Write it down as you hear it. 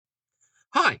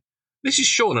Hi, this is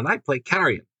Sean and I play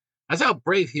Carrion. As our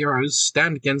brave heroes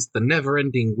stand against the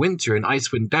never-ending winter in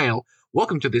Icewind Dale,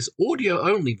 welcome to this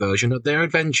audio-only version of their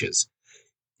adventures.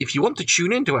 If you want to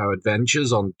tune into our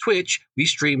adventures on Twitch, we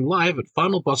stream live at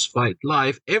Final Boss Fight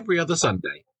Live every other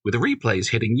Sunday, with the replays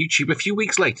hitting YouTube a few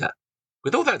weeks later.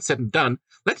 With all that said and done,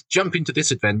 let's jump into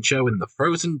this adventure in the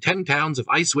frozen 10 towns of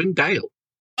Icewind Dale.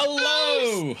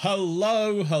 Hello,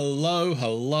 hello, hello,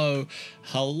 hello,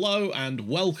 hello, and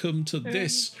welcome to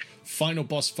this Final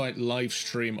Boss Fight live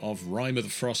stream of Rime of the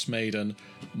Frostmaiden.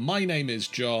 My name is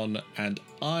John, and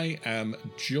I am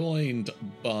joined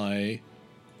by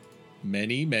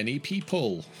many, many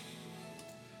people.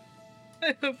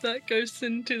 I hope that goes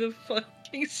into the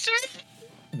fucking stream.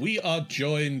 We are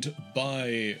joined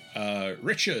by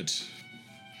Richard.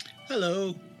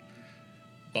 Hello.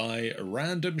 By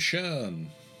Random Shern.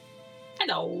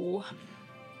 Hello.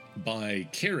 By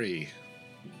Kiri.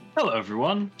 Hello,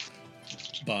 everyone.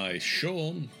 By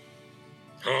Sean.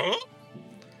 Huh?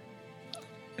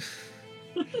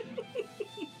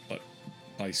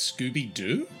 by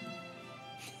Scooby-Doo.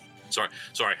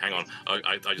 Sorry, hang on.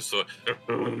 I just thought...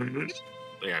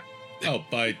 yeah. Oh,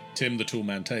 by Tim the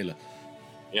Toolman Taylor.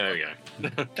 Yeah, there we go.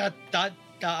 that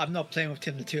I'm not playing with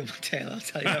Tim the Toolman Taylor, I'll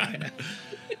tell you that right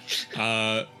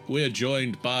now. We're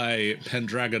joined by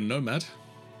Pendragon Nomad.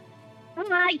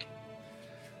 Hi.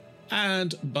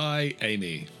 And by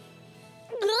Amy.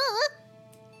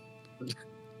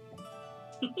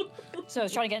 So I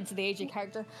was trying to get into the AJ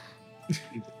character.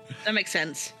 That makes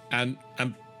sense. And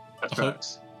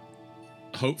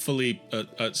hopefully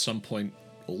at some point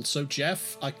also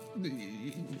Jeff.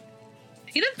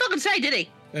 He didn't fucking say, did he?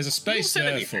 There's a space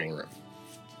there for him.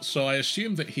 So I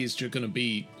assume that he's just going to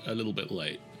be a little bit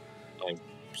late. I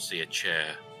see a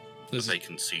chair, a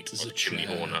vacant seat on the chimney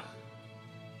corner,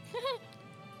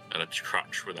 and a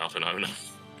crutch without an owner.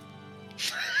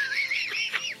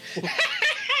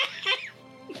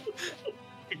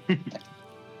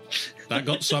 That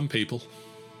got some people.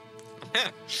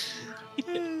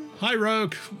 Hi,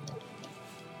 Rogue.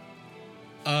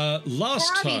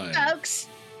 Last time. Folks.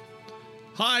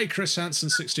 Hi, Chris Hansen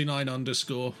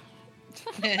 69_.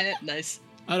 Nice.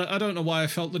 I don't know why I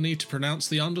felt the need to pronounce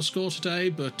the underscore today,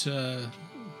 but...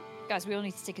 Guys, we all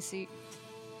need to take a seat.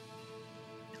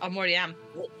 I already am.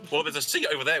 Well, there's a seat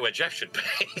over there where Jeff should be.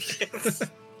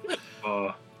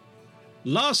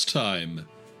 Last time,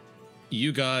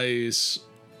 you guys...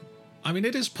 I mean,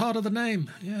 it is part of the name,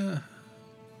 yeah.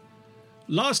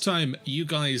 Last time, you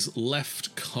guys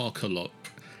left Karkalok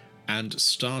and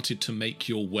started to make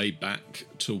your way back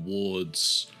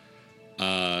towards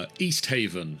East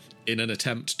Haven in an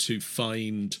attempt to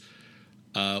find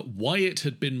why it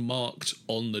had been marked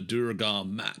on the Duragar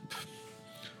map.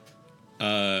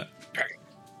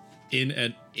 In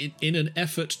an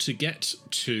effort to get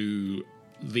to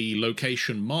the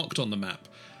location marked on the map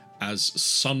as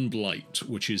Sunblight,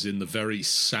 which is in the very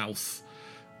south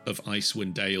of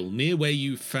Icewind Dale, near where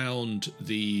you found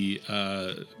the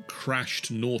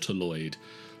crashed Nautiloid,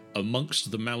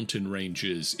 amongst the mountain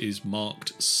ranges is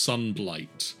marked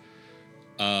Sunblight.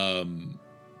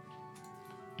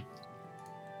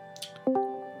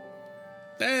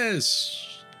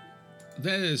 There's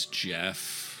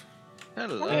Jeff.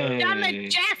 Hello. Damn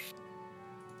it, Jeff!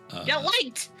 You're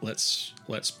late! Let's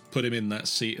put him in that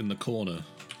seat in the corner.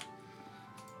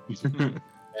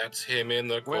 That's him in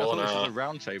the Well, I corner. thought it was a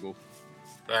round table.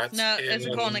 That's No, it's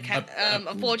a corner.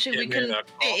 Unfortunately, we couldn't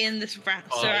fit in this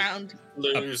surround.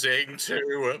 Losing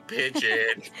to a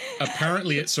pigeon.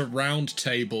 Apparently, it's a round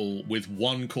table with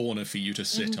one corner for you to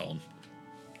sit on.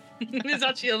 It's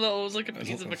actually a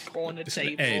piece of a corner It's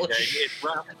an table. edge.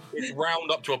 It's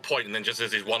round up to a point, and then just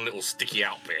there's this one little sticky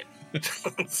out bit.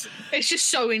 It's just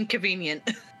so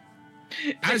inconvenient.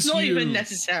 It's not even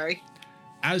necessary.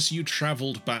 As you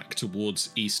travelled back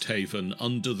towards East Haven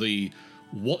under the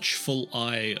watchful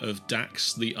eye of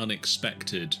Dax the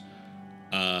Unexpected,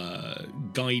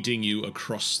 guiding you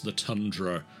across the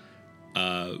tundra,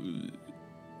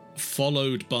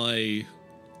 followed by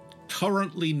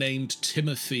currently named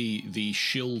Timothy the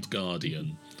Shield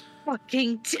Guardian.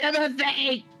 Fucking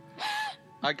Timothy!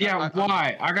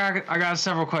 Why? I got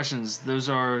several questions. Those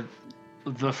are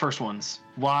the first ones.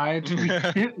 Why do we...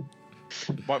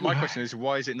 My question is,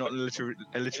 why is it not an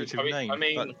alliterative name? I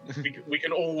mean, we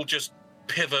can all just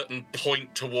pivot and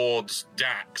point towards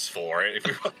Dax for it if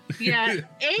we want. Yeah,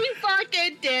 he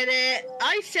fucking did it.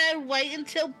 I said wait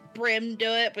until Brim do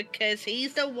it because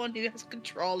he's the one who has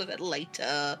control of it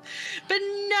later. But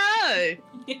no,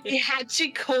 he had to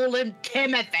call him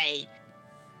Timothy.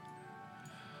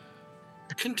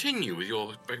 Continue with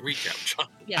your recap, John.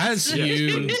 Yes.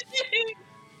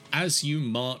 as you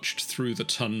marched through the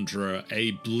tundra,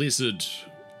 a blizzard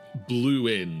blew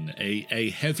in, a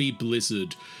heavy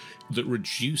blizzard that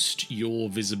reduced your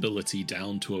visibility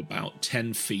down to about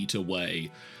 10 feet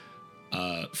away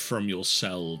from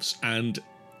yourselves. And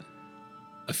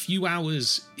a few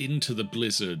hours into the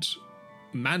blizzard,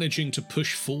 managing to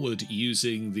push forward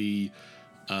using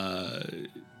a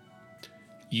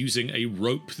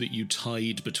rope that you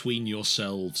tied between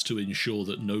yourselves to ensure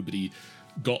that nobody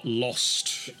got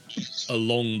lost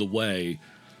along the way,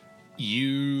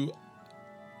 you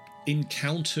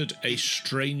encountered a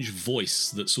strange voice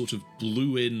that sort of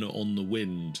blew in on the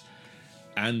wind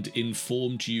and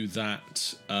informed you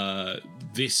that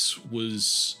this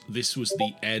was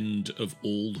the end of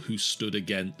all who stood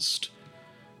against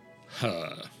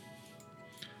her.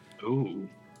 Ooh.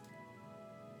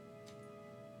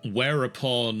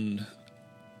 Whereupon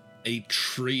a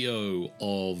trio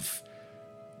of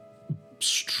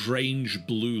strange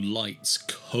blue lights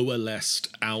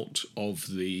coalesced out of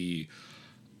the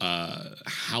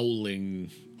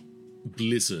howling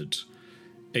blizzard.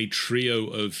 A trio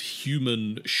of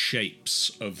human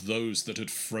shapes of those that had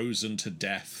frozen to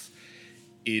death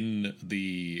in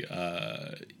the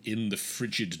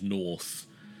frigid north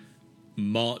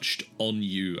marched on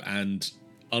you and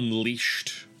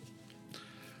unleashed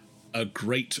a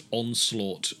great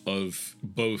onslaught of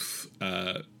both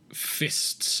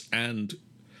fists and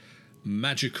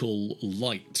magical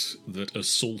light that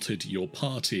assaulted your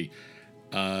party.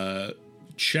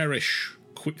 Cherish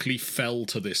quickly fell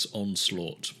to this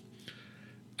onslaught,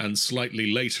 and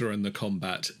slightly later in the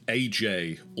combat,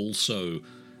 AJ also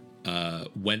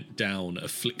went down,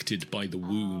 afflicted by the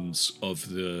wounds of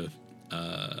the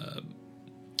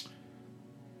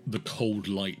cold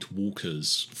light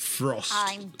walkers.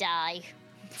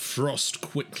 Frost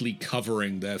quickly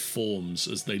covering their forms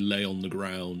as they lay on the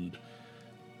ground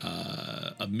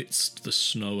amidst the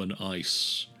snow and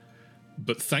ice.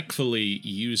 But thankfully,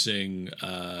 using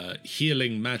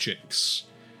healing magics,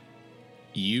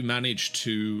 you managed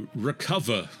to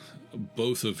recover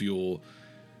both of your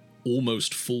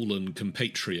almost fallen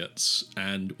compatriots,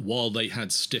 and while they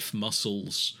had stiff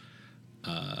muscles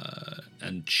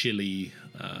and chilly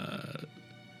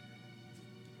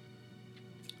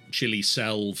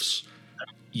selves,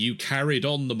 you carried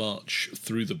on the march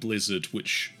through the blizzard,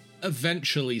 which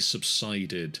eventually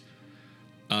subsided.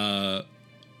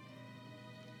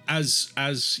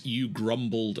 As you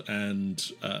grumbled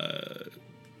and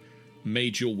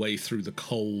made your way through the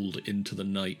cold into the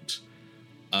night,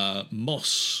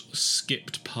 Moss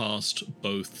skipped past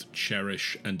both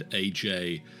Cherish and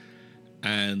AJ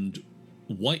and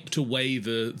wiped away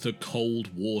the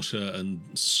cold water and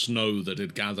snow that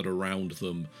had gathered around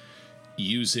them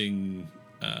using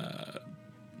a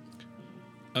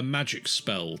magic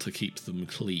spell to keep them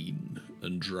clean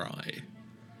and dry.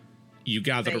 You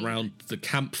gathered around the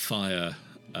campfire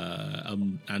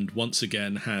and once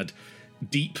again had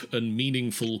deep and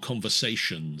meaningful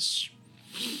conversations.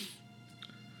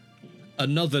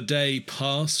 Another day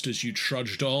passed as you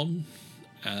trudged on,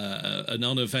 an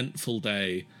uneventful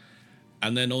day,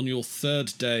 and then on your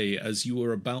third day, as you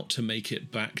were about to make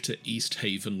it back to East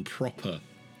Haven proper,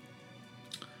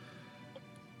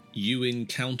 you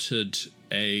encountered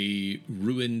a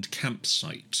ruined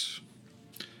campsite.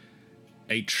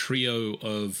 A trio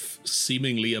of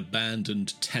seemingly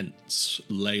abandoned tents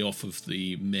lay off of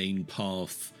the main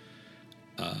path,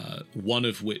 one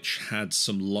of which had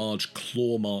some large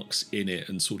claw marks in it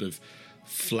and sort of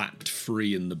flapped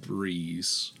free in the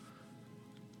breeze.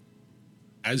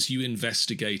 As you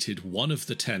investigated, one of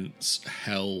the tents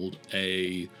held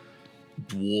a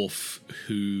dwarf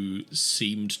who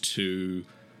seemed to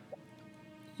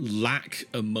lack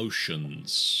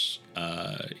emotions.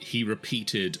 He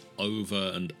repeated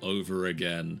over and over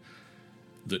again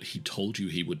that he told you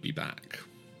he would be back.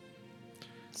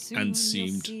 Soon And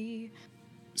you'll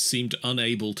seemed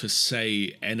unable to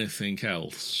say anything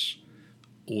else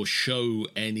or show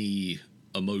any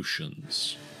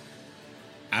emotions.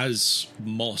 As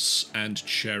Moss and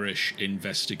Cherish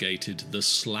investigated the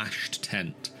slashed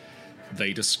tent,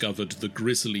 they discovered the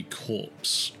grisly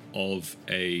corpse of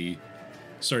AJ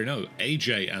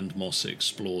and Moss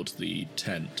explored the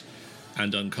tent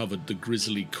and uncovered the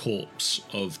grisly corpse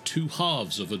of two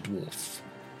halves of a dwarf.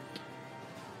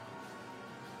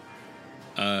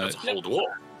 That's a whole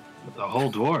dwarf. The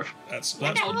whole dwarf. That's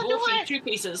One whole dwarf in 2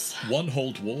 pieces. one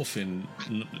whole dwarf in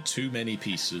too many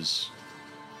pieces.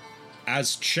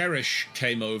 As Cherish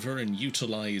came over and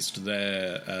utilized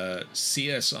their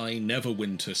CSI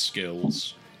Neverwinter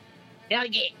skills, Yeah,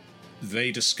 yeah.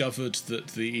 they discovered that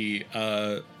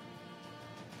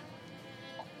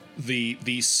the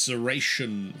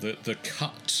serration, the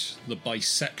cut, the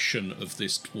bisection of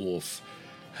this dwarf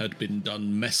had been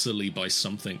done messily by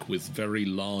something with very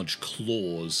large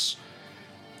claws,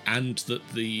 and that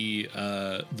the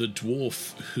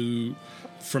dwarf, who,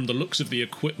 from the looks of the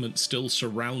equipment still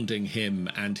surrounding him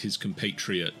and his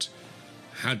compatriot,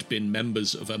 had been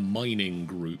members of a mining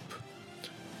group,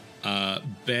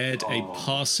 bared a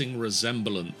passing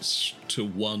resemblance to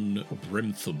one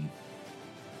Brimtham.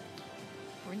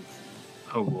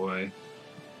 Oh boy.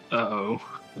 Uh-oh.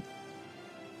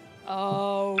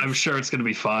 Oh. I'm sure it's gonna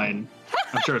be fine.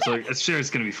 I'm sure it's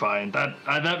gonna be fine.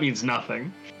 That means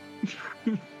nothing.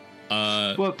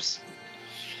 Whoops.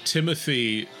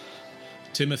 Timothy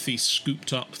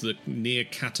scooped up the near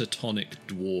catatonic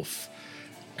dwarf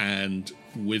and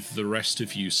with the rest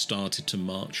of you started to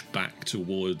march back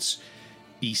towards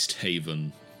East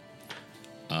Haven,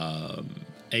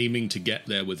 aiming to get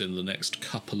there within the next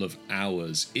couple of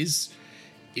hours. Is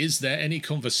there any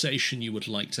conversation you would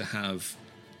like to have?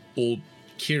 Or,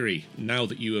 Kiri, now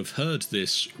that you have heard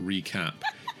this recap,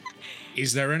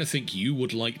 is there anything you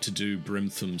would like to do,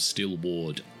 Brimtham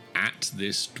Steelward, at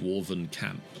this dwarven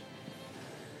camp?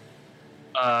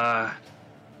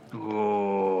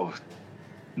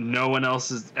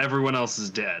 Everyone else is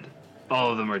dead.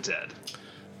 All of them are dead.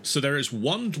 So there is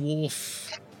one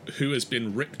dwarf who has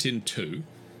been ripped in two.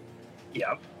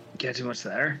 Yep. Get too much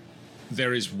there.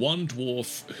 There is one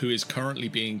dwarf who is currently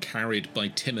being carried by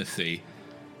Timothy,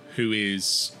 who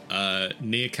is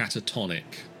near catatonic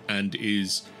and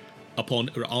is, upon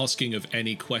asking of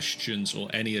any questions or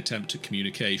any attempt at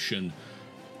communication,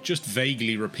 just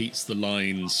vaguely repeats the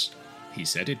lines, "He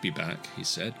said he'd be back, he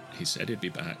said he'd be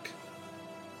back."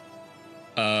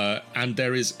 And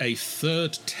there is a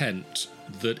third tent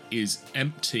that is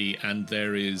empty, and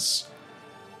there is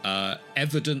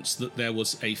evidence that there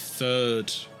was a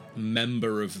third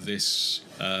member of this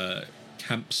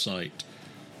campsite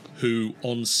who,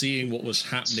 on seeing what was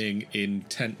happening in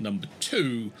tent number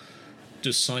 2,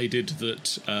 decided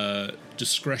that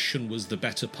discretion was the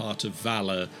better part of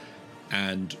valor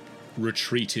and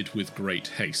retreated with great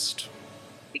haste.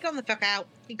 He got the fuck out.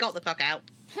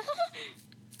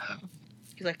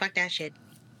 He's like, fuck that shit.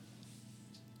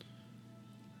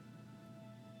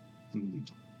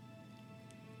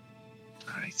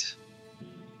 Right.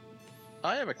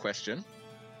 I have a question.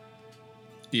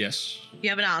 Yes. You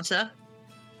have an answer?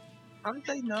 How did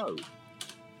they know?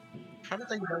 How did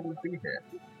they know we'd be here?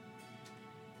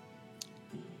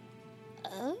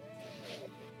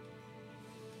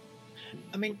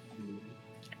 I mean,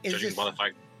 Judging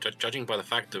by the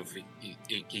fact of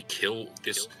he killed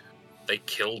this, they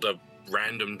killed a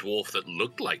random dwarf that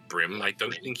looked like Brim. I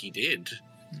don't think he did.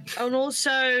 And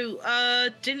also,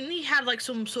 didn't he have like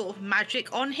some sort of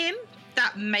magic on him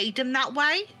that made him that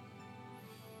way?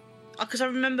 Because I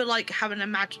remember like having a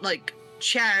magic, like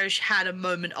Cherish had a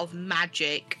moment of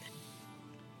magic.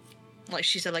 Like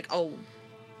she said, like, oh,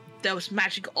 there was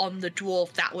magic on the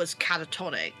dwarf that was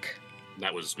catatonic.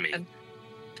 That was me. And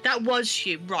that was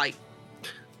you, right?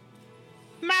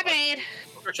 My bad.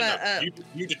 Actually, no,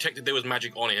 you detected there was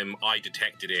magic on him. I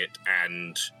detected it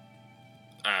and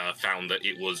found that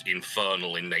it was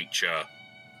infernal in nature,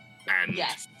 and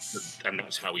yes, and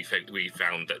that's how we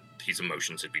found that his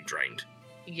emotions had been drained.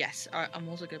 Yes, I'm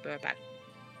also gonna be right back.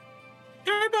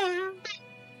 Bye.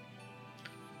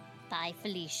 Bye,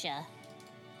 Felicia.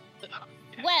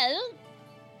 Well,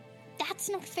 that's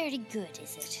not very good,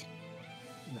 is it?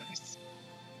 Nice.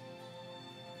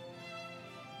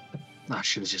 I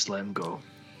should have just let him go.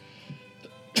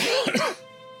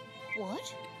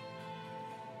 What?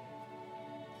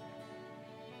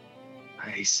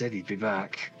 He said he'd be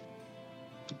back.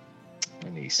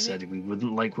 And he said we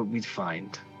wouldn't like what we'd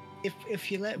find. If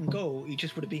you let him go, he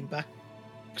just would have been back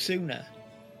sooner.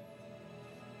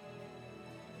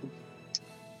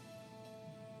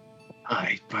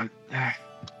 Aye, but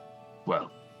well,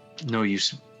 no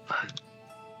use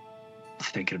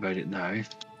thinking about it now.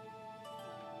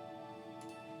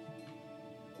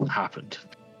 What happened?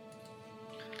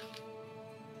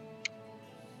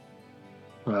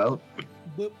 Well,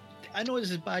 I know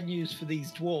this is bad news for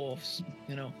these dwarves,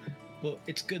 you know, but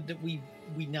it's good that we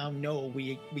now know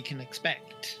we can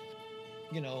expect,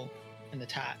 you know, an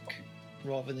attack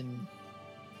rather than,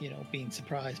 you know, being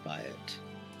surprised by it.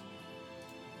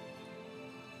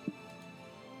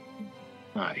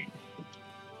 aye.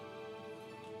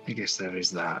 I guess there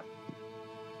is that.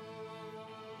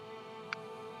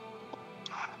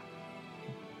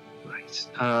 Right.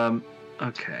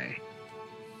 Okay.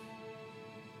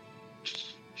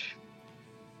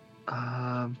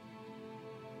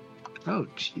 Oh,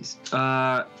 jeez.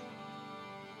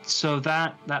 So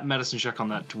that medicine check on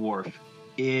that dwarf,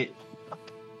 it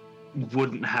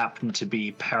wouldn't happen to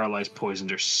be paralyzed,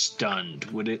 poisoned, or stunned,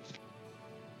 would it?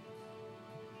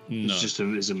 No. It's just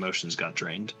his emotions got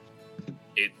drained.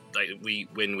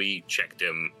 When we checked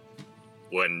him,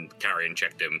 when Carrion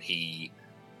checked him, he,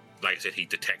 like I said, he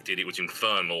detected it was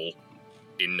infernal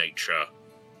in nature,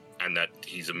 and that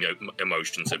his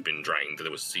emotions had been drained.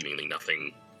 There was seemingly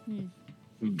nothing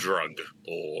drugged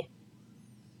or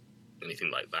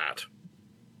anything like that.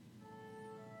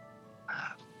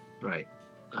 Right.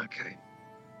 Okay.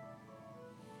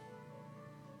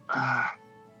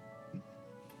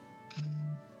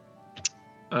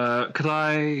 Could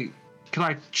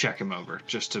I check him over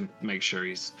just to make sure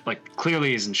he's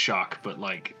clearly he's in shock, but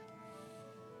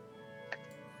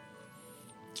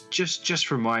just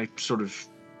for my sort of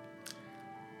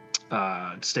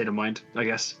state of mind, I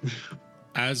guess.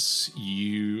 As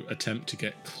you attempt to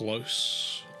get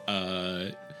close,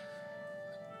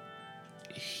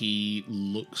 he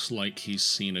looks like he's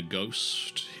seen a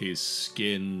ghost. His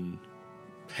skin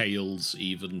pales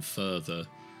even further.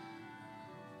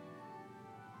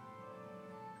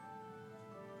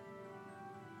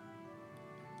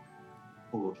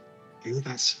 Oh,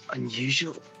 that's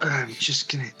unusual. I'm just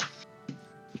gonna...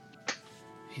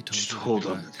 He told just you hold to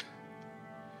be on. back.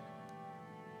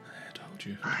 I told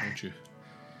you. I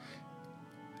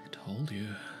told you.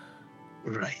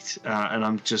 Right, and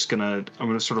I'm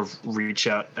gonna sort of reach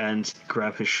out and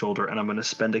grab his shoulder, and I'm gonna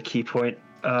spend a key point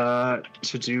to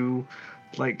do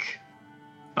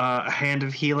a hand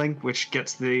of healing, which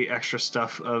gets the extra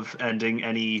stuff of ending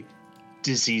any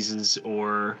diseases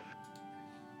or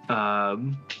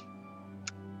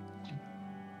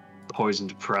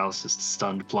poisoned, paralysis,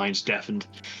 stunned, blind, deafened,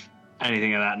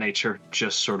 anything of that nature,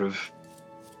 just sort of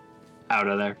out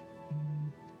of there.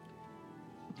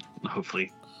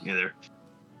 Hopefully, either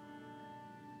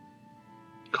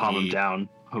calm him down,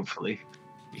 hopefully.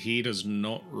 He does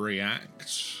not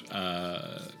react.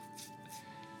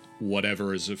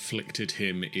 Whatever has afflicted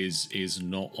him is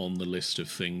not on the list of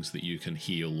things that you can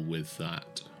heal with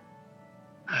that.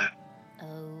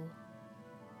 Oh.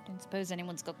 Don't suppose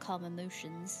anyone's got calm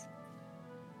emotions.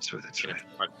 So that's right.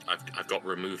 I've got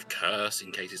remove curse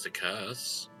in case it's a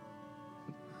curse.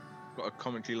 Got a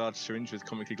comically large syringe with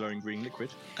comically glowing green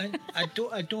liquid. I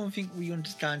don't think we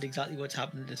understand exactly what's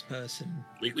happened to this person.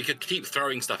 We could keep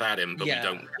throwing stuff at him, but we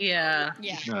don't. Yeah.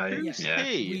 Who's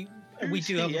he? We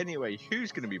do have anyway.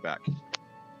 Who's going to be back?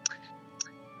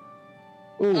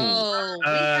 Ooh,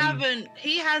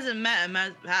 He hasn't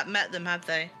met them, have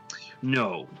they?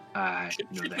 No.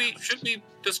 Should we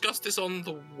discuss this on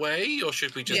the way, or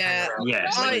should we just? Yeah.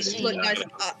 Yes. Look, guys.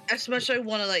 As much as I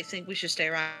want to think we should stay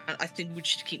around, I think we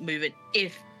should keep moving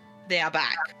if they are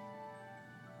back.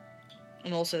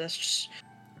 And also, that's just.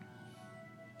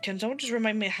 Can someone just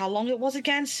remind me how long it was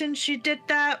again since you did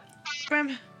that,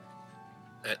 Grim?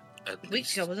 At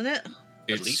Weeks ago, wasn't it?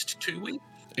 At least 2 weeks.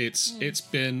 It's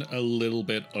been a little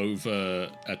bit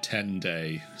over a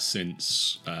 10-day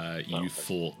since you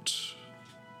fought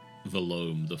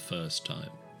Valome the first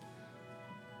time.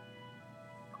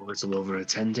 Oh, it's a little over a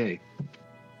 10-day.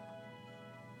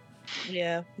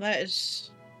 Yeah, that is.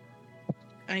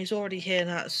 And he's already here.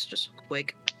 That's just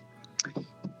quick.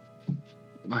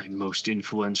 My most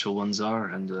influential ones are,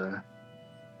 and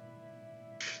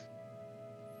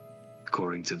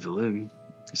according to Valum,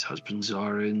 his husbands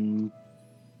are in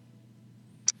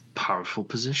powerful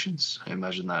positions. I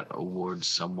imagine that awards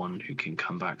someone who can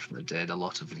come back from the dead a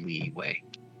lot of leeway.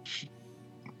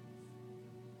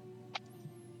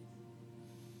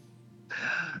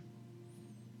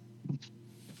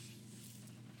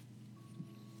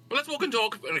 Well, let's walk and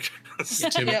talk.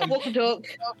 Yeah, walk and talk.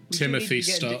 Timothy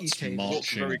starts Walk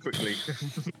marching. very quickly.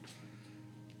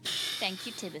 Thank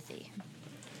you, Timothy.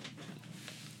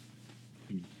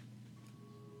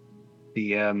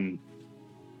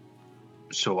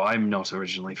 So I'm not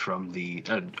originally from the...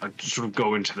 I sort of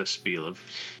go into the spiel of...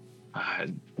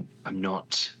 I'm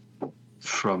not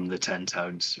from the 10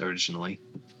 Towns originally.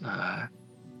 I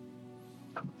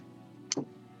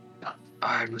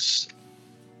was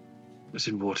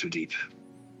in Waterdeep,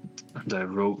 and I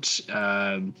wrote...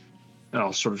 and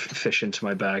I'll sort of fish into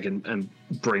my bag and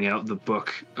bring out the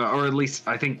book, or at least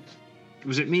I think...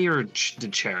 Was it me, or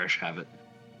did Cherish have it?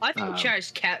 I think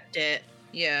Cherish kept it.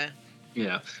 Yeah.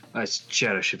 Yeah, it's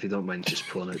Cherish, if you don't mind just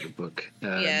pulling out the book.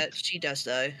 Yeah, she does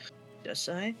though. This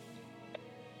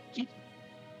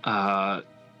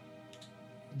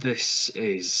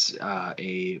is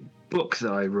a book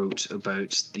that I wrote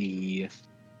about the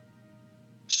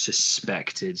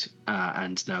suspected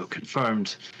and now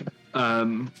confirmed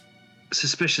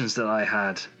suspicions that I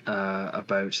had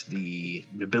about the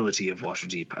nobility of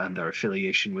Waterdeep and their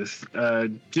affiliation with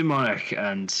demonic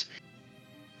and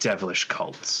devilish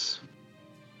cults.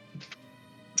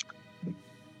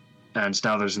 And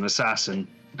now there's an assassin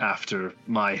after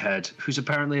my head who's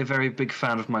apparently a very big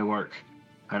fan of my work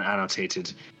and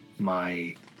annotated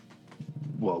a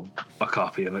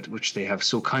copy of it, which they have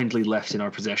so kindly left in our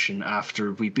possession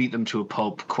after we beat them to a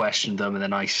pulp, questioned them, and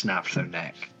then I snapped their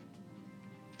neck.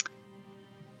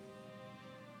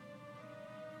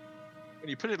 When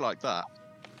you put it like that.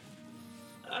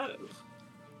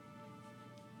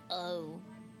 Oh.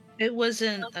 It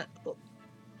wasn't.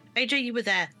 AJ, you were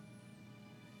there.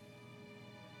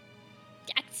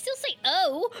 I can still say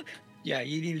oh. Yeah,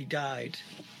 you nearly died.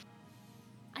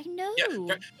 I know.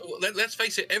 Yeah, let's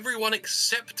face it, everyone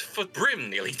except for Brim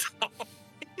nearly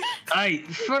died.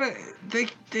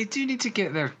 They do need to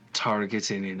get their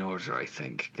targeting in order, I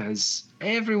think, because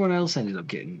everyone else ended up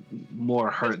getting more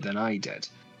hurt than I did.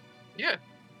 Yeah.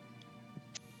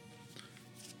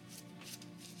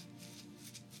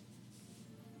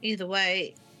 Either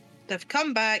way, they've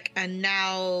come back, and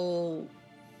now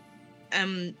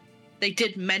they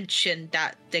did mention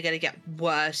that they're going to get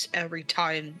worse every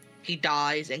time he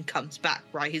dies and comes back,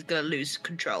 right? He's going to lose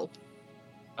control.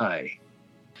 Aye.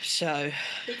 So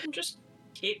We can just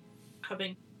keep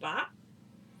coming back.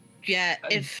 yeah,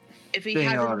 if he They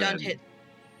hasn't are, done it,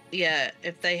 yeah,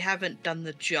 if they haven't done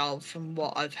the job, from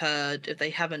what I've heard, if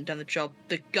they haven't done the job,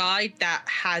 the guy that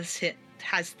has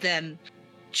them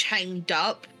chained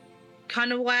up,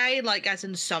 kind of way, like as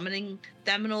in summoning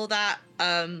them and all that,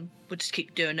 we'll just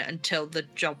keep doing it until the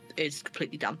job is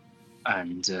completely done.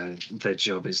 And their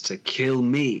job is to kill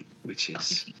me, which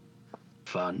is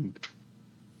fun.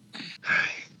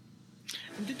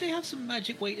 And did they have some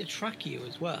magic way to track you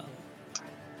as well?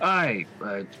 Aye,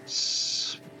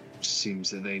 seems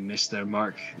that they missed their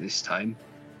mark this time.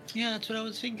 Yeah, that's what I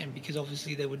was thinking, because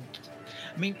obviously they would...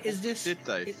 I mean, is this... Did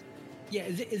they?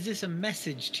 Is this a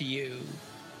message to you,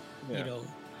 Yeah. you know?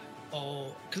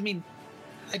 Or... Because, I mean,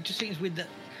 I just think it's with the...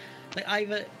 Like,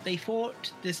 either they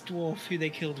thought this dwarf who they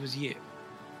killed was you,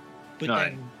 but Aye.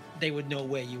 then they would know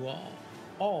where you are.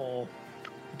 Or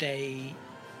they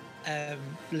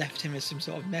left him as some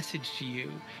sort of message to you,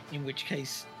 in which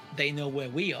case they know where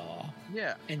we are,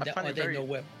 Yeah. and I find it very, know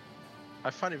where... I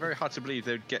find it very hard to believe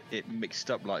they'd get it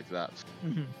mixed up like that.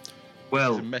 Mhm.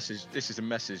 Well, This is a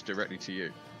message directly to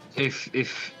you.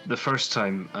 if the first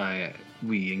time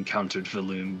we encountered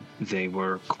Valoom, they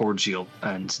were cordial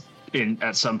and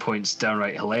at some points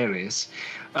downright hilarious,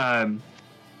 I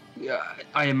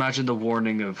imagine the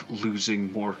warning of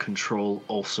losing more control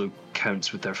also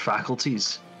counts with their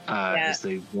faculties, as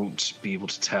they won't be able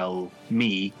to tell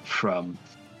me from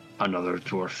another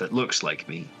dwarf that looks like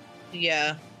me.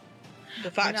 Yeah.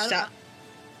 The fact is that...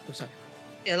 Oh, sorry.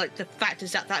 Yeah, like, the fact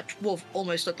is that that dwarf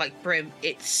almost looked like Brim.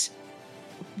 It's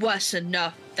worse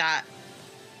enough that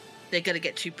they're gonna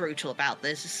get too brutal about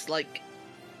this. It's like...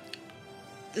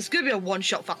 There's gonna be a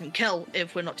one-shot fucking kill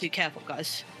if we're not too careful,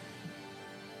 guys.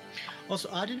 Also,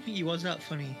 I didn't think he was that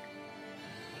funny.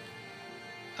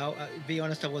 I'll be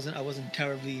honest, I wasn't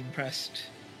terribly impressed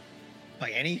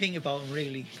by anything about him,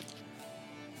 really.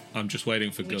 I'm just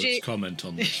waiting for Would Goat's you- comment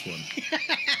on this one.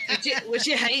 Would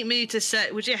you hate me to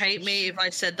say? Would you hate me if I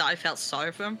said that I felt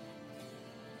sorry for him?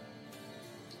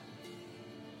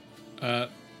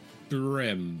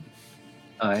 Brim,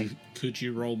 Aye. could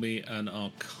you roll me an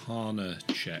Arcana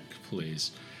check,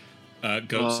 please?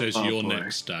 Goat says oh, you're boy.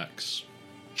 next, Dax.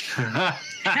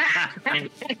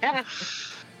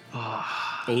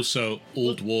 Also,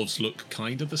 all dwarves look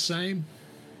kind of the same.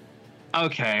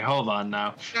 Okay, hold on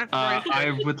now.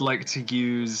 I would like to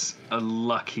use a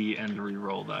lucky and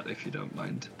re-roll that, if you don't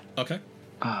mind. Okay.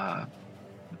 I'll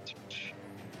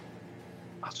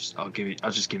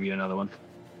just give you another one.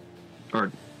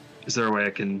 Or is there a way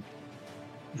I can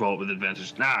roll it with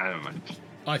advantage? Nah, never mind.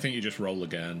 I think you just roll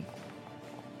again.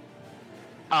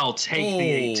 I'll take the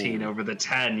Oh. 18 over the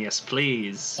 10, yes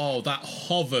please. Oh, that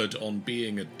hovered on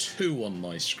being a 2 on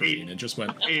my screen and just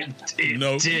went. It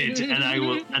Nope. did, and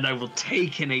I will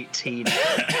take an 18.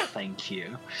 Thank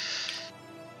you.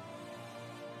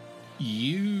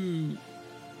 You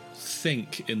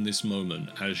think in this moment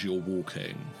as you're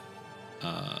walking,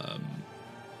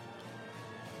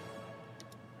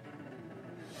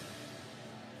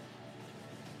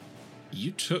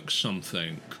 you took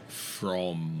something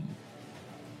from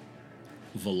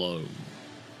Valone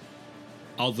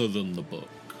other than the book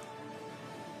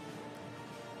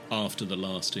after the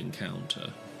last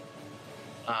encounter.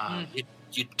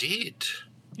 You did.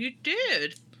 You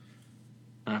did.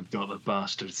 I've got the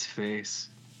bastard's face.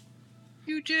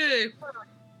 You do.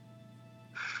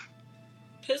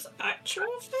 His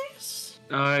actual face?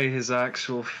 Aye, his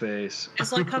actual face.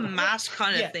 It's like a mask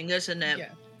kind of Yeah. thing, isn't it?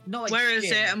 Yeah. Not like Where is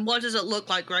skin. it, and what does it look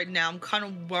like right now? I'm kind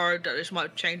of worried that this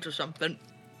might change or something.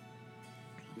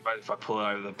 You mind if I pull it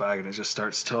out of the bag and it just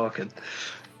starts talking?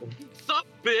 Sup,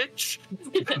 bitch?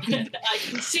 I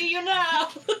can see you now.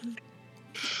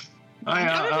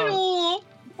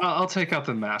 I'll take out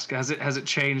the mask. Has it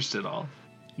changed at all?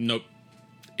 Nope.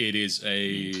 It is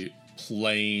a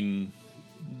plain.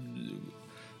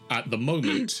 At the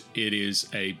moment, it is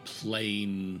a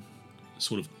plain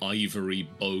sort of ivory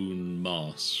bone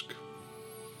mask.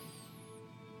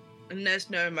 And there's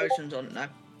no emotions on it now.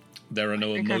 There are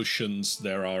no emotions.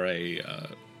 There are a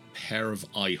pair of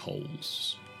eye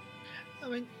holes. I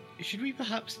mean, should we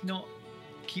perhaps not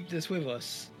keep this with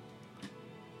us?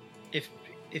 If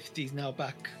he's now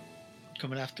back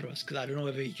coming after us, because I don't know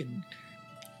whether he can.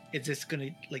 Is this gonna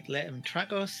like let him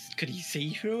track us? Could he see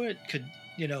through it? Could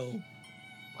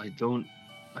I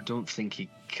don't think he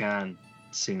can,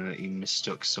 seeing that he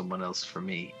mistook someone else for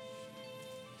me.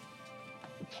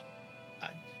 I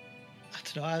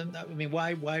don't know. I mean,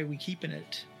 why are we keeping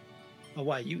it? Or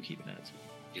why are you keeping it?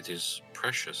 It is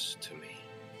precious to me.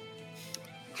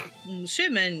 I'm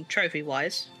assuming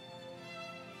trophy-wise.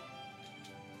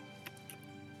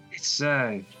 It's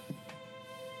I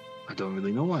don't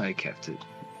really know why I kept it.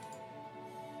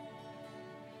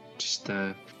 Just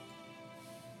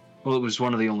well, it was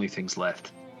one of the only things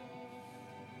left.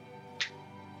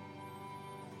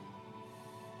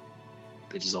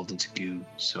 They dissolved into goo,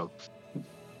 so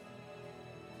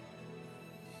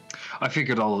I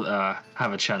figured I'll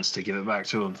have a chance to give it back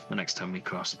to him the next time we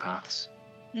cross paths.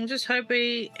 I just hope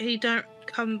he don't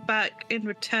come back in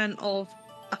return of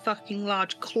a fucking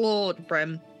large clawed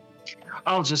Brim.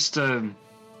 I'll just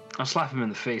I'll slap him in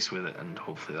the face with it, and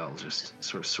hopefully that'll just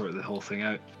sort the whole thing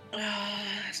out.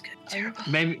 That's good. Terrible.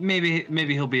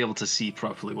 Maybe he'll be able to see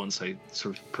properly once I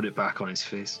sort of put it back on his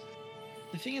face.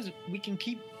 The thing is, we can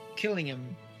keep killing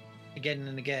him again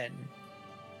and again,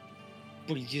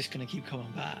 but he's just gonna keep coming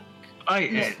back.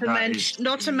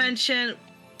 Not to mention, at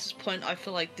this point, I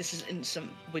feel like this is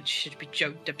instant, which should be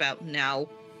joked about now.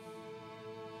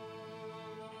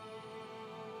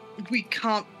 We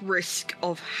can't risk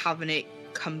of having it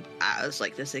come at us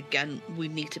like this again. We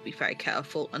need to be very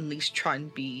careful, and at least try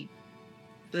and be.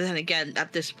 But then again,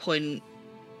 at this point,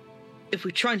 if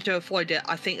we're trying to avoid it,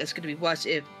 I think it's going to be worse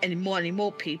if any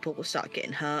more people will start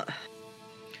getting hurt.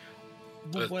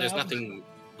 There's nothing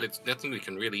we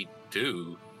can really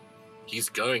do. He's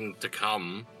going to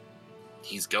come.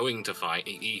 He's going to find.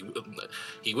 He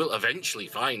will eventually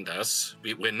find us.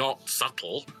 We're not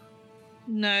subtle.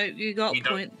 No, you got a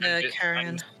point there,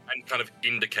 Karen. And kind of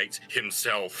indicates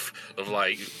himself of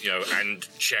and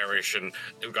Cherish, and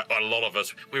we've got a lot of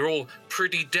us. We're all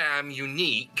pretty damn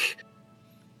unique.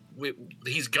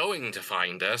 He's going to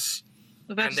find us.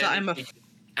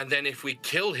 And then if we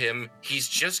kill him, he's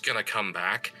just going to come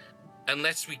back.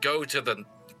 Unless we go to the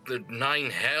nine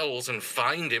hells and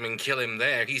find him and kill him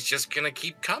there, he's just going to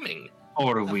keep coming.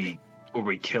 Or we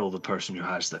kill the person who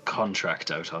has the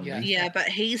contract out on me. Yeah, but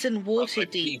he's in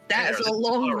Waterdeep. That is a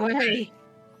long way.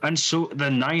 And so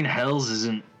the nine hells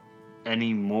isn't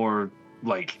any more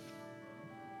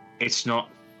it's not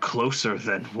closer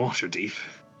than Waterdeep.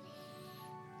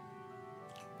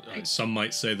 Some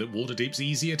might say that Waterdeep's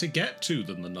easier to get to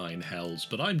than the nine hells,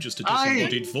 but I'm just a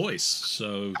disembodied voice,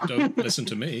 so don't listen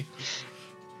to me.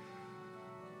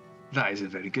 That is a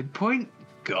very good point,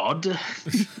 God.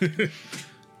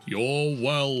 You're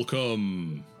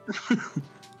welcome.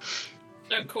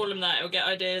 Don't call him that, he'll get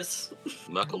ideas.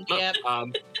 Yep.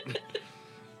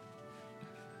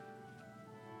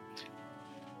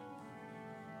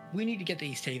 We need to get to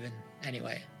East Haven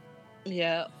anyway.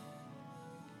 Yeah.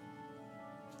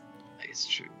 It's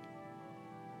true.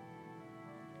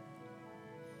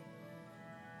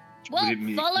 Well,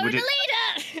 follow the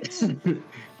leader!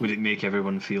 Would it make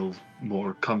everyone feel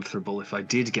more comfortable if I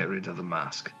did get rid of the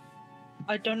mask?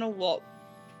 I don't know what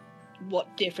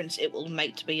difference it will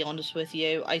make, to be honest with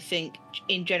you. I think,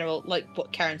 in general, like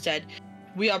what Karen said,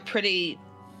 we are pretty...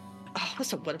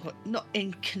 what's the word? Not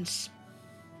We're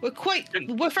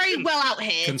very well out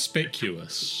here.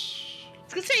 Conspicuous. I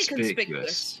was going to say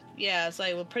conspicuous. Yeah,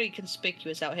 so we're pretty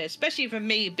conspicuous out here, especially for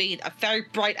me being a very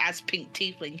bright-ass pink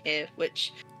tiefling here,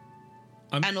 which...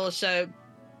 And also...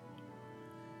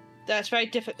 That's very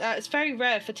it's very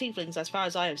rare for tieflings, as far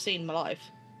as I have seen in my life.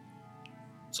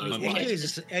 So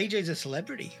AJ's a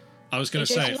celebrity. I was going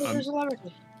to say,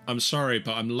 I'm sorry,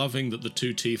 but I'm loving that the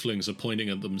two tieflings are pointing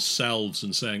at themselves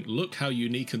and saying, look how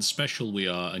unique and special we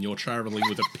are, and you're travelling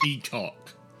with a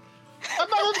peacock.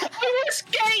 I was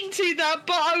getting to that,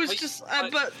 but I was just.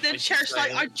 But then Cher's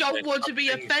like, I don't want to be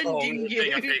offending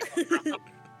you.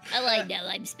 Oh, I know,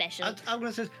 I'm special. I'm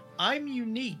going to say, I'm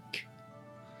unique.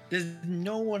 There's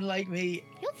no one like me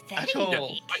You're very at all.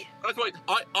 unique. That's why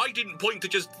I didn't point to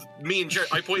just me and Cher.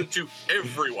 I pointed to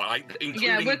everyone, including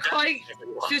Yeah, we're quite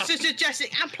everyone. just suggesting.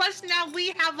 And plus, now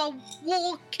we have a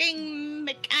walking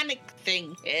mechanic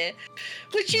thing here,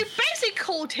 which you basically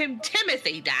called him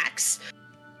Timothy, Dax.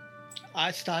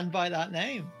 I stand by that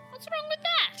name. What's wrong with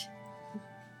that?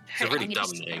 It's a really I'm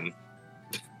dumb gonna name.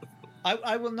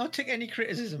 I will not take any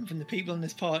criticism from the people in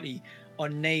this party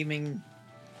on naming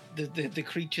the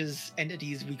creatures,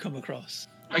 entities we come across.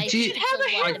 I do- should Have a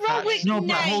heroic No, but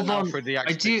name. hold on. For the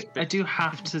I do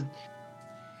have to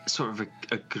sort of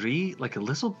agree, like a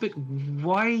little bit.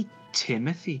 Why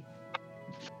Timothy?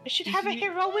 It should have a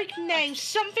heroic name,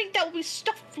 something that will be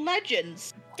stuffed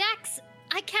legends. Dax,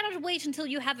 I cannot wait until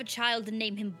you have a child and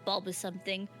name him Bob or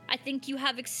something. I think you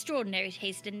have extraordinary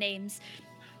taste in names.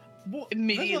 What?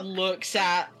 Immediately looks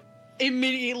at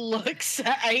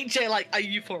AJ like, are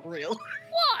you for real?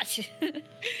 What?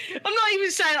 I'm not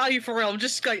even saying are you for real, I'm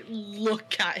just like,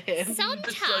 look at him.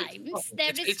 Sometimes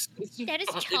there is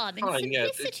charm and fine, yeah,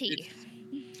 simplicity.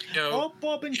 You know, Oh,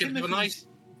 Bob and you can have a Timothy's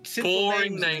nice, simple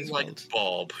boring names in name this like world.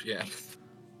 Bob. Yeah.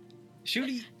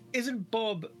 Surely isn't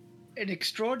Bob an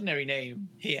extraordinary name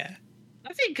here?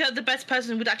 I think the best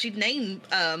person would actually name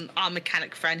our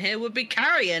mechanic friend here would be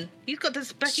Carrion. He does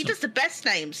the best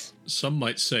names. Some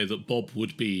might say that Bob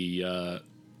would be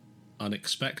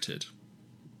unexpected.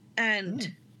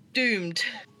 And doomed.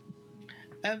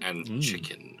 And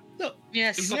chicken. Look,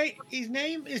 Yes. his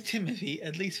name is Timothy,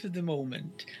 at least for the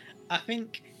moment. I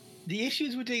think the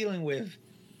issues we're dealing with,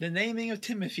 the naming of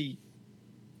Timothy,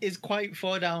 is quite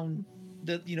far down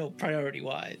the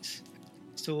priority-wise.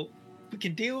 So we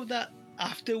can deal with that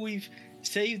after we've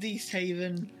saved East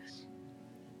Haven,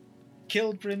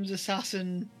 killed Brim's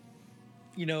assassin,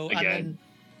 Again.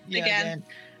 and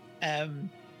then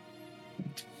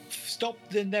stop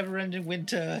the never-ending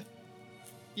winter.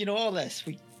 All this.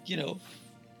 We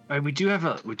We do have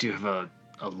a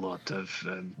lot of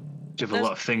a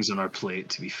lot of things on our plate.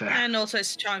 To be fair, And also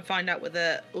to try and find out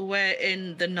where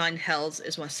in the Nine Hells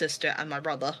is my sister and my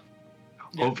brother.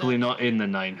 hopefully not in the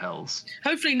Nine Hells.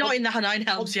 Hopefully not in the Nine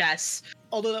Hells, yes.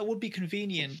 Although that would be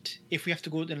convenient if we have to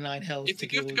go to the Nine Hells If to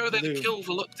you have to go there to kill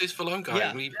this Valone guy,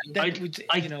 Yeah. I That would,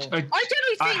 I generally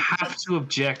I think have to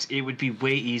object. It would be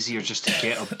way easier just to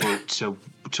get a boat to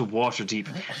Waterdeep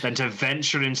than to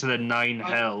venture into the Nine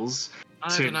Hells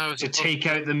I don't know, to take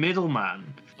out the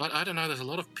middleman. I don't know. There's a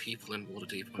lot of people in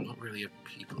Waterdeep. I'm not really a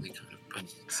people-y kind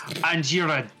of person. And you're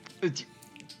a.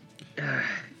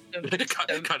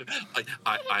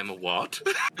 I'm a what?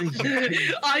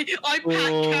 I pat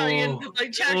Carrion,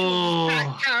 like Chad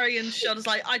pat Carrion's shoulders,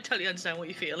 like, I totally understand what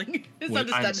you're feeling. It's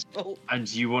Wait, understandable.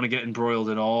 And you want to get embroiled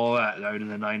in all that down in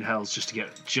the Nine Hells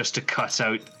just to cut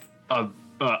out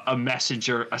a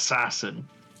messenger assassin.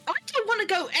 I don't want to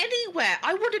go anywhere.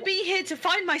 I want to be here to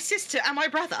find my sister and my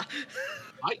brother.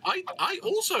 I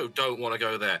also don't want to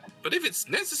go there. But if it's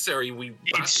necessary,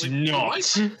 It's we not.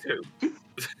 might have to.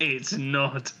 It's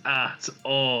not at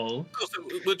all. Also,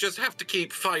 we'll just have to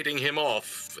keep fighting him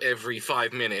off every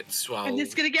 5 minutes while. And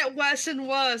it's going to get worse and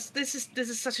worse. This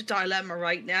is such a dilemma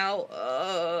right now.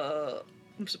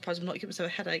 I'm surprised I'm not giving myself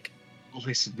a headache.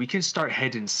 Listen, we can start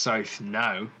heading south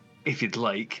now, if you'd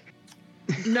like.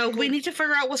 No, we need to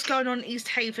figure out what's going on in East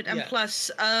Haven, and Yeah. plus,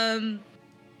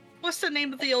 what's the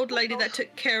name of the old lady that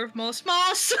took care of Moss?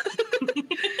 Moss!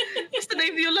 What's the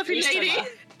name of your lovely lady?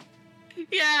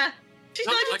 Yeah. She's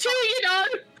No, I 92, you know!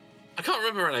 I can't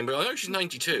remember her name, but I know she's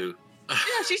 92. Yeah,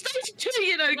 she's 92,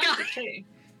 you know, guys. 92.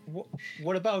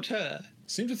 What about her?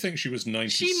 Seem to think she was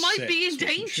 96. She might be in wasn't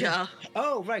she? danger.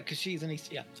 Oh, right, because she's an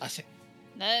East. Yeah, I see.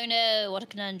 Oh no, what a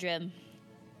conundrum.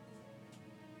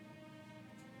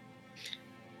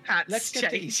 That's Let's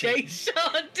get to East JJ.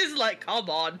 Son, just like, come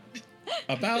on.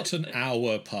 About an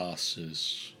hour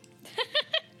passes.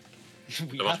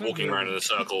 We Of us haven't walking around in a moved.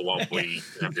 circle while we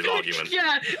have this argument.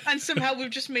 Yeah, and somehow we've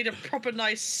just made a proper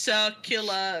nice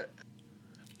circular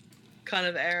kind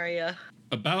of area.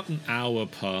 About an hour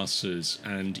passes,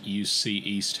 and you see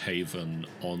East Haven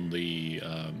on the.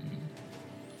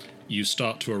 You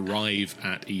start to arrive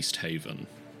at East Haven.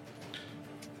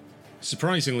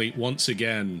 Surprisingly, once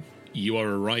again, you are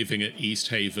arriving at East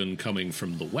Haven coming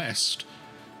from the west,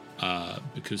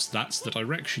 because that's the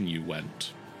direction you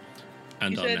went,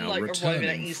 and You are said, now like, arriving at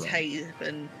returning East from.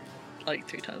 Haven, like,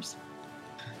 3 times.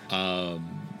 The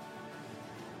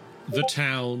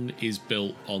town is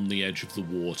built on the edge of the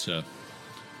water,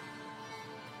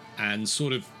 and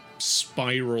sort of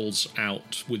spirals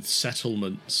out with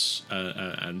settlements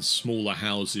and smaller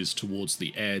houses towards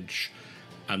the edge,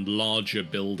 and larger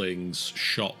buildings,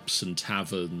 shops and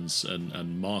taverns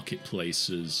and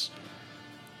marketplaces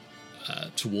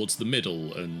towards the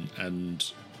middle,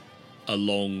 and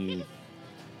along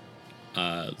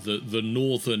the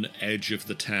northern edge of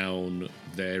the town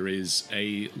there is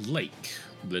a lake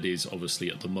that is obviously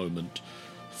at the moment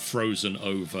frozen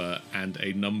over, and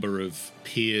a number of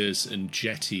piers and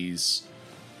jetties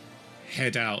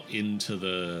head out into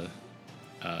the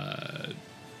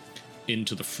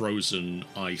frozen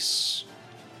ice,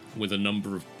 with a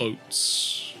number of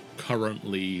boats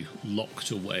currently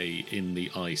locked away in the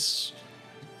ice,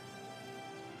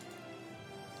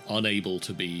 unable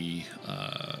to be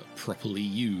properly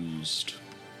used.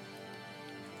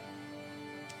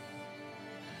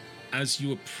 As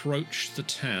you approach the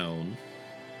town,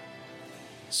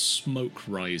 smoke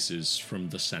rises from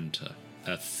the center.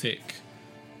 A thick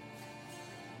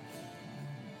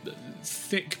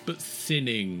but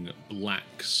thinning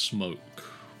black smoke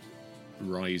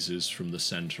rises from the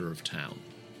center of town.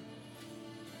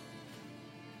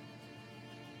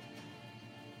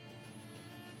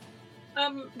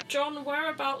 John,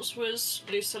 whereabouts was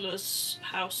Lucilla's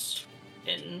house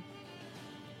in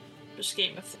the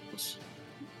scheme of things?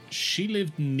 She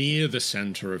lived near the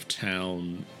center of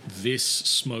town. This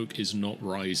smoke is not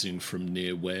rising from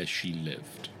near where she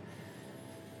lived.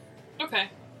 Okay.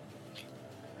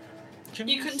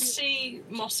 You can see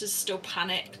Moss is still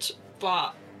panicked,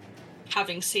 but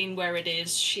having seen where it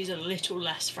is, she's a little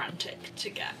less frantic to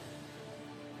go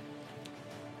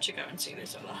and see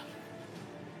Lucilla.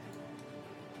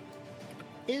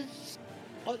 Can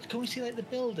we see like the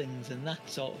buildings and that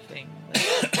sort of thing?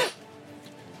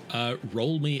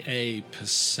 Roll me a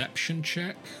perception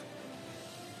check.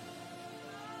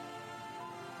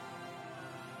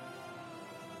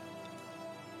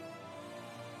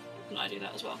 Can I do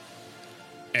that as well?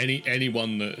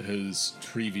 Anyone that has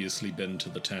previously been to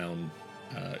the town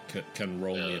can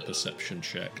roll me a perception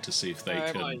check to see if they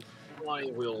can.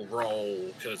 I will roll,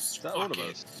 because all of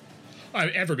us.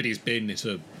 Everybody's been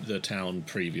to the town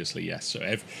previously, yes. So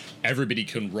everybody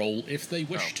can roll if they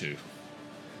wish to.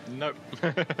 Nope.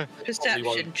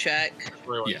 Perception check.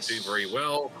 Yes. Do very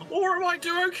well, or I might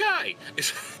do okay.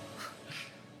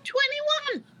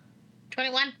 21.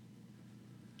 21.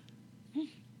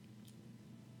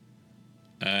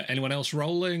 Anyone else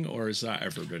rolling, or is that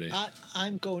everybody?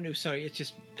 I'm going to. Sorry, it's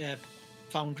just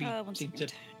Foundry One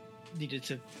needed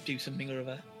to do something or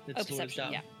other that slowed us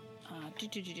down. Yeah.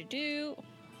 Do.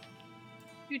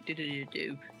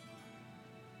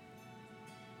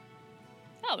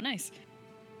 Oh, nice.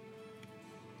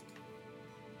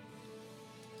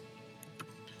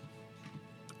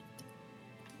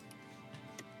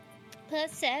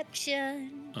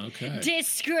 Perception. Okay.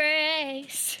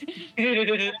 Disgrace.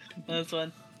 That's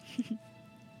one.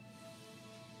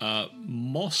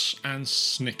 Moss and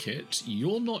Snicket,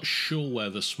 you're not sure where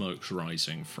the smoke's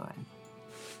rising from.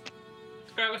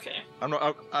 Oh, okay. I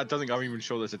don't think I'm even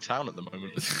sure there's a town at the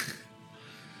moment.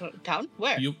 Town?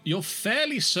 Where? You're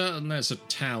fairly certain there's a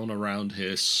town around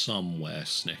here somewhere,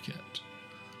 Snicket.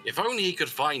 If only he could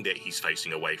find it, he's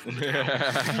facing away from the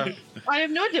town. I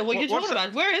have no idea what you're What's talking that?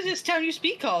 about. Where is this town you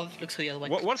speak of? Looks like the other way.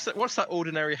 What's that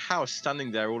ordinary house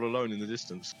standing there all alone in the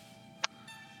distance?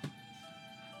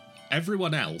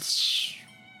 Everyone else,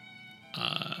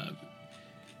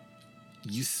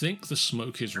 you think the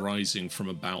smoke is rising from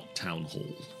about Town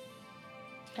Hall.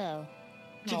 Oh.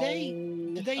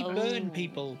 Did they burn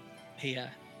people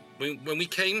here? When we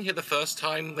came here the first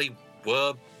time, they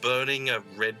were burning a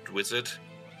red wizard.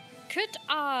 Could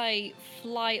I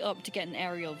fly up to get an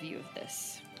aerial view of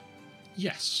this?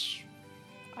 Yes.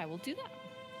 I will do that.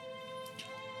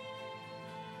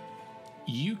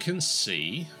 You can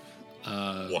see...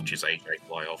 Watch his AJ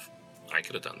fly off. I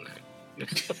could have done that.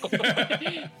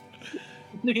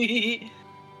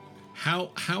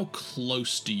 How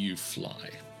close do you fly?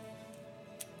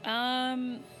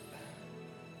 Oh,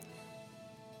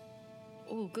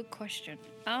 good question.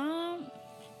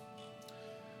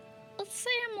 Let's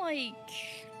say I'm like...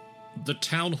 The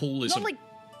town hall is Not like...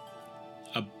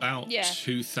 about Yeah.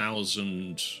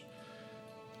 2,000,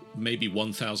 maybe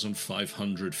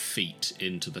 1,500 feet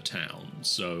into the town.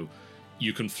 So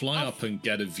you can fly up and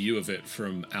get a view of it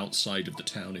from outside of the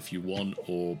town if you want,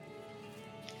 or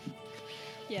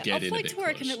Yeah, get I'll in a fly bit to where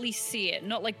I can close. at least see it,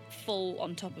 not like full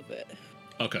on top of it.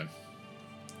 Okay.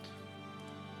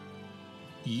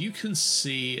 You can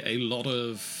see a lot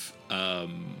of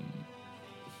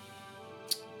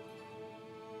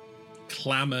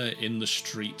clamour in the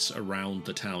streets around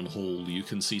the town hall. You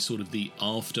can see sort of the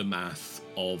aftermath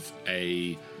of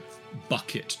a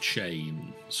bucket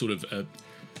chain, sort of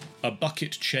a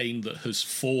bucket chain that has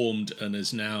formed and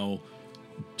has now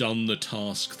done the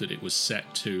task that it was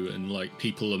set to, and like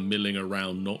people are milling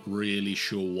around not really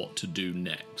sure what to do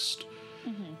next.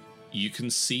 Mm-hmm. You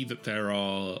can see that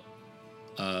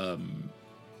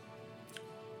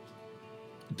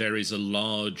there is a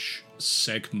large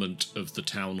segment of the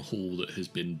town hall that has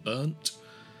been burnt,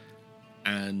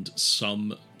 and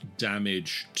some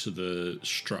damage to the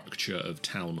structure of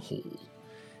town hall.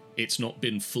 It's not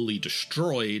been fully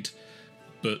destroyed,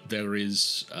 but there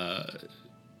is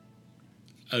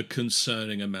a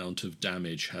concerning amount of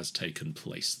damage has taken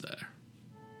place there.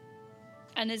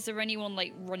 And is there anyone,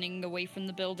 like, running away from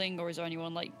the building, or is there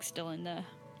anyone, like, still in there?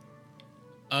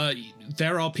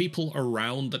 There are people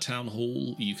around the town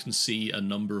hall. You can see a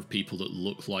number of people that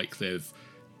look like they've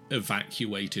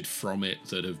evacuated from it,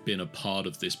 that have been a part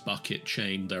of this bucket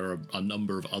chain. There are a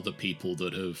number of other people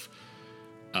that have,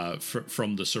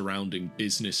 from the surrounding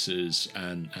businesses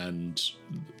and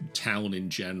town in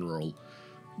general,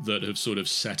 that have sort of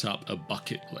set up a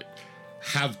bucket, like,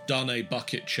 have done a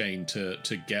bucket chain to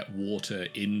get water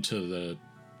into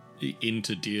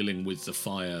dealing with the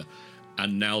fire.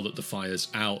 And now that the fire's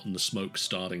out and the smoke's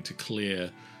starting to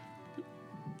clear,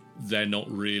 they're not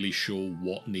really sure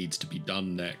what needs to be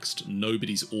done next.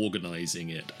 Nobody's organising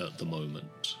it at the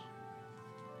moment.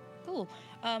 Cool.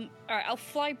 Alright, I'll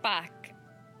fly back,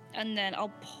 and then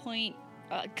I'll point,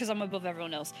 because I'm above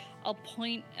everyone else, I'll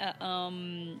point at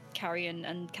Carrion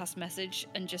and cast message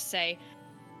and just say,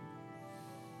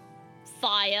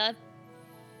 Fire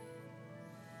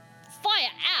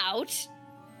out?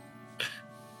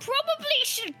 Probably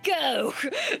should go.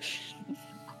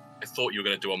 I thought you were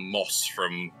going to do a Moss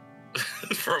from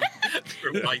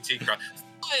IT crowd.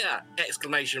 Fire!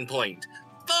 Exclamation point.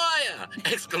 Fire!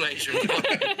 Exclamation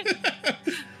point.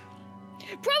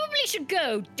 Probably should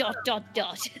go. ...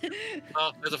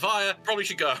 There's a fire. Probably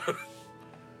should go.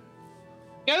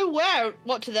 Go where?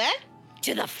 What, to there?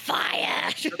 To the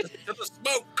fire. To the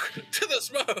smoke. To the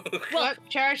smoke. Well,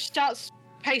 Cherish starts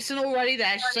pacing already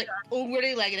there. She's like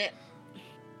already legging it.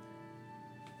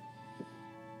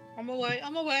 I'm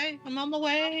on my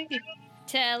way.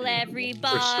 Tell Pursuing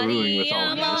everybody with all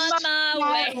I'm this. on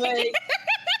my way.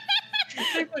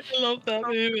 I love that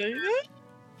movie.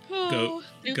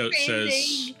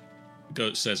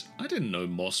 Goat says, I didn't know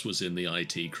Moss was in the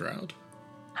IT crowd.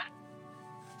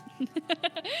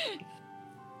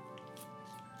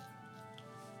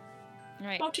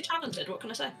 Right. Multi-talented, what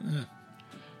can I say?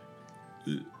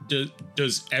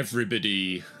 Does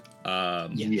everybody...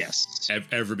 yes.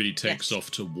 Everybody takes Yes. off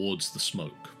towards the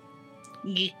smoke.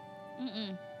 Yeah.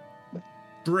 Mm-mm.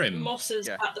 Brim. Moss is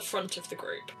Yeah. at the front of the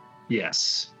group.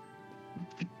 Yes.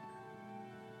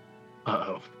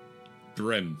 Uh-oh.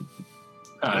 Brim.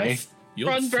 Aye. You're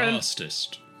Run, the Brim.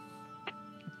 fastest.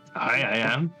 Aye, I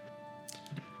am.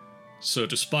 So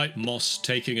despite Moss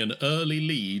taking an early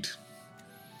lead...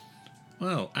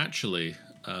 Well, actually,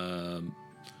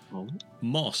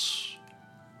 Moss,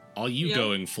 are you Yeah.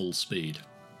 going full speed?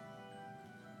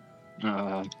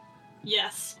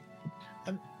 Yes.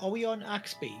 Are we on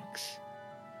axe beaks?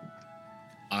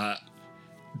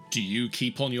 Do you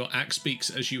keep on your axe beaks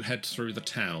as you head through the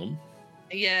town?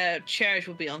 Yeah, Cherish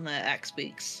will be on their axe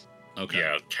beaks. Okay.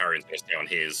 Yeah, Karen's going to stay on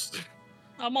his.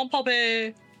 I'm on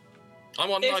Poppy.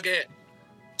 I'm on If- Nugget.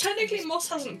 Technically, Moss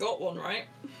hasn't got one, right?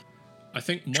 I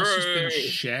think Moss has been True.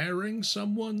 sharing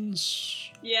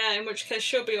someone's... Yeah, in which case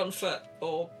she'll be on foot,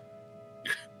 or...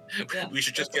 Yeah. We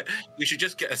should just get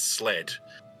a sled.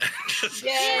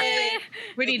 Yeah.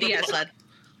 We need to get a sled.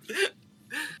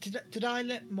 Did I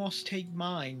let Moss take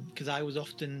mine? Because I was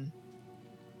often,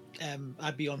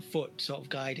 I'd be on foot, sort of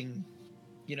guiding,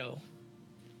 you know.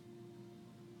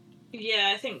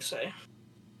 Yeah, I think so. I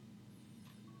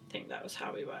think that was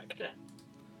how we worked it.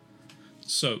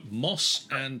 So, Moss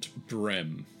and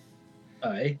Brim.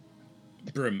 Aye.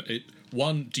 Brim,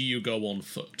 do you go on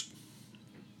foot?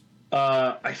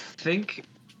 I think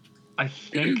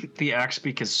the axe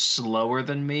beak is slower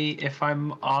than me if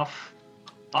I'm off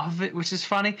it, which is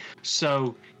funny.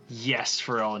 So yes,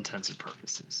 for all intents and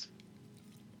purposes.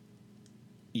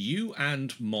 You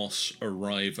and Moss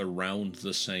arrive around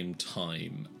the same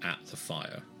time at the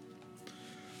fire.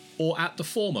 Or at the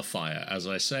former fire, as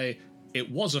I say. It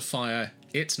was a fire,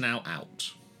 it's now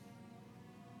out.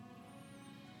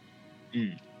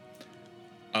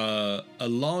 A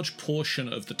large portion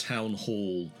of the town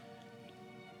hall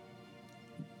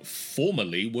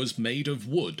formerly was made of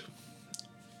wood,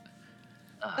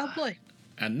 Oh boy.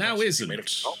 and now Made isn't. of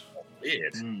salt.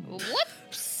 Weird.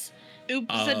 Whoops.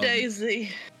 Oops a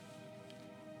daisy.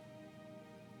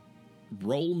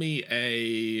 roll me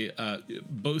a...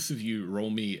 both of you roll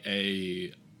me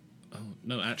a... Oh,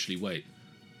 no, actually, wait.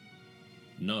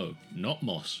 No, not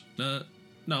Moss. No,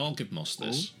 I'll give Moss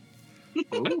this.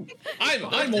 Ooh.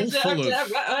 I'm all full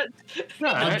of...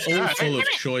 I'm all full of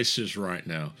choices right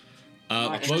now.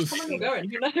 Both... Who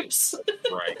knows?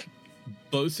 Right.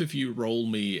 Both of you roll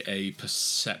me a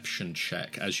perception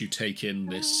check as you take in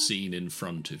this scene in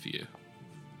front of you.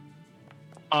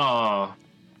 I'd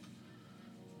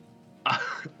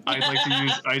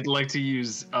like to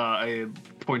use a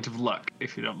point of luck,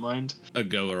 if you don't mind.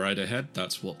 Go right ahead.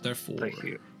 That's what they're for. Thank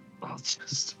you. I'll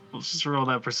just roll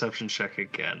that perception check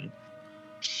again.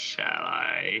 Shall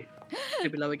I? Too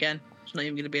below again. It's not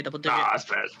even going to be a double digit. It's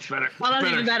better. It's better. Well,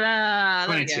 that's even better.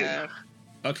 There you 22. go.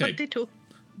 Okay, 22.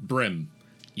 Brim,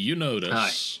 you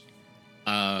notice...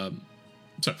 So,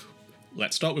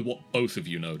 let's start with what both of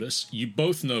you notice. You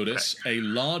both notice a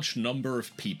large number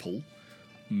of people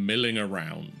milling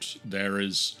around. There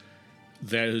has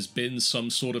been some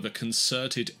sort of a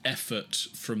concerted effort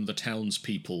from the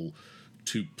townspeople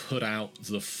to put out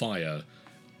the fire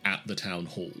at the town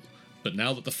hall. But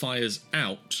now that the fire's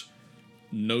out,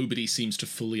 nobody seems to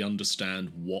fully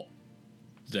understand what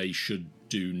they should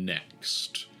do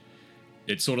next.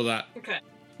 It's sort of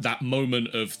that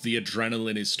moment of the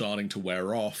adrenaline is starting to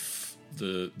wear off,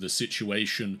 the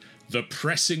situation, the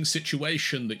pressing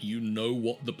situation that you know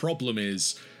what the problem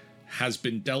is, has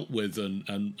been dealt with,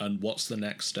 and what's the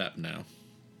next step now?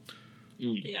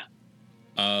 Yeah.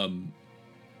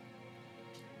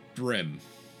 Brim.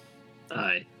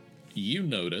 Aye. You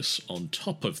notice, on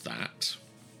top of that,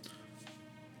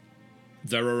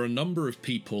 there are a number of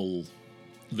people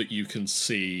that you can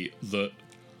see that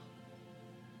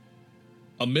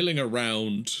are milling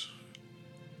around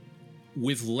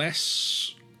with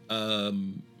less...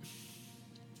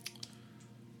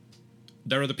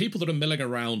 There are the people that are milling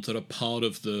around that are part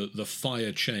of the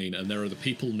fire chain, and there are the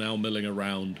people now milling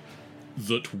around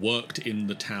that worked in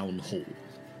the town hall.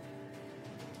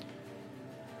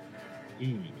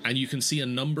 And you can see a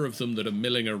number of them that are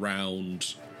milling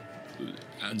around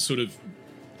and sort of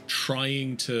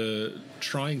trying to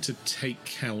take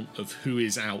count of who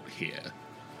is out here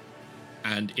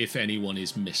and if anyone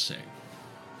is missing.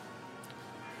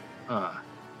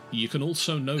 You can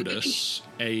also notice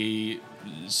a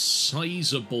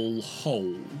sizable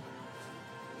hole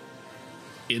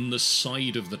in the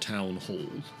side of the town hall,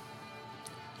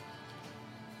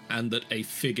 and that a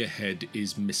figurehead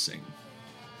is missing.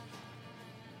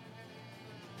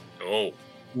 Oh.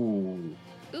 Ooh.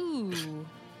 Ooh.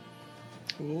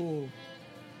 Oh,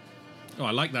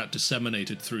 I like that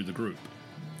disseminated through the group.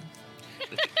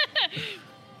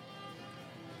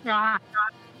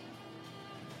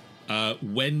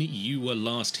 When you were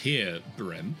last here,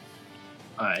 Brim,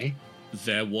 Aye.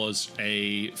 there was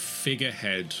a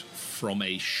figurehead from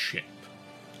a ship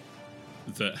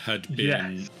that had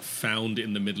been found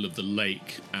in the middle of the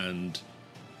lake and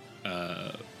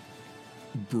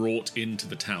brought into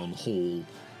the town hall,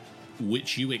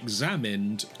 which you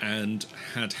examined and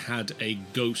had a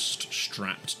ghost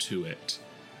strapped to it.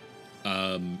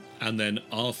 And then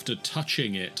after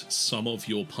touching it, some of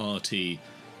your party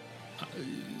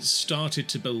started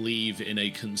to believe in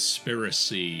a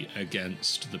conspiracy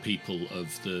against the people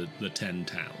of the 10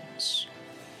 towns.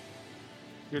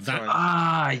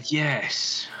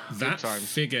 Yes. That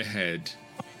figurehead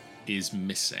is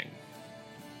missing.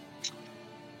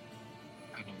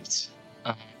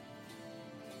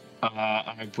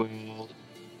 I will...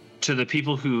 To the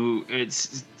people who...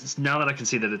 It's now that I can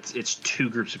see that it's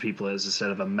two groups of people instead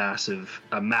of a mass of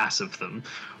them.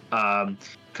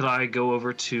 Could I go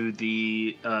over to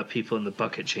the people in the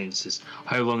bucket chains?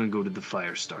 How long ago did the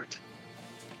fire start?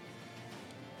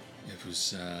 It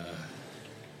was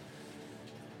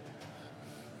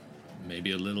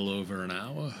maybe a little over an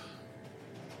hour.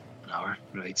 An hour,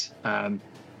 right.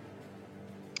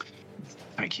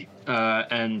 Thank you.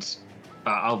 And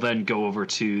I'll then go over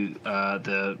to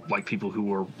the people who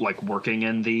were working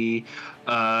in the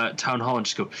town hall and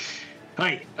just go,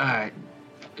 "Hi,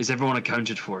 is everyone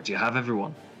accounted for? Do you have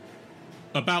everyone?"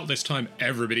 About this time,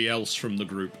 everybody else from the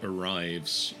group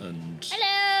arrives, and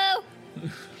Hello.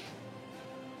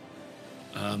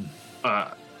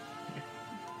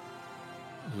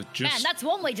 with just Man, that's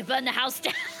one way to burn the house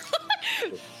down.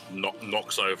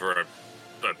 Knocks over a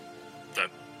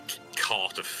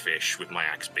cart of fish with my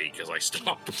axe beak as I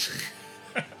stop.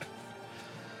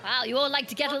 Wow, you all like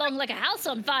to get along like a house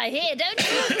on fire here, don't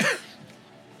you?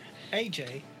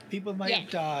 AJ, people might have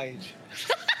died.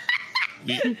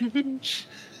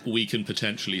 we can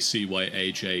potentially see why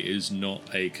AJ is not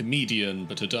a comedian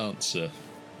but a dancer.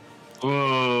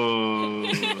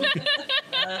 Whoa.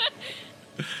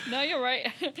 No, you're right.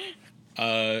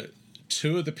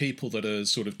 Two of the people that are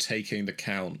sort of taking the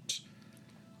count,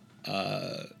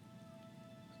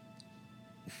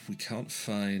 we can't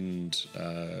find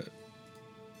the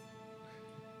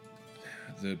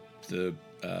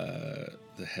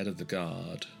head of the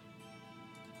guard,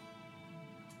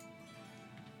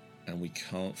 and we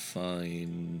can't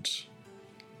find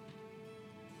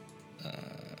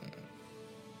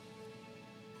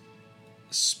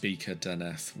Speaker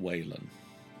Daneth Whalen.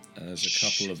 There's a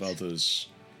couple of others,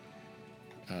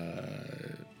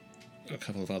 a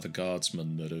couple of other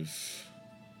guardsmen that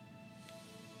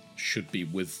should be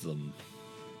with them,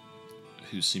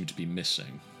 who seem to be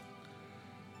missing.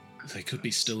 They could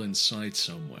be still inside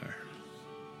somewhere.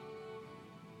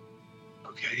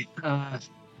 Okay.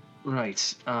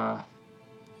 Right.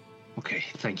 Okay.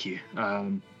 Thank you.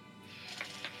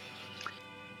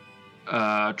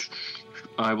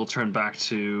 I will turn back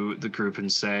to the group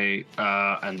and say,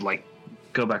 and like,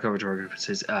 go back over to our group and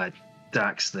says,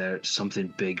 Dax, there's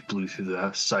something big blew through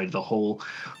the side of the hole.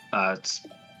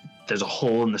 There's a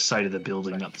hole in the side of the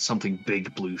building that something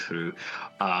big blew through.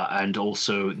 And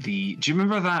also do you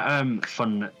remember that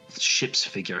fun ship's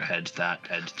figurehead that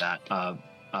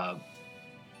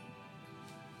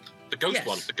the ghost Yes,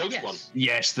 one. The ghost yes. one.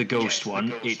 yes, the ghost Yes, the one.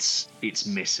 ghost. It's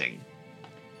missing.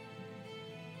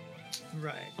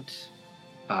 Right.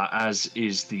 As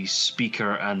is the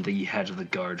speaker and the head of the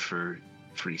guard for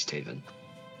East Haven.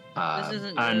 This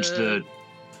isn't and good.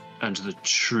 the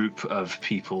troop of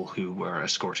people who were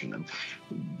escorting them.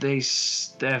 They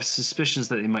have suspicions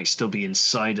that they might still be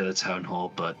inside of the town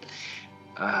hall, but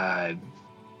I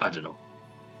don't know.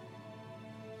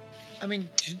 I mean,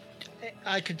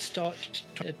 I could start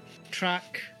to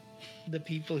track the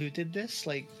people who did this,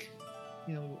 like,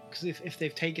 you know, because if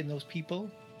they've taken those people.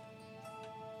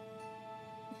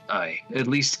 Aye, at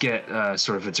least get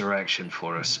sort of a direction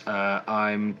for us.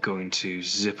 I'm going to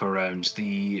zip around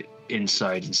the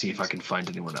inside and see if I can find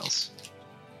anyone else.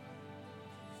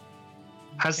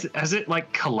 Has it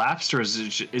like collapsed, or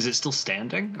is it still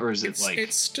standing, or is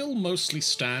It's still mostly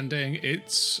standing.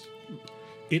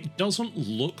 It doesn't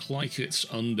look like it's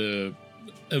under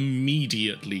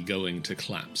immediately going to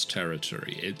collapse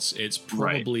territory. It's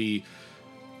probably,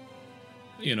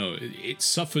 you know, it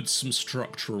suffered some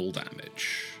structural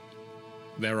damage.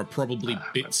 There are probably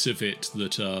bits of it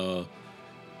that are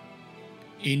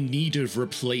in need of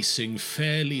replacing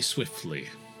fairly swiftly.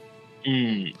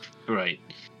 Right.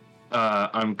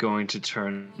 I'm going to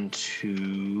turn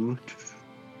to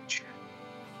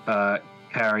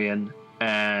Carrion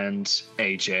and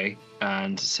AJ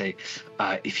and say,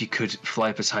 if you could fly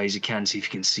up as high as you can, see if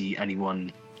you can see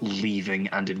anyone leaving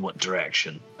and in what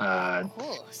direction. Of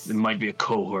course. There might be a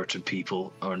cohort of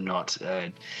people or not.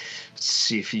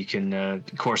 See if you can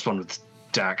correspond with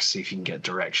Dax, see if you can get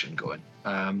direction going.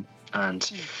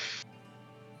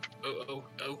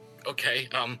 Okay.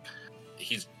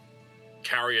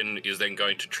 Carrion is then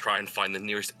going to try and find the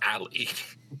nearest alley,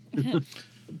 and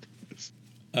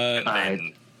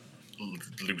then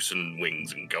loosen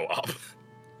wings and go up.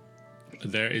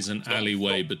 There is an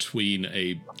alleyway between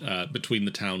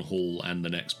the town hall and the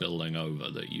next building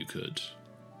over that you could.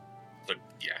 So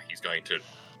yeah, he's going to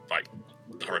like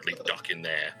hurriedly duck in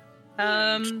there.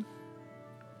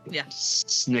 Yeah.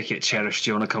 Snicket, Cherish, do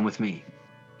you want to come with me?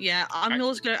 Yeah, I'm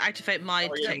also going to activate my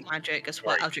Oh, yeah. detect magic as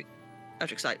well. Sorry.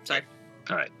 Eldritch Sight, sorry.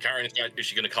 All right. Carrion is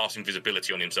actually going to cast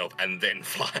invisibility on himself and then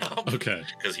fly up. Okay.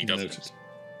 Because he doesn't. Noted.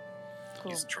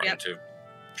 Cool. He's trying to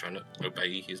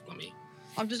obey his mummy.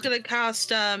 I'm just going to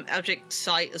cast Eldritch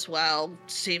Sight as well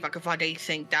to see if I can find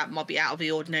anything that might be out of the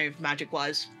ordinary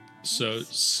magic-wise. So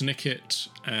Snicket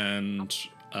and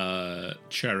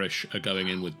Cherish are going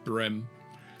in with Brim.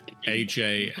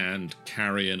 AJ and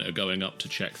Carrion are going up to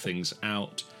check things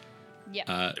out.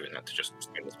 Yeah. Doing that to just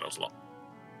spend the spell slot.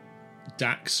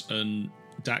 Dax and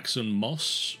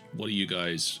Moss, what are you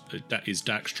guys? Is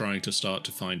Dax trying to start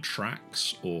to find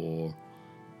tracks, or?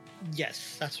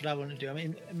 Yes, that's what I want to do. I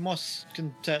mean, Moss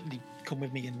can certainly come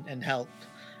with me and help.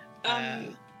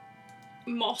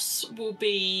 Moss will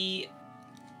be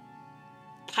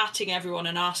patting everyone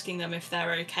and asking them if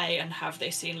they're okay and have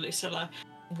they seen Lucilla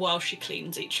while she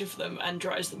cleans each of them and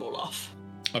dries them all off.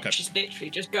 Okay. She's literally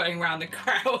just going around the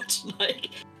crowd, like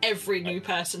every new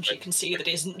person she can see that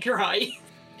isn't dry.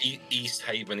 East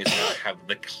Haven is going to have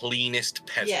the cleanest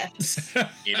peasants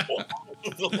in all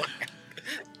of the land.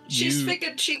 She's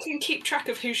figured she can keep track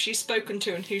of who she's spoken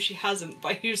to and who she hasn't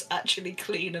by who's actually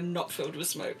clean and not filled with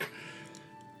smoke.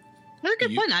 That's a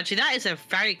good point, actually. That is a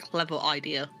very clever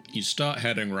idea. You start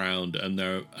heading round, and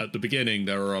at the beginning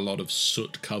there are a lot of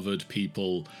soot-covered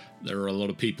people. There are a lot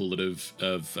of people that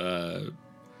have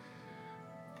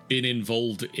been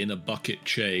involved in a bucket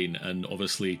chain, and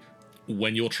obviously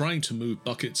when you're trying to move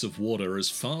buckets of water as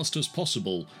fast as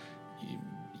possible,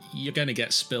 you're going to get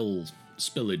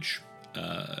spillage.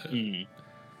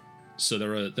 So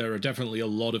there are definitely a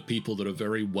lot of people that are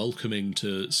very welcoming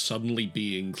to suddenly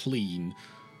being clean.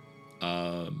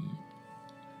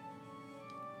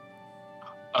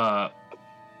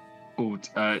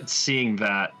 Seeing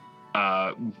that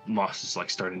Moss is like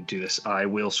starting to do this, I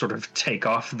will sort of take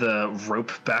off the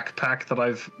rope backpack that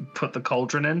I've put the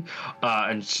cauldron in,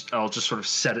 and I'll just sort of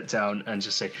set it down and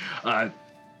just say,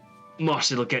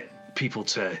 Moss, it'll get people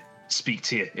to speak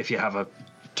to you if you have a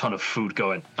ton of food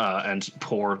going, and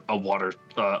pour a water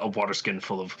skin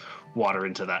full of water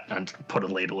into that and put a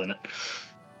ladle in it.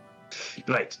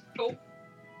 Right. Cool.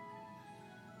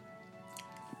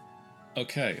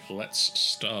 Okay, let's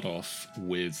start off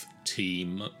with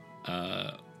Team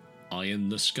Eye in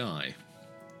the Sky.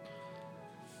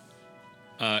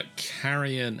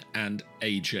 Carrion and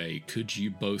AJ, could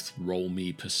you both roll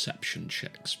me perception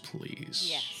checks, please?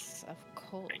 Yes, of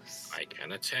course. I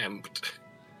can attempt.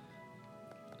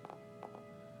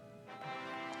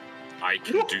 I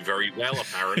can do very well,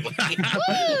 apparently.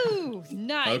 Woo!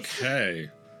 Nice. Okay.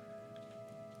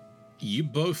 You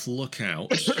both look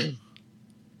out.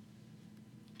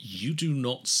 You do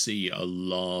not see a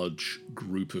large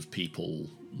group of people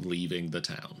leaving the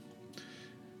town.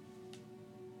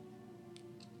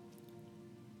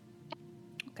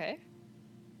 Okay.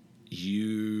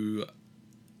 You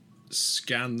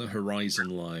scan the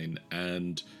horizon line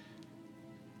and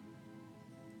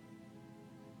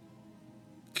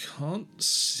can't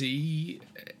see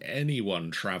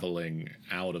anyone traveling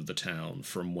out of the town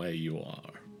from where you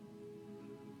are.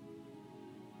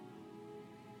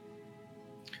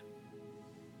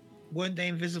 Weren't they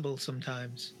invisible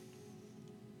sometimes?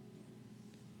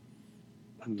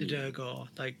 The Durgar,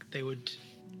 like they would.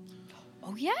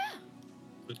 Oh yeah.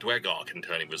 The Dwegar can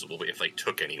turn invisible, but if they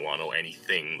took anyone or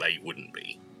anything, they wouldn't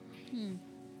be.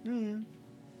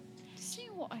 See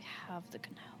what I have that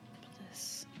can help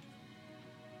this.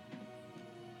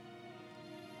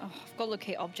 Oh, I've got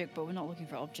locate object, but we're not looking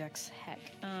for objects. Heck.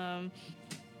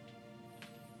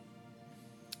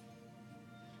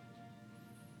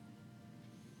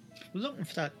 We're looking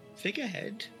for that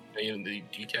figurehead. Yeah, I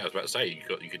was about to say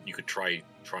you could try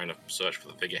trying to search for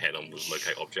the figurehead on with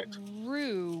locate object.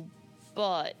 True,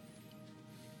 but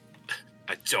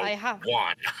I don't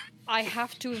want. I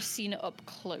have to have seen it up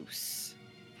close.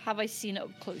 Have I seen it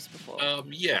up close before?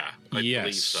 Yeah, I believe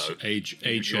Yes, so.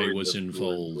 AJ was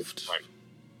involved. Right.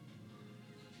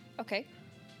 Okay.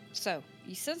 So,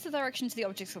 you sense the direction to the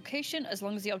object's location as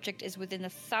long as the object is within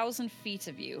 1,000 feet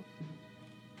of you.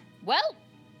 Well,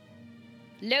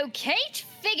 locate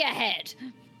figurehead!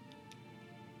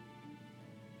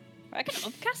 I can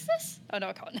upcast this? Oh no,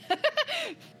 I can't.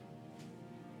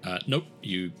 Nope,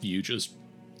 you just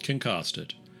can cast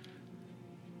it.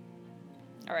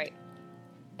 Alright.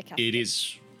 I cast It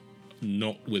is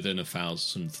not within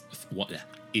 1,000. What?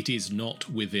 It is not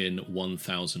within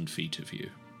 1,000 feet of you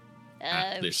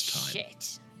at this time.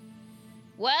 Shit.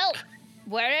 Well,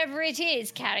 wherever it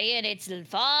is, Carrion, it's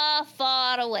far,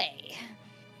 far away.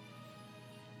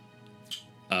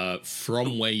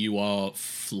 From where you are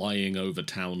flying over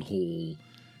Town Hall,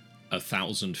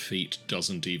 1,000 feet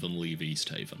doesn't even leave East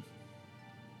Haven.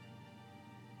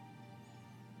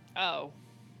 Oh.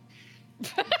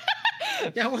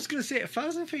 Yeah, I was going to say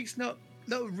 1,000 feet's not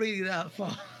really that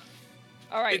far.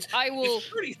 Alright, I will... It's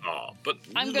pretty far, but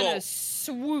I'm not... gonna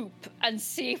swoop and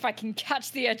see if I can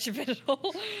catch the edge of it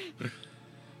all.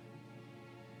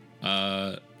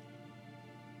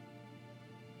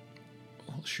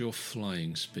 What's your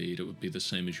flying speed? It would be the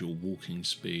same as your walking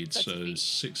speed, 30 so feet.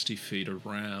 60 feet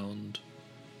around.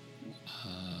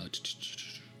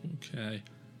 Okay.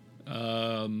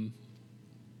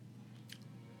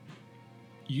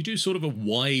 You do sort of a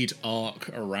wide arc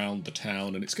around the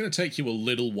town, and it's going to take you a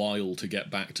little while to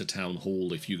get back to Town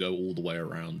Hall if you go all the way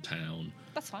around town.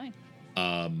 That's fine.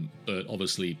 But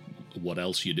obviously, what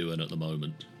else are you doing at the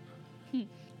moment?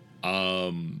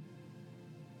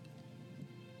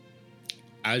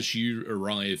 As you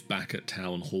arrive back at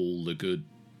Town Hall, a good,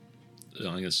 I'm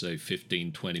going to say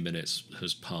 15, 20 minutes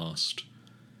has passed.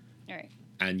 Alright.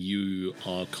 And you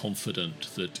are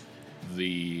confident that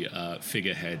the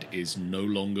figurehead is no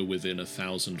longer within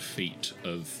 1,000 feet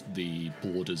of the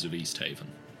borders of East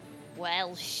Haven.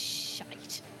 Well,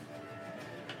 shite.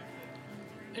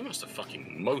 They must have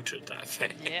fucking motored that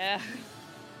thing. Yeah.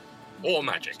 Or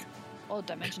magic. Or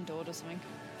dimension door or something.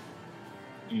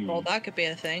 Well, that could be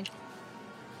a thing.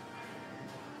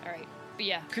 Alright. But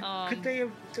yeah. Could they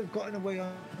have gotten away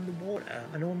on the water?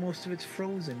 I know most of it's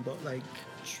frozen, but like.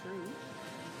 True.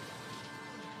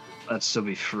 That'd still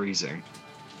be freezing.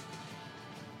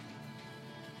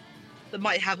 They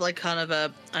might have like kind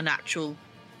of an actual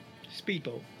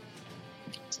Speedboat.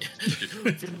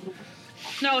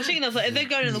 No, I was thinking of like, if they're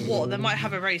going in the water, they might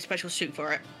have a very special suit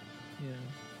for it.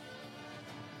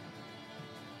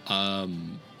 Yeah.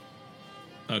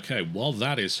 Okay, while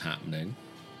that is happening,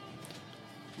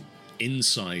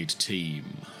 inside team,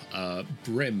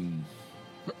 Brim,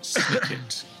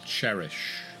 Snicket,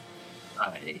 Cherish.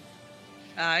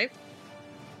 Aye.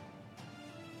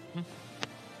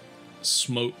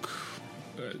 Smoke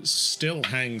still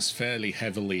hangs fairly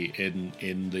heavily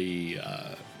in the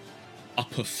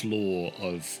upper floor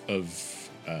of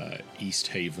East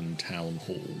Haven Town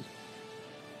Hall.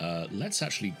 Let's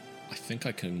actually, I think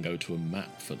I can go to a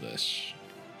map for this.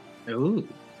 Ooh.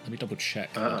 Let me double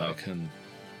check that I can.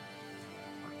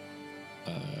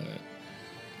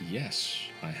 Yes,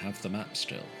 I have the map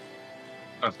still.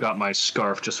 I've got my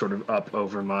scarf just sort of up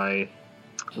over my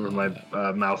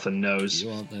mouth and nose.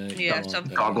 You aren't there. Yeah, you some aren't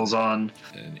there, Goggles on.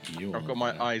 and you I've aren't got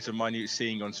my there. eyes and minute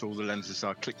seeing on, so all the lenses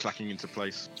are click-clacking into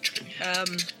place.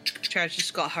 Cherish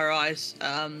just got her eyes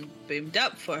boomed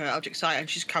up for her object sight, and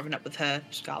she's covering up with her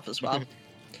scarf as well.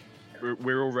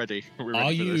 We're all ready. We're Are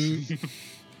ready for you this.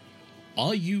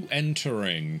 are you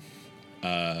entering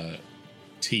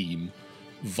team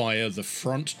via the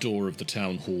front door of the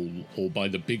town hall or by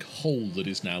the big hole that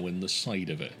is now in the side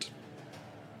of it?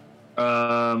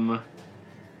 I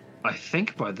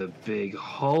think by the big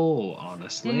hole,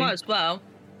 honestly. We might as well.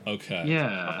 Okay.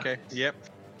 Yeah. Okay. Yep.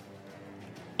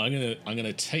 I'm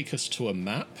gonna take us to a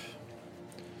map.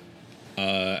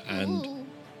 And Ooh.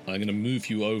 I'm gonna move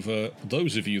you over.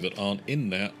 Those of you that aren't in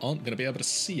there aren't gonna be able to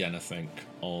see anything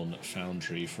on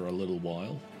Foundry for a little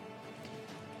while.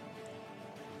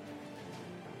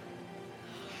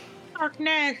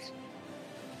 Darkness.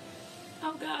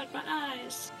 Oh god, my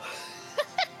eyes.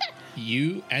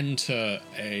 You enter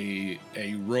a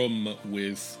room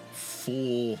with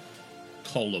 4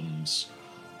 columns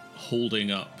holding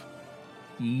up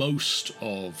most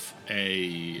of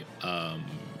a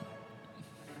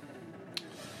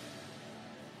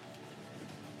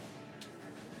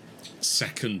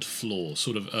second floor,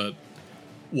 sort of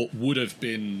what would have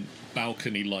been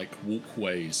balcony-like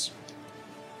walkways,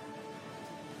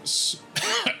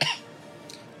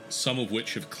 some of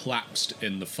which have collapsed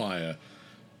in the fire,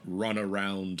 run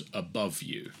around above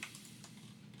you.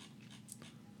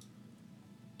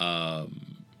 A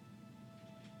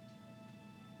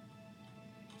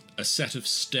set of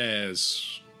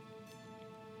stairs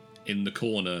in the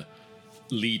corner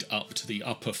lead up to the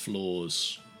upper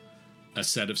floors. A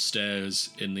set of stairs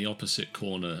in the opposite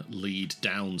corner lead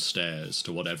downstairs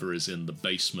to whatever is in the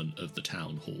basement of the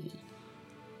town hall.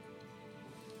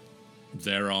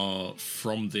 There are,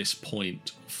 from this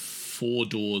point, 4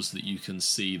 doors that you can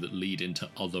see that lead into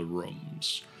other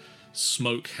rooms.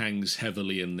 Smoke hangs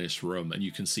heavily in this room, and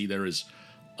you can see there is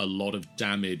a lot of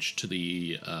damage to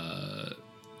the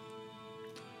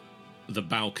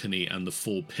balcony and the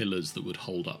 4 pillars that would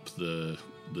hold up the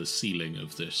ceiling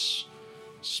of this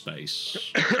space.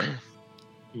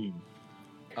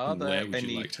 Are Where there would you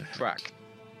any like to head?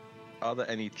 Are there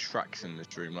any tracks in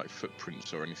this room, like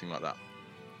footprints or anything like that?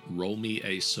 Roll me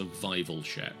a survival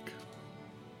check.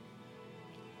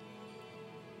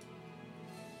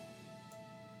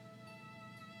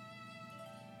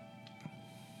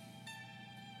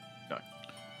 No.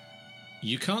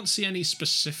 You can't see any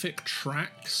specific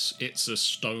tracks. It's a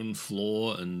stone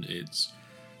floor, and it's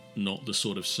not the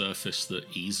sort of surface that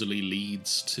easily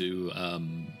leads to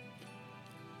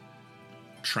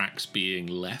tracks being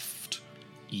left.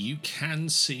 You can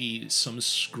see some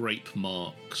scrape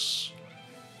marks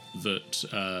that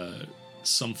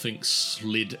something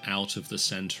slid out of the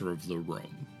center of the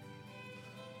room.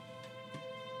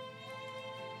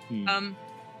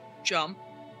 John,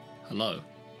 Hello.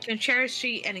 can Cherish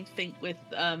see anything with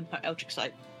her eldritch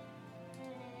sight?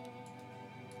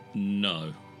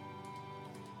 No.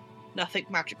 Nothing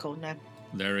magical, no.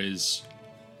 There is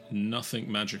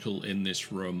nothing magical in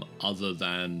this room other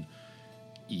than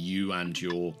you and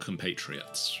your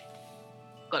compatriots.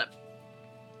 Got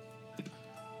it.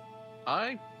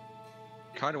 I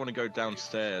kind of want to go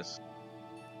downstairs.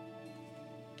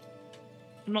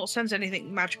 I'm not sense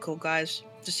anything magical, guys.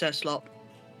 Just a slop.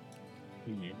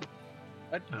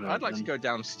 I'd like to go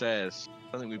downstairs.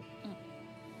 I think we.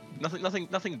 Nothing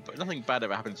bad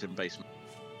ever happens in basement.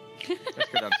 Let's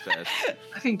go downstairs.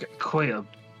 I think quite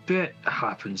bit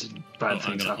happens and bad I'm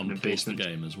things going happen to in unpause the basements.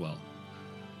 game as well.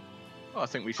 Oh, I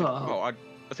think we should. Oh. Well,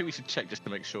 I think we should check just to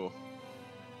make sure.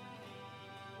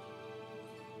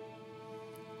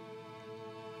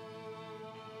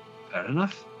 Fair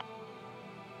enough.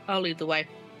 I'll lead the way.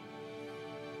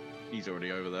 He's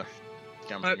already over there,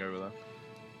 gambling over there.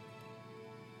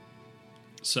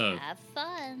 So, Have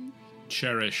fun.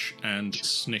 Cherish and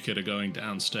Snicket are going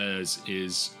downstairs.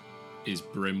 Is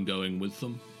Brim going with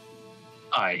them?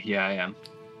 Aye, yeah, I am.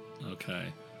 Okay.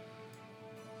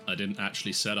 I didn't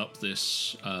actually set up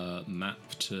this map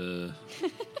to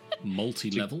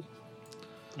multi-level.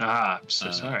 Ah, I'm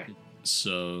so sorry.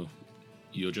 So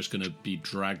you're just going to be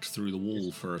dragged through the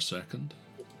wall for a second.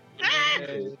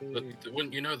 But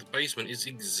wouldn't you know, the basement is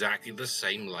exactly the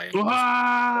same layout.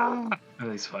 Ah!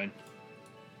 Oh, he's fine.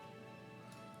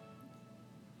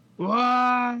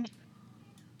 What?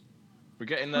 We're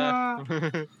getting there. Ah.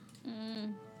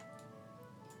 Mm.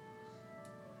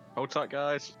 Hold tight,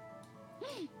 guys.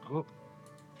 Oh.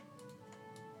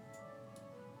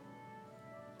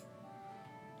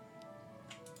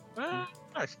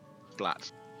 Nice.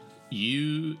 Flat.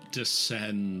 You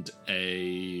descend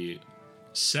a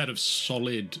set of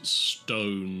solid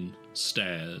stone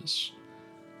stairs.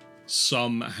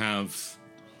 Some have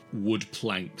wood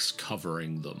planks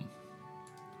covering them.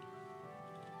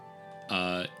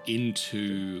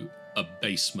 Into a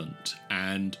basement,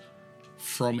 and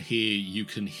from here you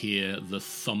can hear the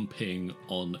thumping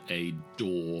on a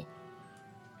door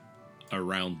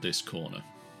around this corner.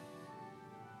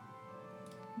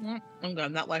 I'm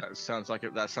going that way. That sounds like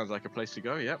a place to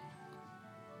go. Yep.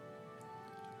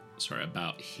 Sorry,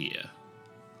 about here.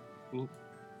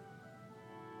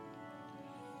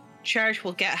 Cherish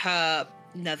will get her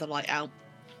netherlight out.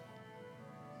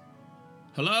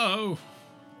 Hello?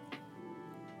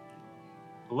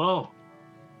 Hello.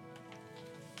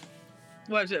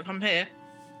 Where is it from here?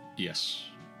 Yes.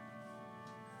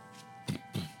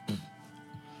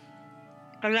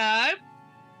 Hello?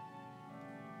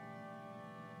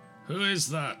 Who is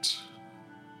that?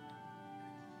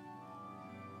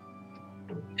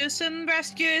 Just some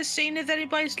rescuers, seeing if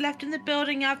anybody's left in the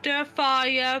building after a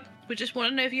fire. We just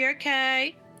want to know if you're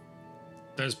okay.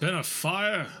 There's been a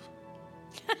fire?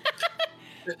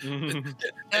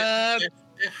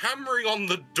 They're hammering on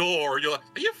the door. You're like,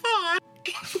 are you fine?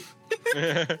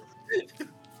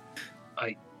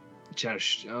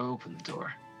 Cherish, open the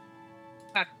door.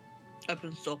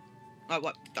 Open the door. Oh,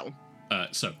 what? That one.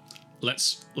 So,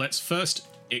 let's first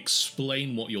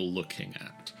explain what you're looking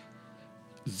at.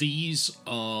 These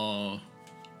are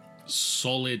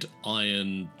solid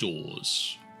iron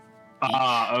doors.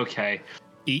 Ah, okay.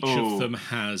 Each Oh. of them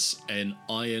has an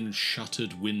iron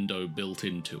shuttered window built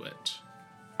into it.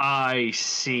 I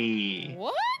see.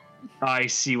 What? I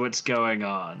see what's going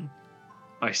on.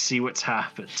 I see what's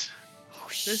happened.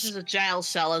 This is a jail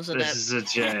cell, isn't This it? is a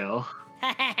jail.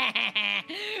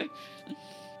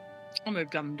 I'm a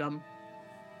dum-dum.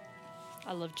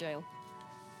 I love jail.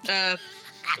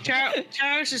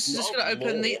 Cherish is just going to Not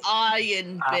open the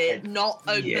iron bit, not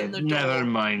open Yeah, the door. never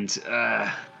mind.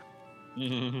 I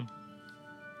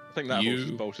think that You- horse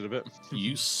is bolted a bit.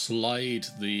 You slide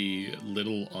the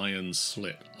little iron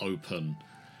slit open,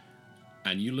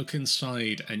 and you look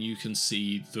inside, and you can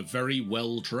see the very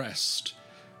well-dressed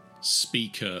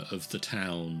speaker of the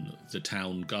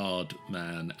town guard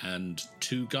man, and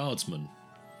two guardsmen.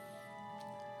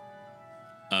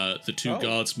 The two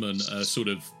guardsmen are sort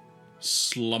of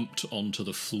slumped onto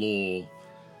the floor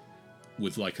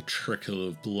with like a trickle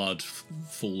of blood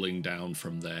falling down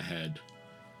from their head.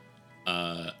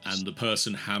 And the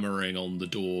person hammering on the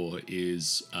door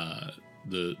is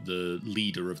the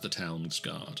leader of the town's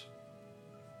guard.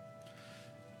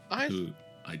 Who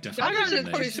I I definitely don't know look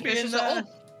the pretty name. suspicious at all.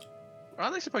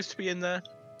 Are they supposed to be in there?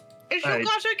 Is your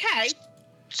guys okay?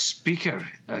 Speaker,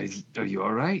 are you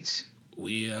all right?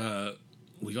 We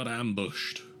got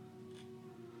ambushed.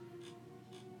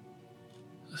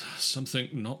 Something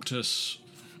knocked us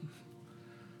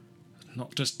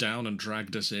down and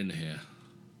dragged us in here.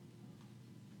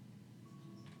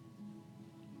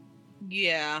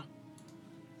 Yeah.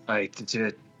 You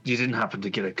didn't happen to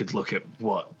get a good look at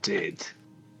what did?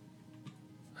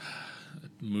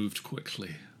 It moved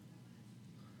quickly.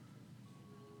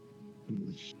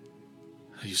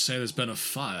 You say there's been a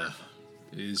fire.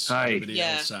 Is Aye. everybody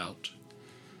Yeah. else out?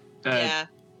 Yeah.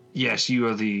 Yes, you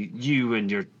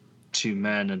and your two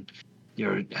men and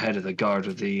your head of the guard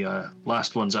are the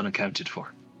last ones unaccounted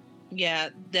for. Yeah,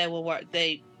 they will work.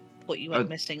 They put you Uh, went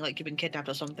missing, like you've been kidnapped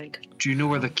or something. Do you know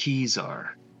where the keys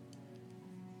are?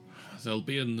 They'll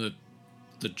be in the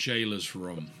jailer's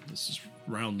room. This is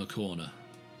round the corner.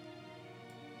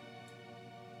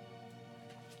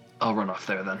 I'll run off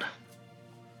there then.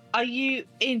 Are you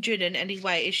injured in any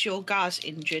way? Is your guards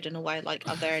injured in a way? Like,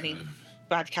 are there any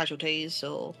bad casualties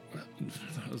or?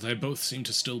 They both seem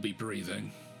to still be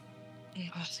breathing. Yeah,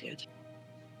 that's good.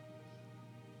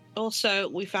 Also,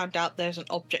 we found out there's an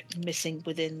object missing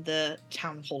within the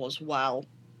town hall as well.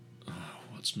 Oh,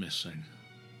 what's missing?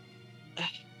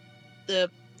 The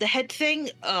head thing.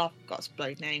 Oh, I've got its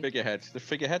bloody name. Figurehead. The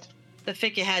figurehead The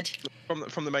figurehead.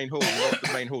 from the main hall.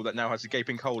 The main hall that now has a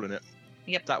gaping hole in it.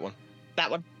 Yep. That one. That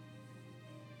one.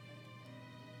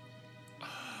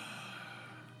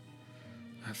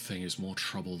 That thing is more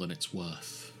trouble than it's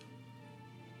worth.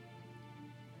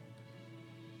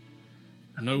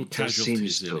 No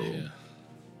casualties in here.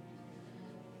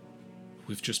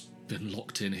 We've just been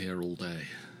locked in here all day.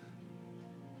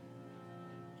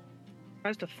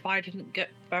 Surprised the fire didn't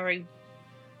get very.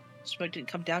 Smoke didn't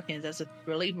come down here. There's a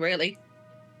really. Yeah,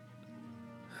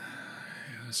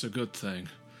 it's a good thing.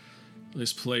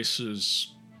 This place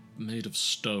is made of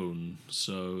stone,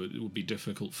 so it would be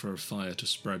difficult for a fire to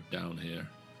spread down here.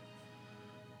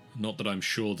 Not that I'm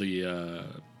sure the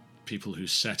people who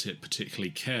set it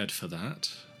particularly cared for that.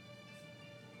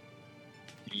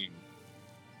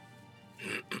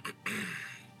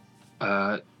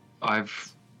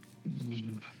 I've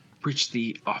reached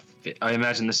the office. I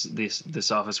imagine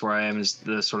this office where I am is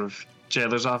the sort of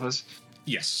jailer's office.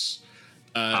 Yes.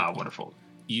 Wonderful.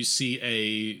 You see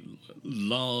a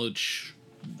large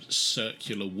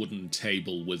circular wooden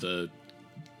table with a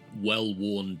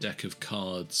well-worn deck of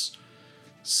cards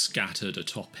scattered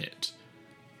atop it.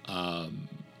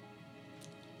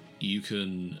 You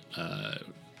can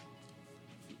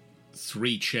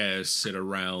 3 chairs sit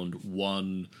around,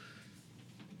 one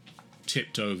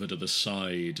tipped over to the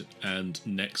side, and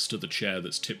next to the chair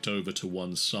that's tipped over to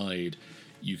one side,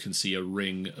 you can see a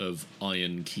ring of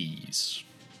iron keys.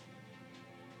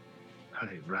 How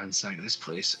do I ransack this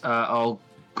place? I'll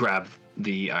grab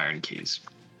the iron keys.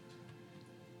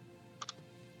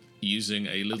 Using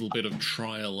a little bit of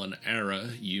trial and error,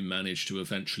 you manage to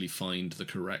eventually find the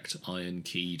correct iron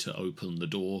key to open the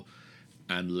door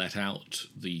and let out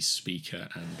the speaker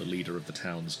and the leader of the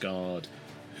town's guard,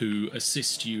 who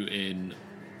assist you in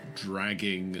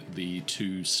dragging the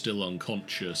 2 still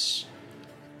unconscious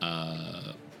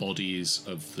bodies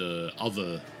of the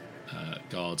other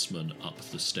guardsmen up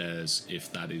the stairs,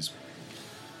 if that is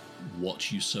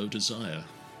what you so desire.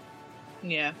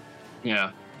 Yeah.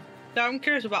 Yeah. Now I'm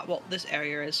curious about what this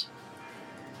area is.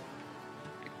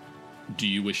 Do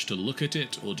you wish to look at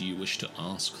it, or do you wish to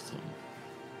ask them?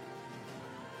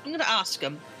 I'm going to ask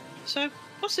them. So,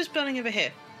 what's this building over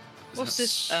here? What's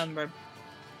this room?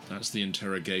 That's the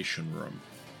interrogation room.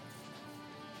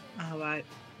 Oh, right.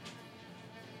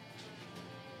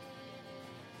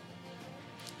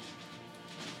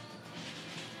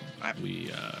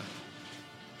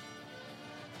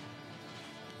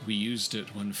 We used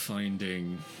it when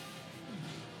finding,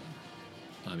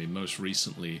 most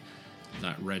recently,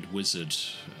 that red wizard,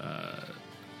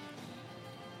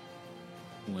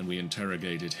 when we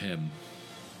interrogated him.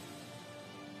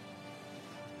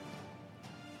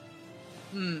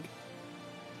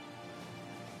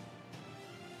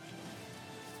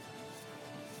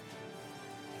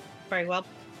 Very well.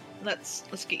 Let's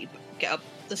get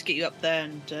you up there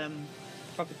and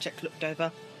probably check looked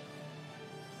over.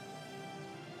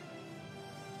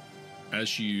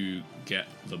 As you get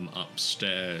them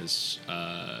upstairs,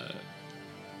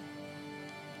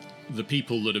 the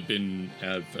people that have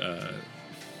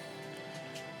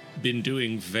been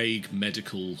doing vague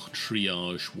medical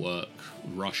triage work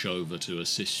rush over to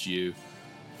assist you.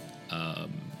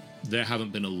 There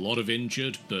haven't been a lot of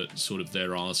injured, but sort of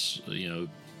there are,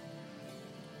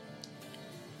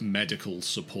 medical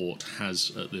support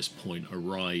has at this point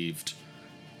arrived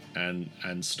and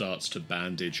starts to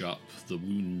bandage up the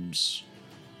wounds.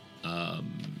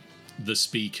 The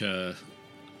speaker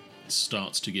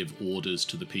starts to give orders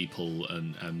to the people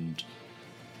and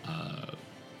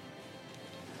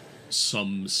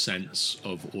some sense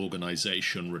of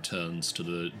organization returns to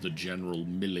the general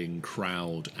milling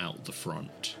crowd out the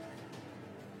front.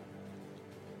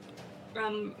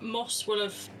 Moss will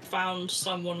have found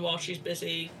someone while she's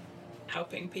busy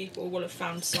helping people, will have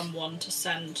found someone to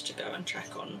send to go and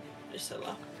check on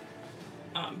Lucilla.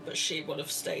 But she will have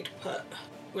stayed put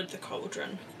with the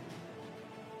cauldron.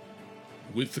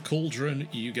 With the cauldron,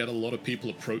 you get a lot of people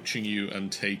approaching you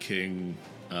and taking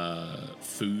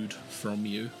food from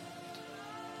you.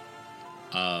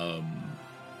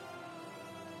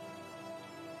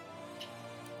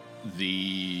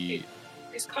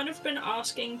 It's kind of been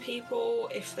asking people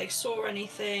if they saw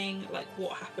anything, like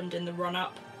what happened in the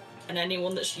run-up, and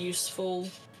anyone that's useful,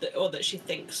 or that she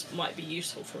thinks might be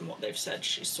useful from what they've said,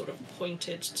 she's sort of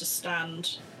pointed to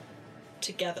stand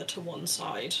together to one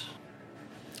side.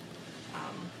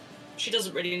 She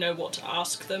doesn't really know what to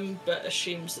ask them, but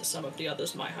assumes that some of the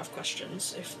others might have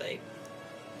questions if they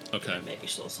maybe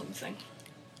saw something.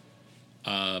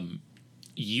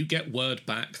 You get word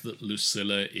back that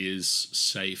Lucilla is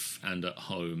safe and at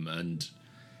home, and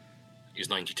is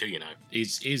 92, you know.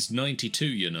 Is 92,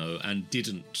 you know, and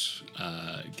didn't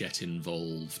get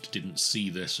involved, didn't see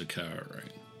this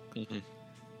occurring. Mm-hmm.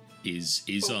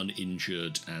 Is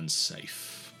uninjured and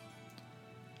safe.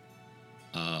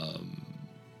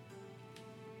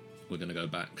 We're going to go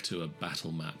back to a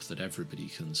battle map that everybody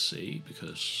can see,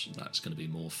 because that's going to be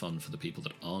more fun for the people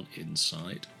that aren't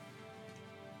inside.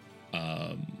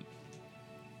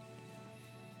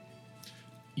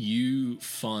 You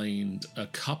find a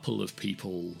couple of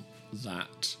people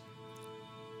that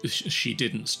she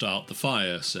didn't start the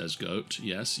fire, says Goat.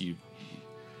 Yes, you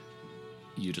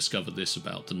discovered this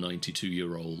about the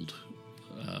 92-year-old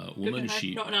woman.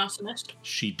 She not an arsonist.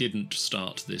 She didn't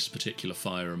start this particular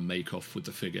fire and make off with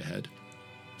the figurehead.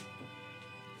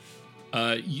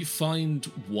 You find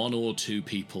one or two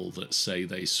people that say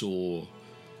they saw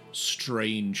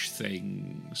strange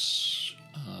things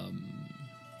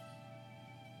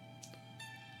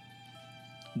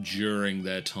during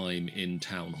their time in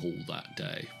Town Hall that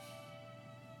day.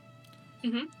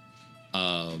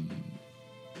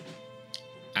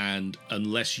 And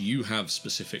unless you have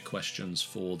specific questions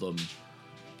for them,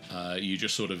 you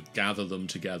just sort of gather them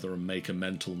together and make a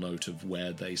mental note of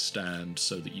where they stand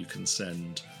so that you can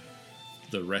send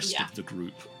the rest of the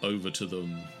group over to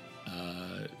them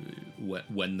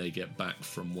when they get back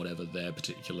from whatever their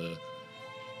particular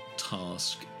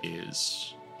task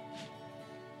is.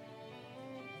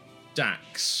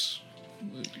 Dax.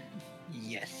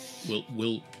 Yes.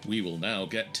 We will now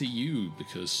get to you,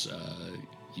 because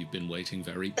you've been waiting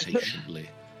very patiently.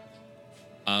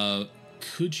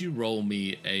 Could you roll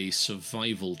me a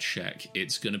survival check?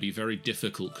 It's going to be very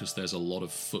difficult because there's a lot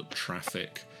of foot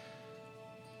traffic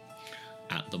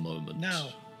at the moment. Now,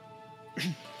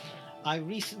 I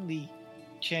recently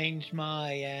changed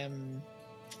my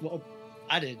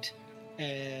added.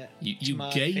 You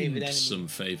gained some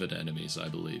favoured enemies, I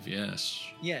believe. Yes.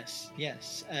 Yes,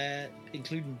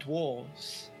 including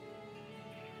dwarves.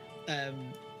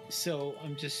 So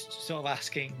I'm just sort of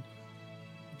asking,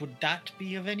 would that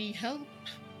be of any help?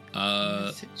 In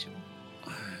this situation?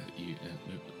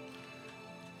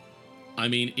 I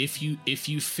mean, if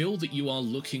you feel that you are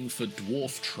looking for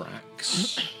dwarf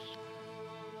tracks,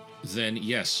 then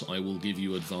yes, I will give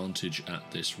you advantage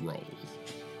at this roll.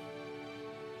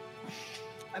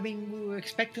 I mean, we were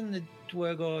expecting the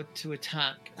Dwergor to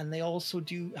attack, and they also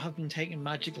have been taking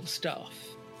magical stuff.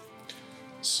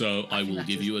 So I will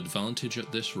give you advantage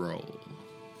at this roll.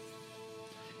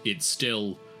 It's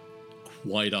still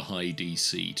quite a high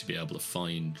DC to be able to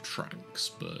find tracks,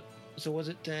 but... So was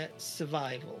it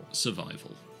survival?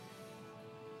 Survival.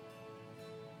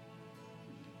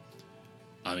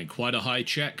 I mean, quite a high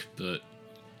check, but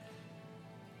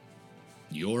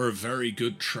you're a very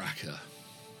good tracker.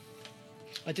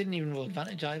 I didn't even roll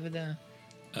advantage either there.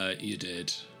 You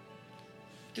did.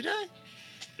 Did I?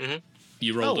 Mm-hmm.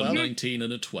 You rolled a 19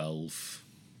 and a 12.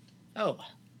 Oh.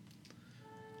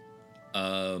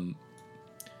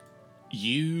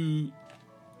 You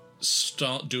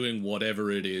start doing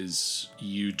whatever it is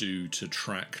you do to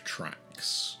track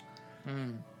tracks.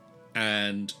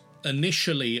 And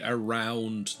initially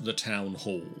around the town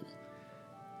hall,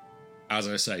 as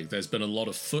I say, there's been a lot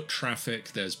of foot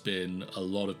traffic, there's been a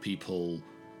lot of people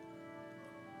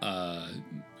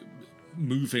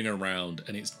moving around,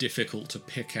 and it's difficult to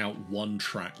pick out one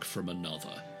track from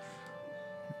another.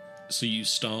 So you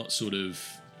start sort of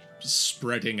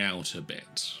spreading out a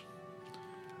bit.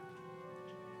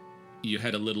 You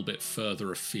head a little bit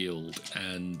further afield,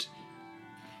 and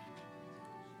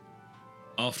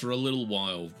after a little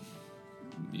while,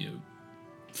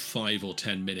 5 or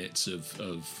 10 minutes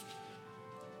of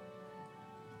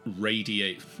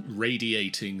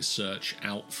radiating search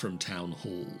out from Town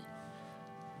Hall,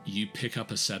 you pick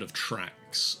up a set of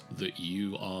tracks that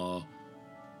you are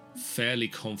fairly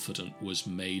confident was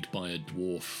made by a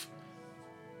dwarf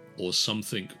or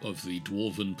something of the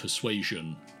dwarven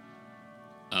persuasion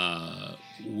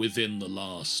within the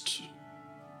last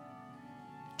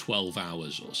 12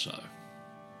 hours or so.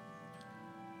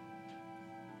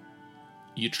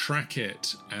 You track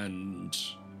it, and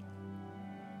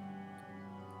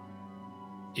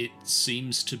it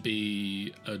seems to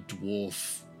be a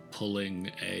dwarf pulling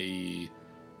a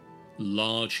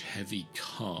large, heavy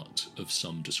cart of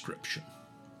some description.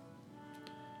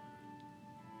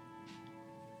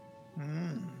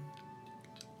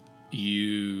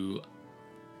 you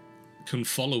can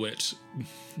follow it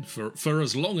for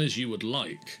as long as you would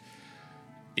like.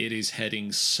 It is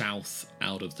heading south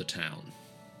out of the town.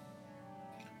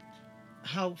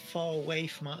 How far away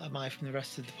am I from the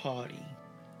rest of the party?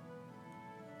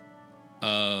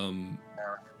 I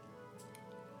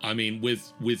mean,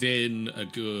 within a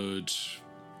good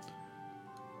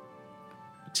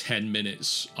 10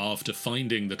 minutes after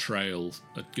finding the trail,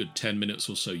 a good 10 minutes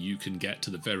or so, you can get to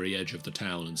the very edge of the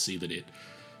town and see that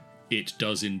it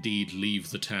does indeed leave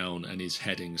the town and is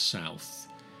heading south.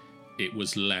 It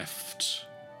was left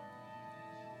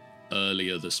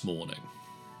earlier this morning.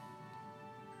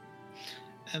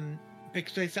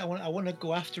 Because I want to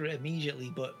go after it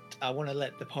immediately, but I want to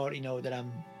let the party know that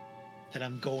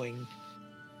I'm going.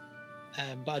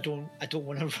 But I don't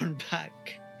want to run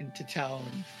back into town.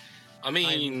 I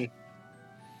mean,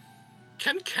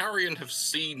 can Carrion have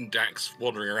seen Dax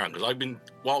wandering around? Because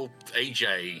while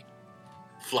AJ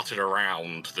fluttered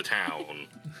around the town,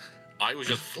 I was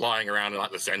just flying around in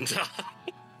like the centre.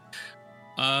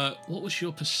 What was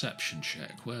your perception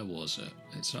check? Where was it?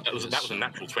 That was a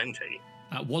natural 20.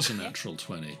 That was a natural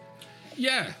 20.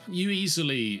 Yeah, you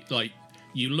easily,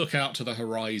 you look out to the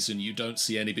horizon, you don't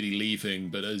see anybody leaving,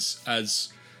 but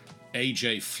as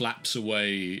AJ flaps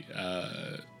away,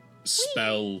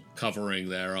 spell covering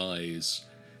their eyes,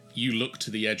 you look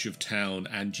to the edge of town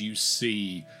and you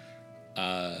see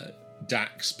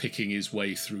Dax picking his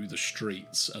way through the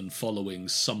streets and following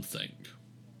something.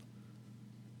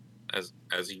 As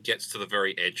he gets to the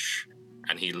very edge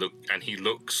and he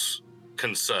looks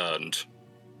concerned,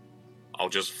 I'll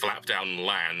just flap down and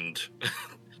land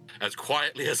as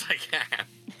quietly as I can.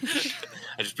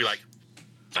 And just be like,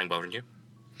 "I'm bothering you."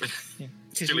 Yeah,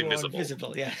 still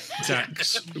invisible. Yeah.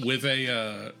 Dax, with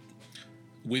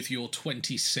your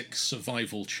 26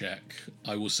 survival check,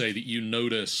 I will say that you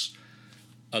notice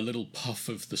a little puff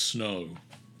of the snow.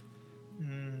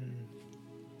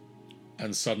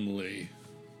 And suddenly,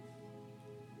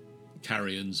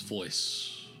 Carrion's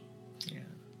voice. Yeah.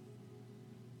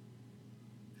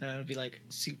 And I'd be like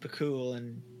super cool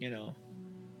and,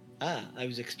 I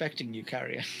was expecting you,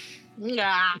 Carrion.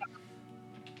 Yeah.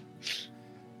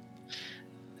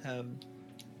 And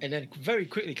then very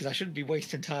quickly, because I shouldn't be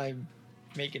wasting time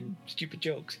making stupid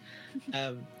jokes,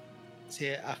 so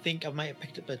yeah, I think I might have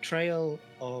picked up a trail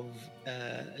of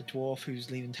a dwarf who's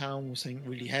leaving town with something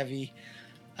really heavy,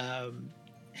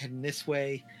 heading this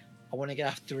way. I want to get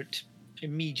after it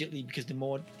immediately because the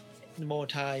more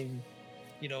time,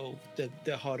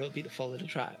 the harder it'll be to follow the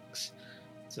tracks.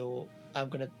 So I'm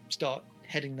going to start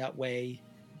heading that way.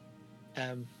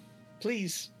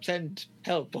 Please send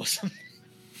help or something.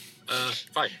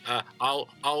 Fine. I'll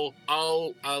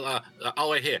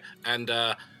wait here, and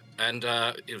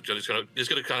he's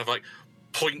gonna kind of like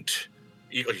point.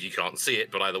 You can't see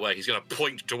it, but either way, he's gonna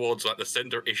point towards like the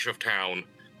center-ish of town,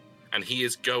 and he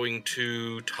is going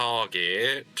to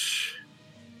target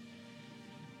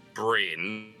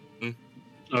Bryn.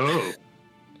 Oh,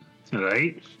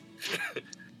 right.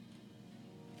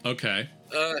 Okay.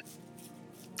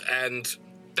 And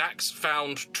Dax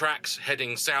found tracks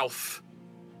heading south.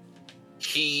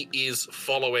 He is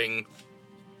following.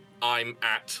 I'm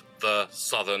at the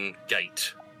southern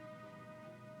gate.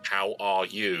 How are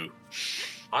you?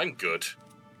 I'm good.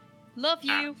 Love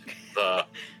you.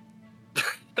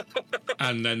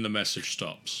 And then the message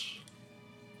stops.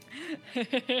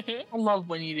 I love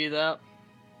when you do that.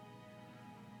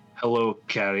 Hello,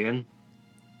 Carrion.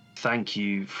 Thank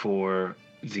you for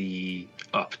the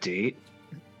update.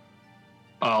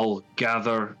 I'll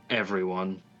gather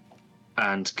everyone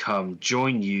and come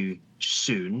join you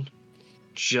soon.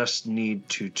 Just need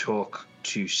to talk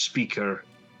to Speaker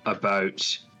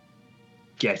about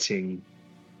getting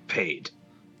paid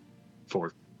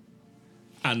for.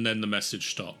 And then the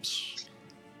message stops.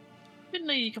 Didn't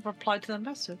know you could reply to the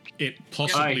message. It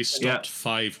possibly stopped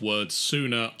 5 words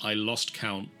sooner. I lost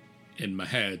count in my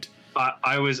head.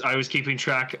 I was keeping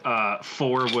track.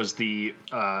 4 was the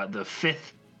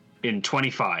 5th in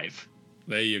 25.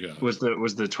 There you go. Was the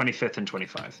 25th and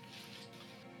 25.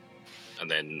 And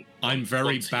then I'm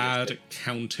very bad at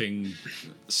counting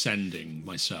sending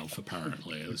myself,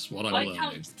 apparently, is what I'm I learning.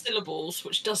 count syllables,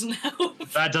 which doesn't help.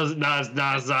 That's not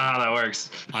how that works.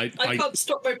 I can't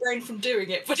stop my brain from doing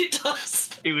it, but it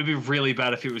does. It would be really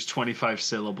bad if it was 25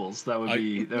 syllables. That would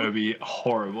be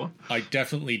horrible. I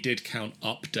definitely did count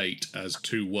update as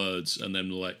 2 words and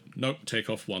then nope, take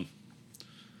off 1.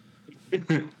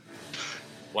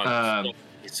 Once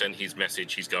he sent his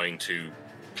message, he's going to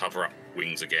cover up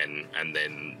wings again and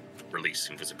then release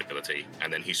invisibility,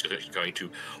 and then he's going to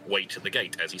wait at the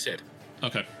gate, as he said.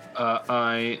 Okay.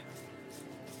 I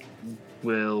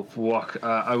will walk.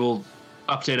 I will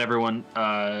update everyone,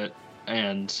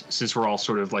 and since we're all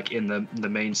sort of like in the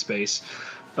main space,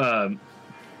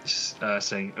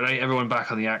 saying, "Right, everyone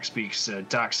back on the Axe Speaks.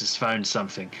 Dax has found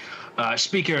something.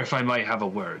 Speaker, if I might have a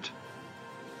word."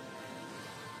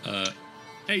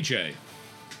 AJ.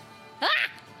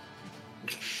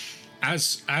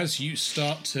 As you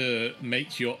start to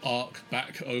make your arc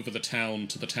back over the town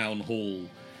to the town hall,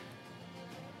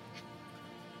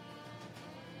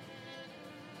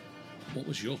 what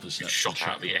was your perception? Shot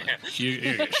out of the air. You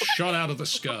get shot out of the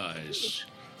skies.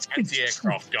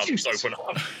 Anti-aircraft guns open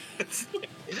up.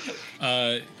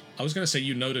 I was going to say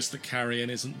you noticed that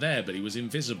Carrion isn't there, but he was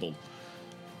invisible.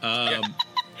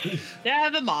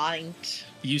 Never mind.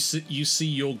 You see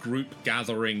your group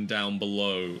gathering down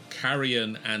below.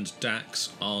 Carrion and Dax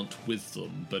aren't with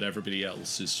them, but everybody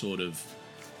else is sort of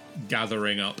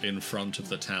gathering up in front of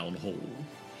the town hall.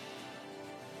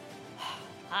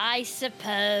 I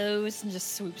suppose, and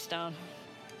just swoops down.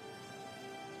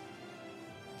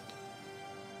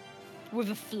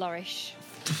 With a flourish.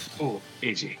 Oh,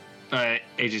 AJ.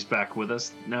 AJ's back with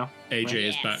us now. AJ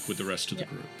is Yes. back with the rest of the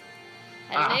group.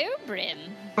 Hello, Brim.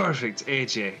 Perfect,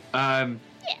 AJ.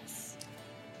 Yes.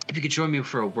 If you could join me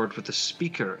for a word with the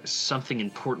speaker, something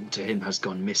important to him has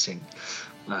gone missing.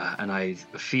 And I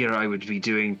fear I would be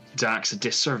doing Dax a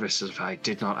disservice if I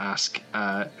did not ask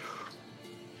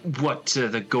what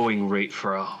the going rate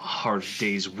for a hard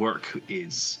day's work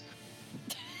is.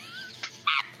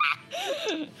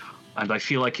 And I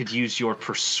feel I could use your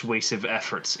persuasive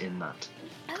efforts in that.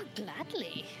 Oh,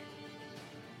 gladly.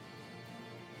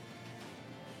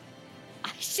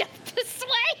 I shall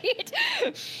persuade.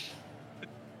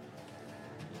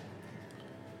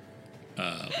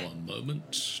 One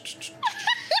moment.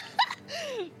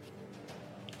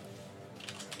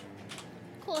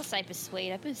 Of course I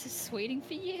persuade. I've been persuading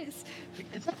for years.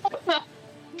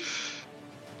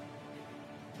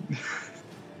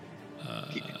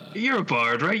 You're a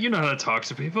bard, right? You know how to talk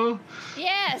to people.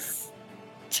 Yes.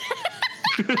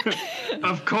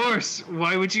 Of course.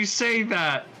 Why would you say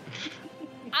that?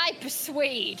 I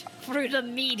persuade through the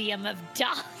medium of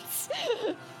dance.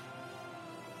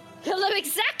 You'll know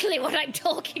exactly what I'm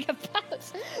talking about.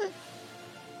 It's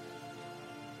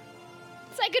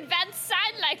like advanced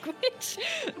sign language.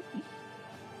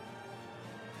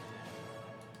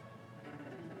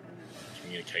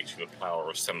 Communicate through the power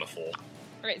of semaphore.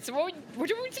 Right, so what do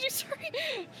we want to do? Sorry.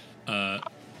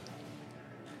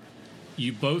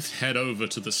 You both head over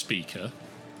to the speaker,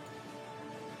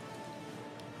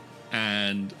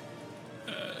 and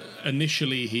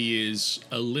initially he is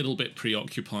a little bit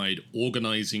preoccupied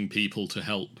organizing people to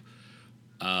help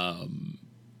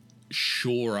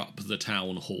shore up the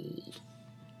town hall.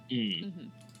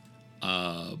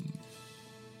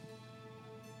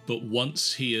 But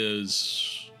once he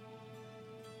has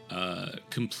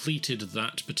completed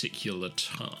that particular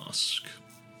task,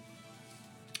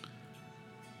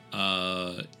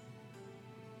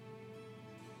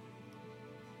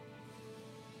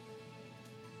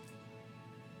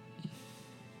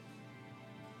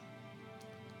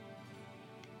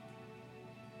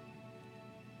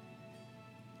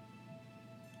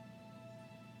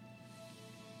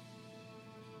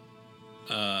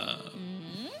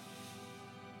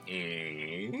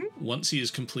 once he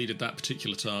has completed that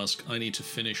particular task, I need to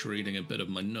finish reading a bit of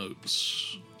my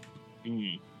notes.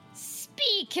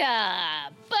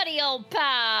 Speaker, buddy old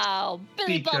pal,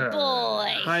 Billy Bob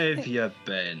Boy. How have you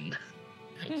been?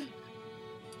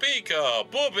 Speaker,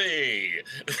 Bobby!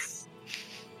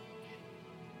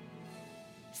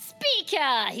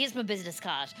 Speaker, here's my business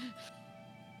card.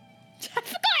 I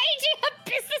forgot AJ had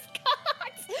business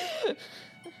cards.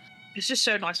 It's just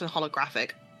so nice and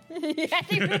holographic. Yeah,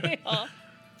 they really are.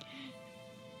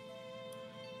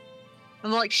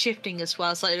 And like shifting as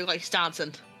well, so they look like he's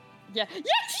dancing. Yeah.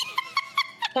 Yes!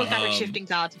 Holographic shifting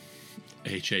card.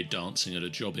 HA dancing at a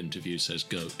job interview says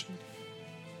goat.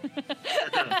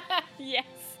 Yes.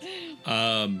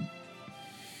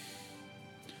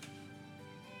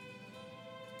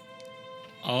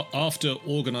 After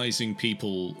organizing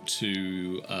people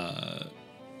to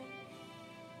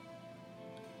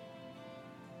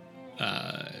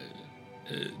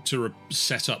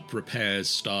set up repairs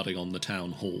starting on the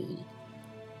town hall,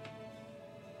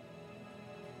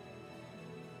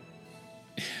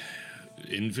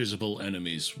 invisible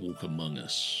enemies walk among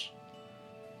us.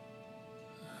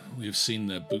 We have seen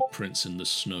their boot prints in the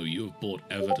snow. You have brought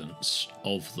evidence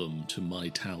of them to my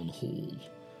town hall.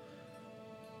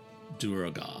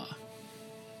 Duragar.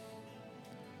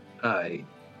 Aye.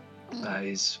 That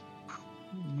is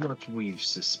what we've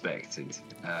suspected.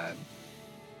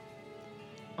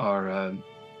 Our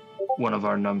one of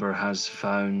our number has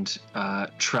found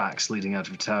tracks leading out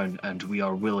of town, and we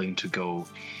are willing to go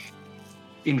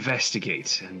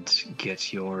investigate and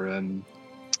get your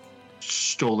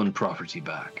stolen property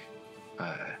back.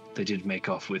 They did make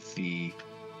off with the...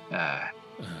 I'd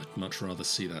much rather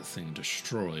see that thing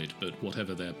destroyed, but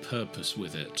whatever their purpose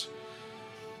with it,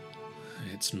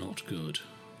 it's not good.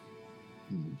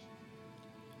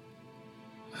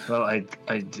 Well, I'd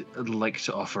like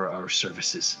to offer our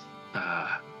services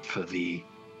for the...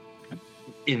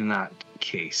 In that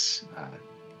case,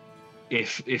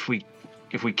 if we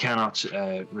cannot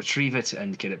retrieve it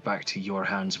and get it back to your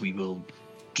hands, we will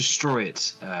destroy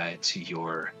it to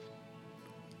your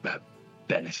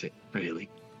benefit, really.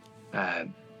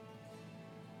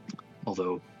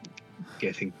 Although,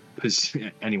 I think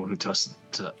anyone who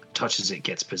touches it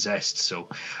gets possessed, so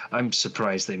I'm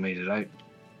surprised they made it out.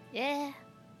 Yeah.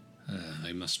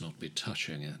 They must not be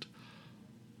touching it.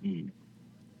 They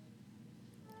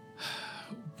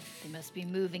must be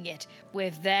moving it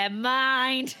with their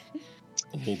mind.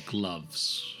 Or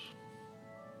gloves.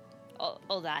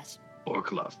 All that. Or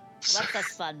gloves. Well,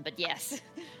 that's fun, but yes.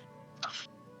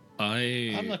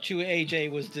 I'm not sure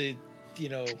AJ was the,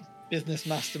 business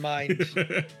mastermind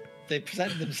they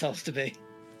presented themselves to be.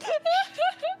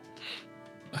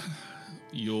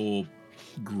 Your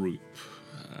group.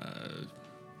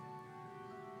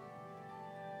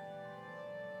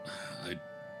 I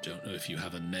don't know if you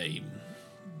have a name.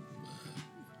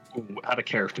 Out of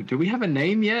character. Do we have a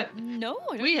name yet? No,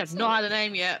 I don't We think have so. not had a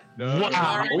name yet. No,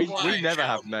 Wow. we never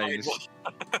have names.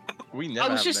 We never.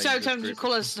 I was have just so names, tempted to Chris.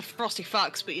 call us the Frosty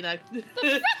Fucks, but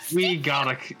We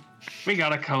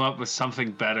gotta come up with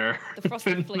something better The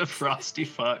Frosty than the Flakes. Frosty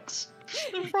Fucks.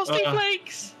 the Frosty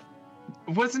Flakes.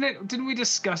 Wasn't it? Didn't we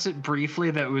discuss it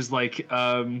briefly? That it was like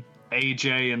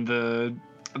AJ and the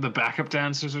backup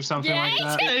dancers or something like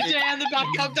that. AJ and the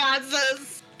backup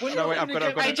dancers. No, wait, I've got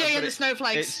it. AJ and the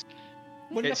snowflakes.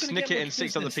 It's Snicket and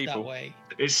 6 other people.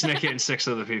 It's Snicket and 6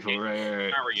 other people,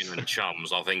 right? Carrion and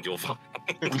chums, I think you'll find.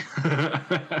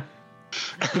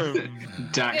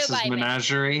 Dax's Goodbye,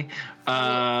 menagerie.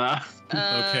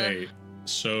 Okay,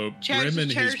 so Cherish- Brim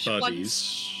and his cherish one.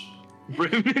 buddies.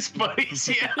 Brim his buddies,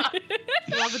 yeah.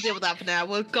 We'll have to deal with that for now.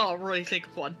 We've got to really think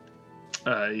of one.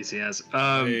 Easy as.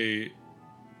 I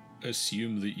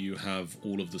assume that you have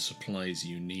all of the supplies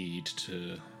you need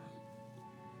to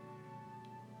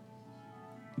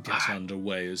get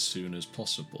underway as soon as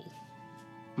possible.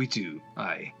 We do.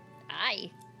 Aye.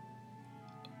 Aye.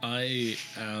 I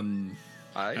am,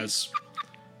 Aye.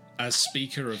 as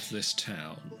speaker of this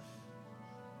town,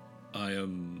 I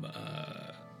am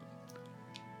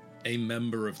a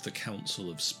member of the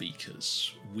Council of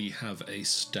Speakers. We have a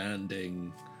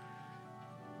standing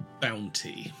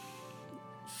bounty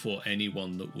for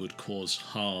anyone that would cause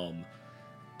harm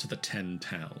to the 10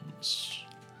 towns.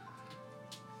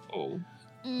 Oh.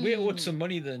 We owed some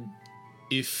money then.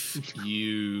 If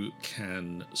you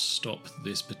can stop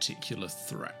this particular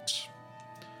threat,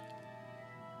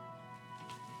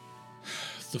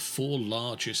 the 4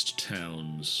 largest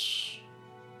towns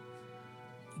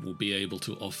will be able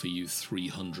to offer you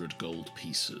 300 gold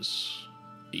pieces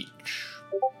each.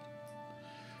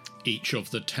 Each of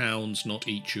the towns, not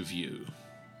each of you.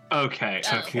 Okay.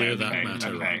 To okay, clear that okay,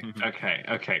 matter okay,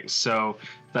 okay. So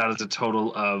that is a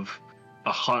total of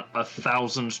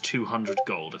 1,200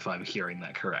 gold, if I'm hearing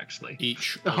that correctly.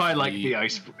 Each. Oh, of I like the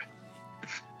ice.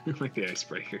 I like the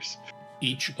icebreakers.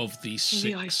 Each of the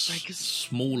 6 icebreakers.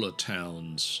 smaller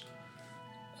towns,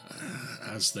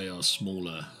 as they are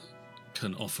smaller,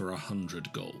 can offer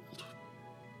 100 gold.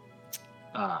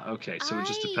 Okay. So it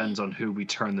just depends on who we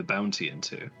turn the bounty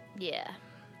into. Yeah.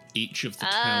 Each of the Oh,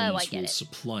 I towns get will it.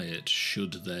 supply it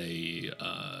should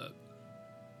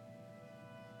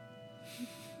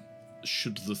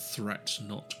the threat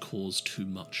not cause too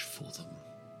much for them.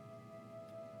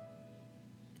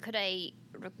 Could I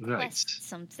request Right.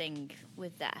 something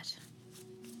with that?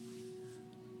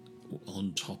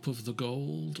 On top of the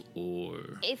gold,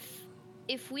 or...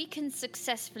 If we can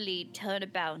successfully turn a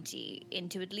bounty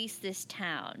into at least this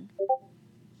town,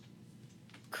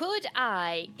 could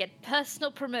I get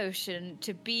personal promotion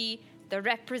to be the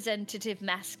representative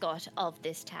mascot of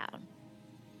this town?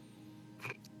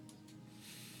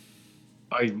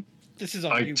 This is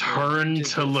on I you, Bill. turn Do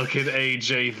to this. look at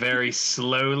AJ very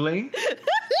slowly.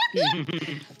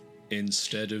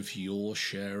 Instead of your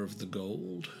share of the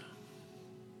gold?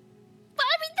 Well,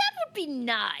 I mean, that would be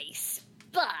nice,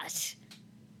 but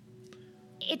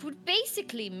it would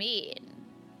basically mean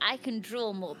I can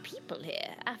draw more people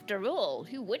here. After all,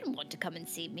 who wouldn't want to come and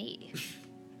see me?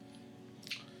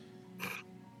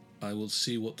 I will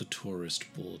see what the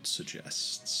tourist board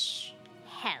suggests.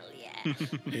 Hell yeah.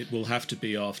 It will have to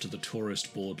be after the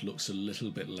tourist board looks a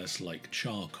little bit less like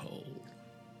charcoal.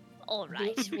 All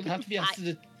right. It will have to be after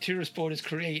the tourist board is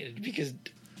created, because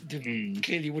there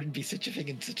clearly wouldn't be such a thing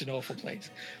in such an awful place.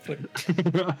 But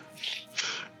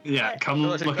Yeah, come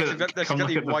Well, look at that's come look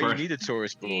exactly at the why you bird. need a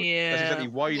tourist board. Yeah. That's exactly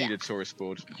why you Yeah. need a tourist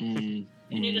board. You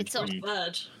need a It's all-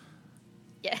 bird.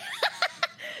 Yeah.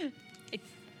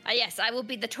 Yes, I will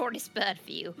be the tourist bird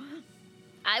for you.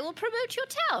 I will promote your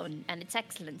town and its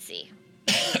excellency.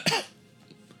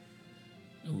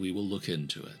 We will look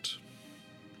into it.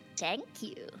 Thank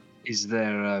you. Is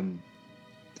there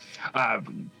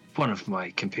one of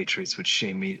my compatriots would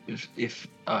shame me if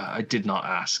I did not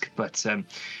ask, but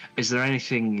is there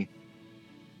anything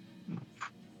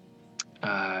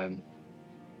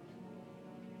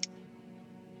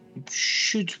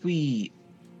should we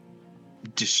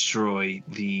destroy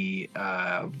the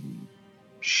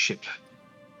ship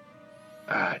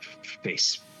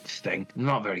base thing? I'm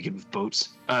not very good with boats.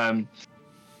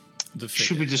 The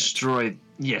Should we figurehead. destroy?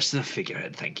 Yes, the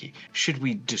figurehead. Thank you. Should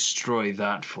we destroy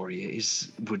that for you?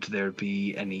 Would there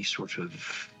be any sort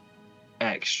of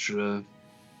extra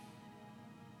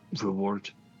reward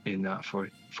in that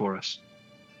for us?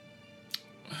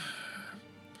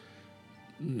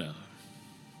 No.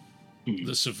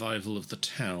 The survival of the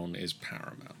town is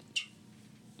paramount.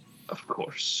 Of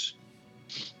course.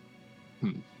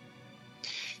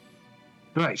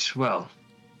 Right. Well,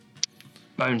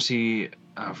 bounty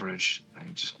average.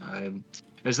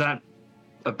 Is that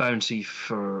a bounty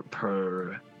for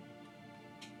per?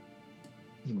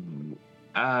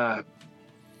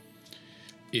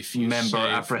 If you Member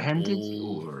save apprehended,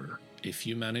 or if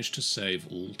you manage to save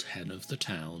all 10 of the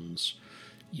towns,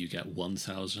 you get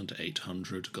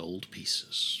 1,800 gold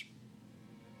pieces.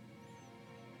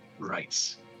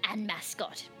 Right. And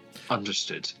mascot.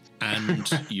 Understood. And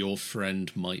your friend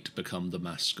might become the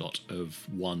mascot of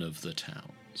one of the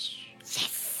towns.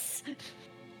 Yes!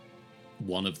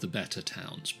 One of the better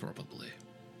towns, probably.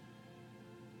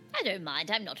 I don't mind,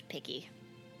 I'm not picky.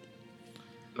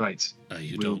 Right.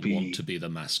 You Will don't want to be the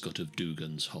mascot of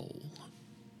Dugan's Hole.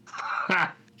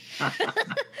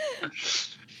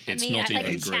 It's mean, not I even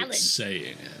can great challenge.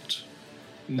 saying it.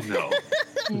 No.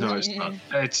 No, it's not.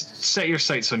 Set your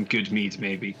sights on good mead,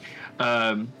 maybe.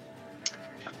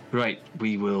 Right,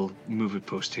 we will move with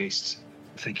post haste.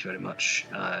 Thank you very much.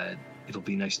 It'll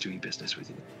be nice doing business with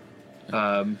you.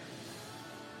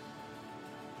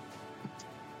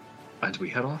 And we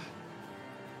head off.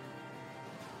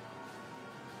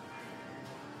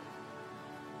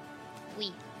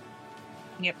 We.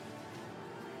 Yep.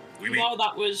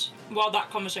 While that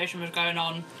conversation was going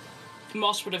on,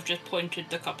 Moss would have just pointed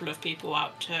the couple of people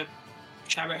out to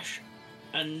Cherish,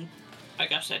 and I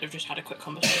guess they'd have just had a quick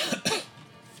conversation.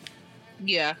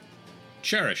 Yeah.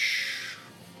 Cherish.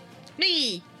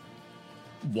 Me!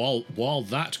 While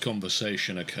that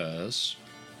conversation occurs,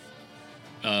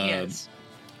 Yes.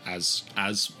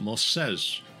 as Moss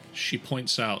says, she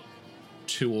points out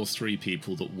 2 or 3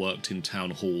 people that worked in town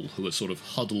hall who are sort of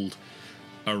huddled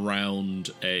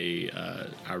around a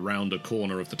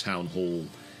corner of the town hall,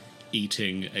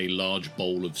 eating a large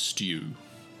bowl of stew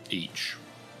each.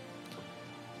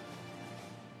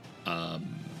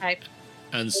 Right.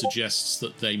 And suggests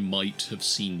that they might have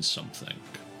seen something.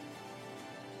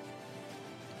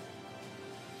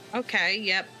 Okay,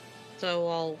 yep. So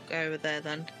I'll go over there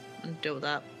then and do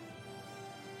that.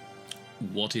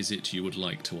 What is it you would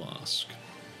like to ask?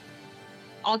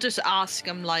 I'll just ask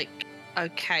him, like,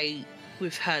 okay,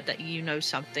 we've heard that you know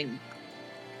something.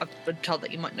 I've been told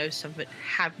that you might know something.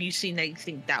 Have you seen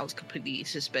anything that was completely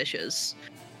suspicious?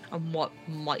 And what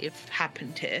might have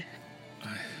happened here?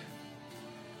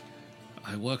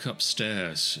 I work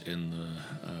upstairs in the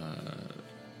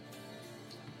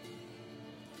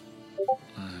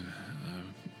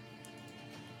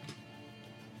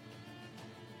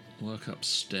work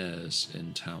upstairs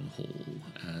in town hall,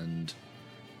 and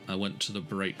I went to the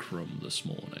break room this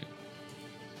morning.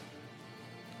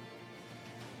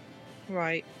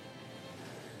 Right.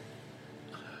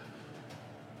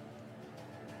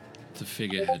 The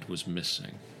figurehead was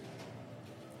missing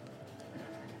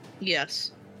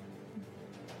Yes.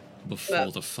 before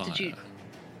Well, the fire. did you-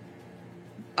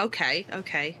 Okay,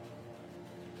 okay.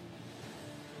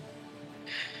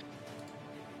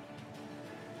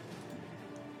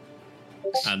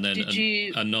 And then Did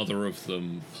you... another of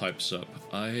them pipes up.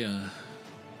 I'm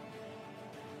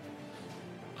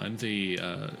the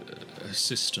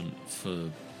assistant for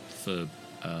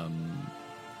I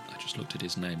just looked at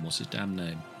his name. What's his damn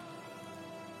name?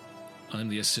 I'm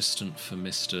the assistant for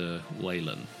Mr.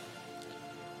 Whalen.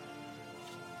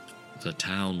 the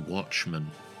town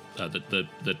watchman,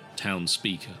 the town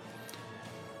speaker.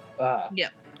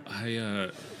 Yep.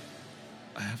 I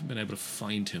haven't been able to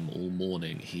find him all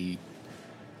morning. He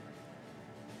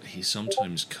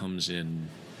sometimes comes in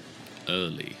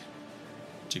early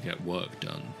to get work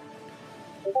done.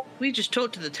 We just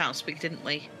talked to the town speaker, didn't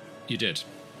we? You did.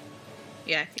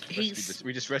 Yeah, We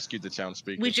just rescued the town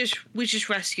speaker. We just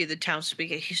rescued the town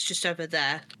speaker. He's just over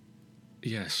there.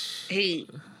 Yes. He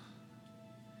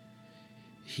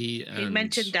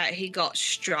mentioned that he got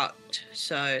struck,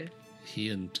 so... He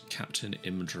and Captain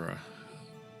Imdra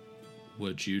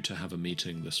were due to have a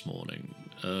meeting this morning,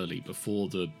 early, before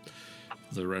the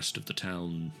rest of the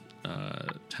town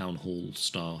hall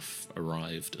staff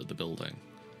arrived at the building.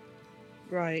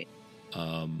 Right.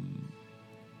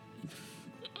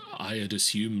 I had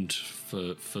assumed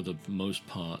for the most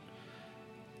part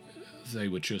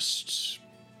they'd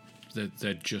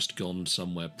just gone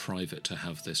somewhere private to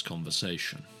have this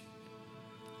conversation.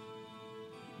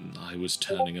 I was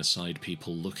turning aside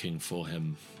people looking for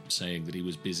him, saying that he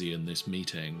was busy in this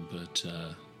meeting, but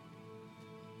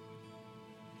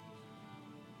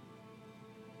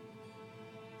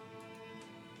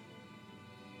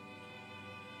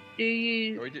Do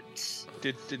you... Or did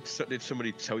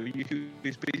somebody tell you who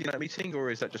was busy in that meeting, or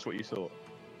is that just what you thought?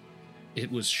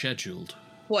 it was scheduled.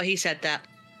 What he said that,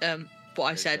 what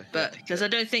I said, Okay, but yeah. because I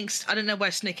don't know where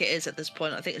Snicket is at this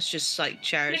point. I think it's just like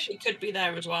Cherish. He could be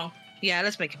there as well. Yeah,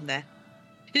 let's make him there.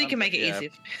 He can make it yeah.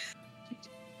 easy.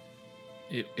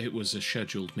 It was a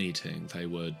scheduled meeting. They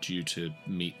were due to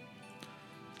meet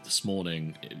this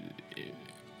morning.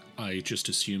 I just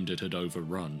assumed it had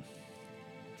overrun.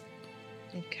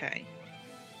 Okay.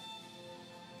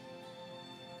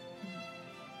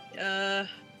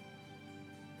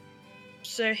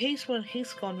 So he's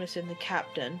gone missing, the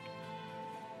captain.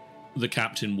 The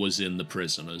captain was in the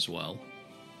prison as well.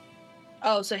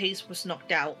 Oh, so he was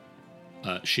knocked out.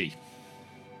 She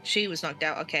She was knocked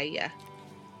out. Okay, yeah.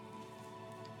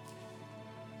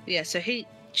 Yeah, so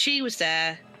she was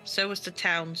there. So was the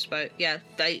townsfolk. Yeah,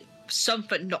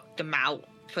 something knocked them out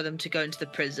for them to go into the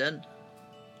prison.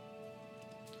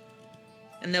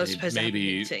 And they were supposed to have a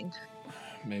meeting.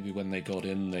 Maybe when they got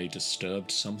in, they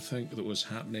disturbed something that was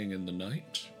happening in the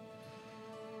night.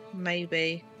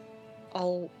 Maybe.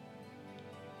 I'll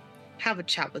have a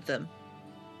chat with them.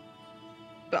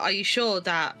 But are you sure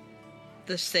that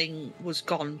this thing was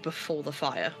gone before the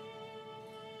fire?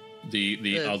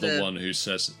 The other one who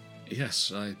says,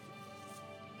 yes, I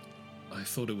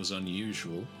thought it was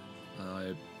unusual.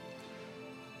 I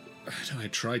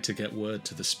tried to get word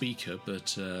to the speaker,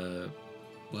 but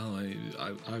well,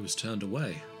 I was turned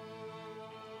away.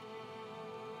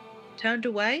 Turned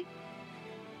away?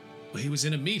 Well, he was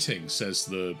in a meeting, says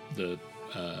the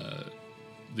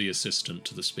assistant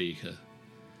to the speaker.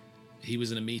 He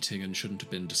was in a meeting and shouldn't have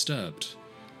been disturbed.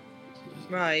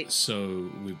 Right.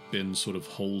 So we've been sort of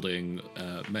holding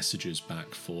messages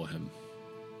back for him.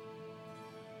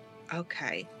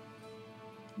 Okay.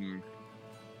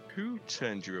 Who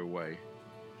turned you away?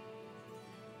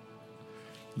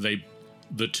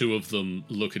 The two of them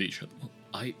look at each other.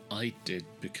 I did,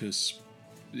 because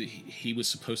he was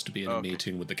supposed to be in a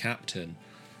meeting with the captain,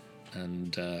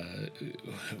 and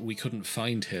we couldn't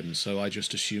find him, so I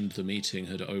just assumed the meeting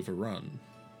had overrun.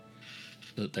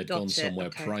 That they'd gone somewhere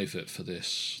private for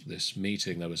this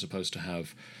meeting they were supposed to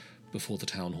have before the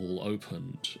town hall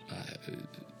opened.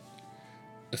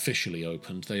 Officially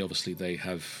opened. They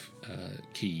have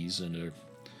keys and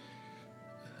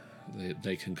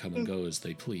they can come and go as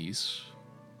they please.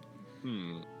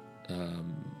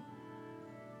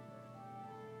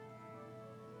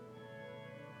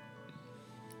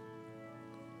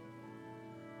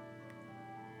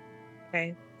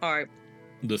 Okay. All right.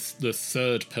 The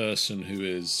third person who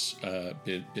has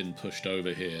been pushed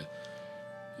over here,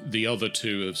 the other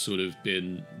two have sort of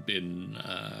been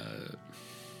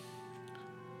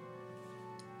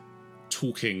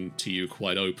talking to you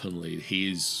quite openly.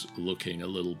 He's looking a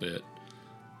little bit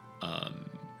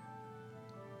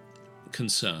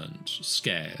concerned,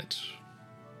 scared,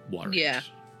 worried. Yeah.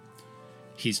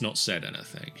 He's not said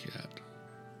anything yet.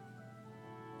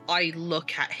 I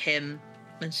look at him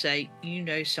and say, you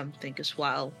know something as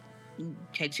well.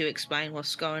 Can you explain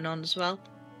what's going on as well?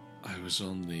 I was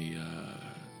on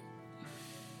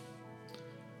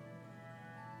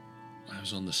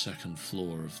the second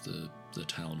floor of the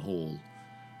town hall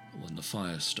when the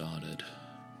fire started.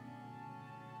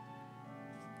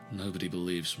 Nobody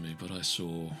believes me, but I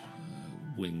saw a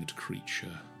winged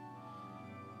creature.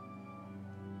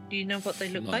 Do you know what they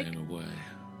look like? Flying away.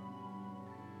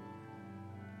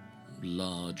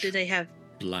 Large. Do they have...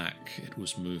 Black. It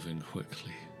was moving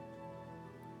quickly.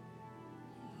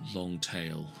 long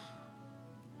tail.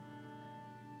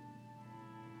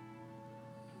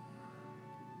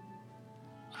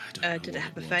 I don't know Did it what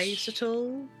have a was. face at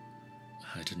all?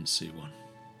 I didn't see one.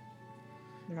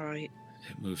 Right.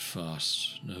 It moved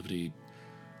fast.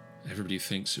 Everybody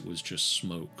thinks it was just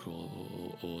smoke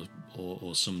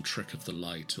or some trick of the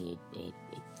light or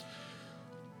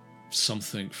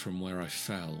something from where I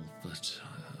fell, but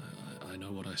I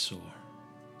know what I saw.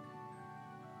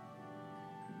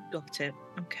 Got it.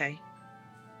 Okay.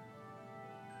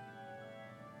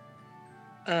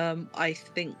 I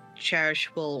think Cherish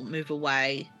will move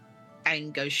away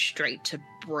and go straight to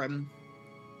Brim.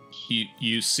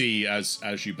 You see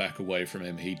as you back away from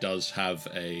him, he does have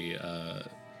a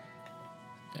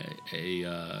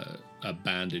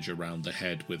bandage around the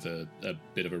head with a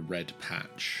bit of a red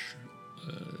patch,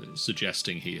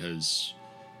 suggesting he has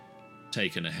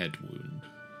taken a head wound.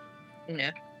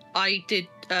 Yeah. I did.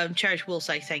 Cherish will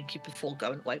say thank you before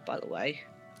going away, by the way.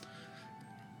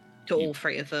 To all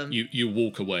three of them. You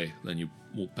walk away, then you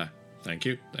walk back. Thank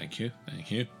you.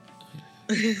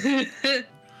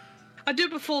 I do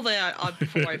before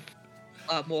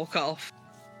I walk off.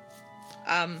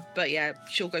 But yeah,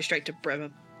 she'll go straight to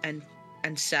Brim and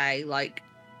say, like,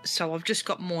 so I've just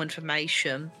got more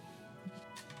information.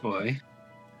 Why?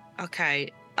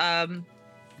 Okay.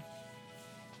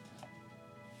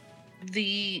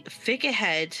 The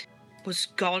figurehead was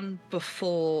gone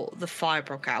before the fire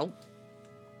broke out.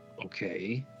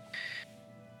 Okay.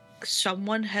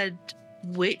 Someone had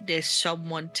witnessed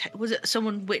someone. Was it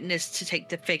someone witnessed to take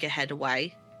the figurehead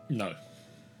away? No.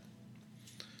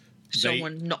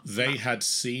 They had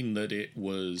seen that it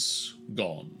was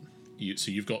gone.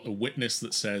 So you've got a witness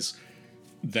that says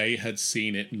they had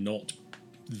seen it not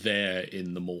there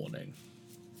in the morning.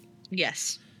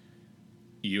 Yes.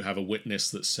 You have a witness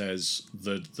that says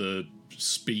that the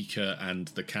speaker and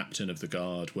the captain of the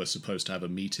guard were supposed to have a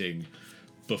meeting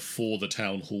before the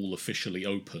town hall officially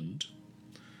opened.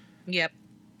 Yep.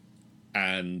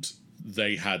 And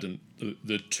they hadn't,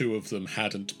 the two of them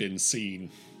hadn't been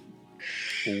seen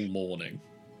all morning.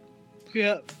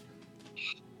 Yep.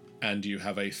 And you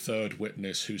have a third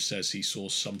witness who says he saw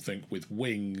something with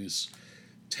wings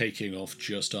taking off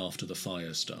just after the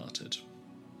fire started.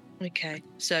 Okay.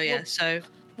 So yeah. So.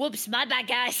 Whoops, my bad,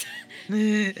 guys.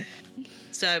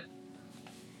 So.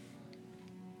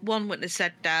 One witness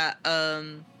said that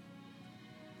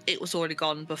it was already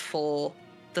gone before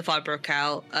the fire broke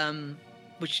out,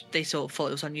 which they sort of thought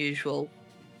was unusual.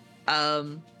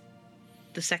 The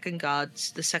second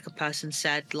person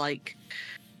said, like,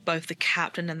 both the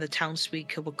captain and the town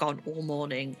speaker were gone all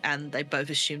morning, and they both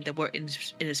assumed they were in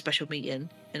a special meeting,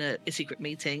 in a secret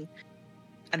meeting,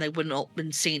 and they wouldn't have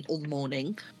been seen all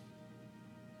morning.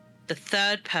 The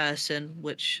third person,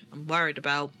 which I'm worried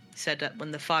about, said that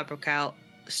when the fire broke out,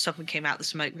 something came out of the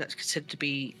smoke that's considered to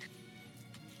be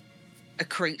a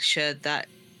creature that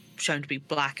shown to be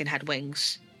black and had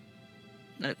wings.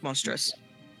 Monstrous.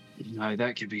 Now,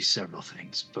 that could be several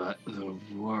things, but the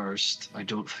worst, I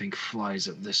don't think, flies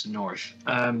up this north.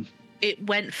 It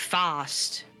went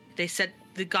fast.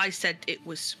 The guy said it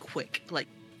was quick, like,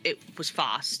 it was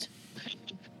fast.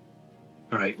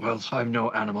 Right, well, I'm no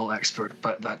animal expert,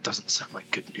 but that doesn't sound like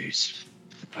good news.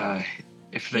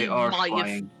 If they are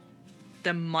flying...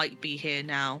 They might be here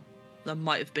now. They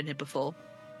might have been here before.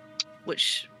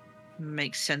 Which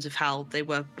makes sense of how they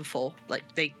were before. Like,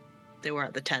 they were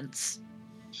at the tents.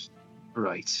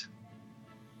 Right.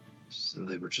 So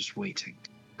they were just waiting.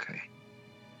 Okay.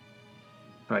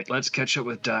 Right, let's catch up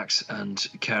with Dax and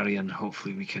Carrion.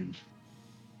 Hopefully we can...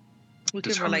 We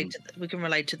can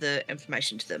relate to the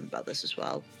information to them about this as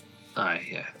well. Aye,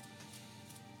 yeah.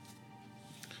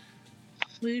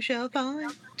 We shall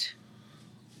find.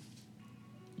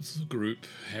 The group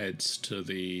heads to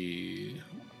the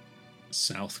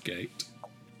south gate.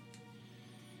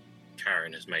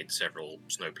 Karen has made several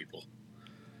snow people.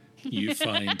 You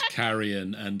find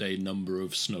Carrion and a number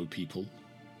of snow people.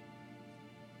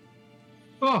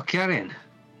 Oh, Carrion.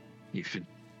 You've been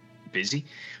busy.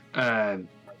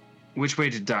 Which way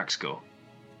did Dax go?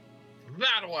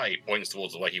 That way! Points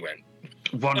towards the way he went.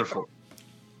 Wonderful.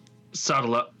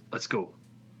 Saddle up. Let's go.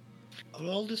 Are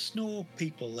all the snow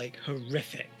people, like,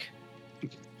 horrific?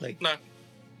 Like, no.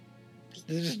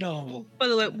 They're just normal. By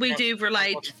the way, we do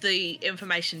relate the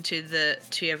information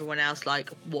to everyone else, like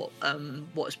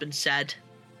what's been said.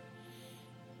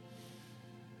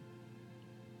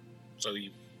 So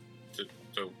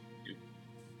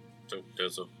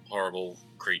there's a horrible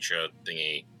creature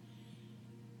thingy.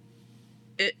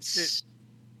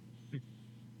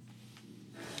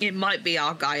 It might be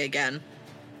our guy again,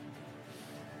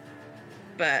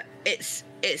 but it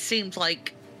seems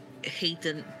like he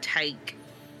didn't take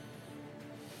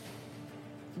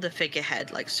the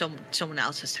figurehead, like someone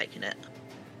else has taken it,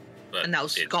 But and that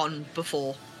was gone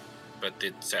before. But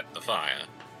did set the fire.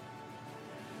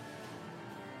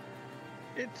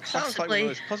 It sounds like one Possibly. of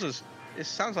those puzzles. It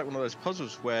sounds like one of those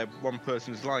puzzles where one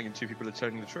person is lying and two people are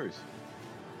telling the truth.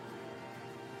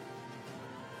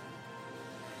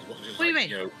 What do you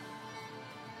mean?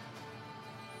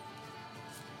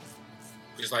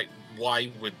 It's like,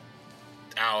 why would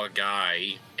our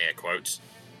guy, air quotes,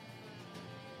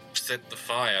 set the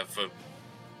fire for?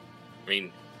 I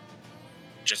mean,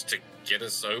 just to get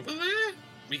us over there?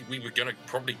 We were gonna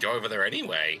probably go over there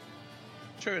anyway.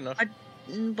 True enough.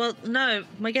 Well, no,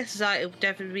 my guess is that it would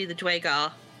definitely be the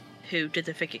Dwagar who did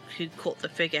who caught the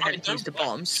figurehead and used the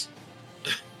bombs.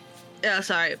 Yeah,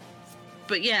 sorry,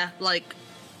 but yeah, like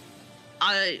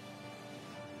I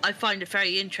find it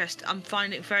very interesting. I'm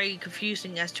finding it very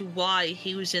confusing as to why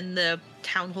he was in the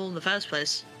town hall in the first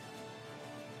place.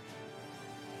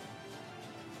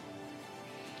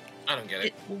 I don't get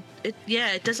it.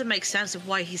 It doesn't make sense of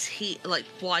why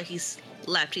why he's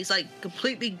left. He's like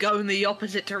completely going the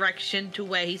opposite direction to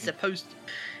where he's supposed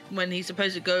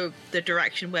to go the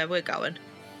direction where we're going.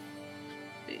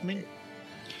 I mean,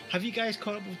 have you guys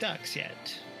caught up with Dax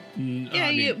yet?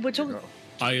 We're talking.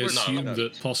 I No. assume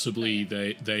that possibly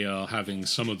they are having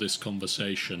some of this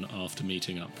conversation after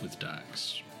meeting up with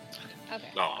Dax. Okay.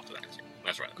 Oh, after that.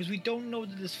 That's right. Because we don't know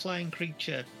that this flying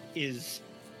creature is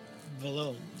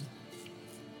Valone.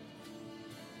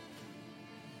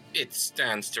 It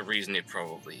stands to reason it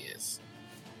probably is.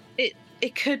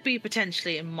 It could be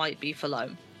potentially. It might be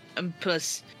Falome, and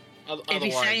plus, if he's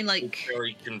Otherwise, saying like, it's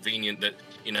very convenient that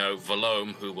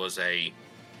Valome, who was a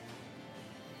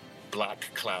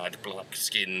black-clad,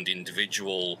 black-skinned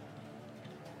individual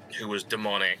who was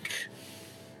demonic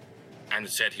and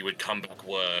said he would come back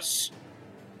worse,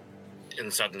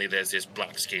 and suddenly there's this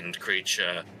black-skinned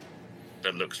creature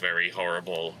that looks very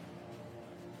horrible.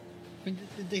 I mean,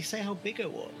 did they say how big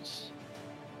it was?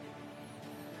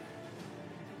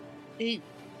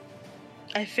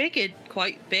 I figured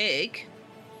quite big.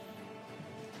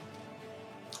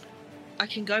 I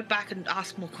can go back and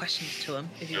ask more questions to him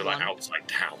if you You're want. like outside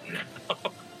town now.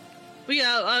 Well,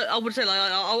 yeah, I would say like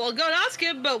I'll go and ask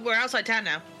him, but we're outside town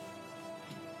now.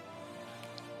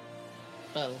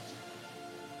 Well,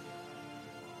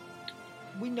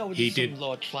 we know He there's some did-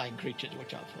 large flying creatures to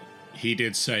watch out for. He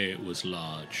did say it was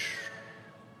large.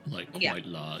 Like, Yeah. quite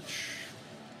large.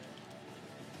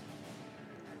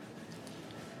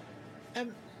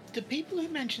 The people who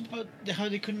mentioned about how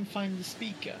they couldn't find the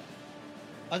speaker,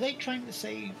 are they trying to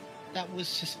say that was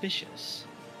suspicious?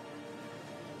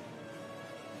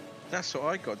 That's what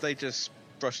I got. They just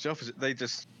brushed the opposite.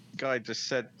 Guy just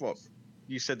said, what?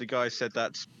 You said the guy said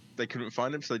that they couldn't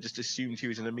find him, so they just assumed he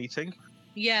was in a meeting?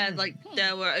 Yeah, like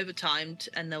they were overtimed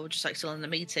and they were just like still in the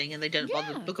meeting and they didn't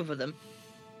bother looking for them.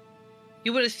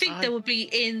 You would think they would be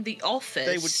in the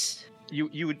office. You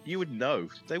would know.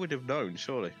 They would have known,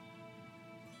 surely.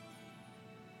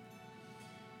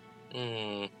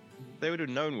 They would have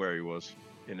known where he was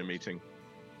in a meeting.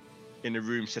 In a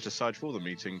room set aside for the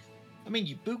meeting. I mean,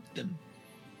 you booked them,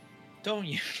 don't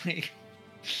you? Like,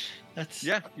 that's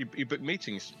Yeah, you book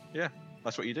meetings. Yeah,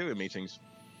 that's what you do in meetings.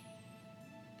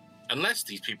 Unless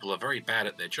these people are very bad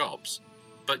at their jobs.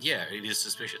 But yeah, it is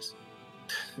suspicious.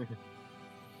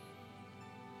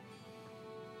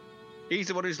 He's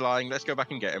the one who's lying. Let's go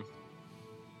back and get him.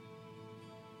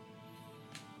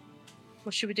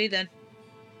 What should we do then?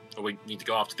 But we need to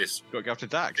go after this Got to go after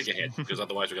Dax. figurehead, because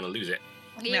otherwise we're going to lose it.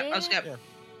 Yeah, let's go.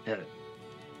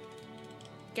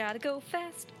 Gotta go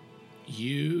fast.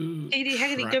 You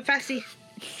Heggity, go fasty.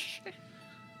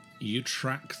 You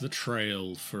track the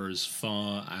trail for as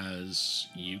far as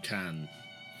you can.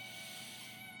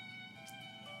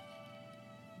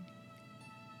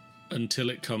 Until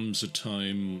it comes a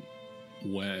time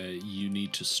where you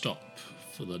need to stop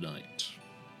for the night.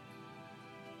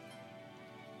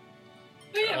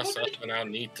 But yeah, Us up and our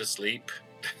need to sleep.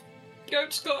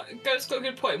 Goat's got a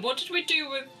good point. What did we do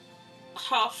with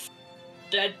half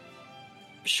dead,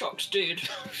 shocked dude?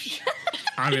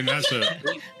 I mean,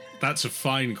 that's a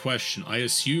fine question. I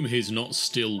assume he's not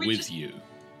still We with just- you.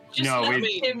 Just No, left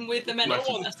we- him with the No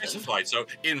mental one person. specified, so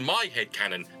in my head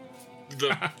canon,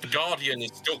 the Guardian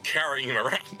is still carrying him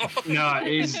around. No,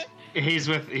 he's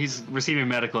receiving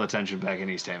medical attention back in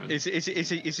East Haven. Is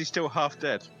he still half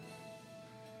dead?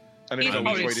 And if He's so, which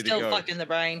probably way did he still go? fucked in the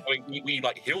brain. I mean, we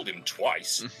like healed him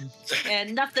twice.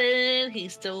 And nothing.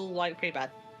 He's still like pretty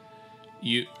bad.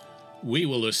 You We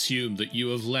will assume that you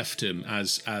have left him,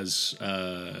 as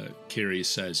Kiri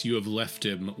says, you have left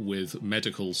him with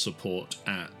medical support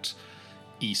at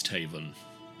East Haven.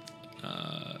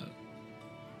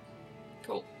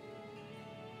 Cool.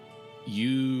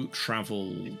 You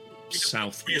travel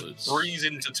southwards. We just breeze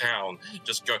into town.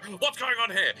 Just go, what's going on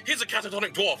here? Here's a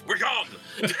catatonic dwarf. We're gone!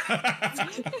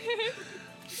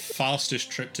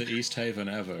 Fastest trip to East Haven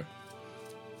ever.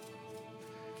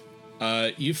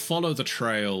 You follow the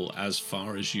trail as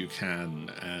far as you can,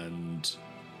 and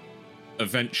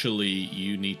eventually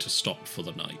you need to stop for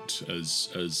the night.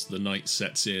 As the night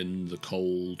sets in, the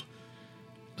cold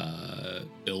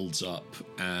builds up,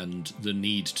 and the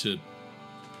need to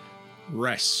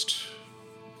rest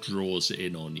draws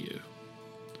in on you.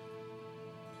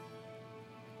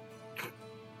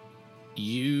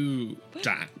 You,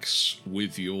 Dax,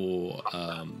 with your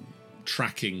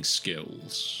tracking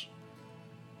skills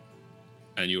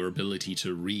and your ability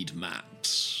to read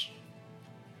maps,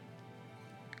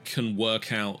 can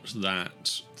work out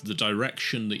that the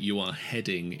direction that you are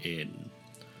heading in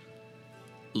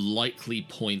likely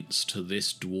points to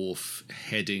this dwarf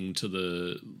heading to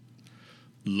the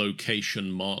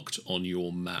location marked on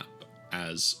your map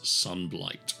as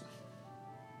Sunblight.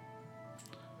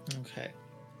 Okay.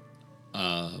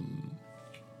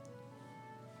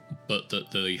 But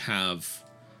that they have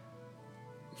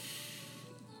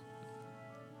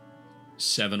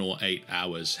 7 or 8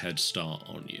 hours head start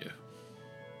on you.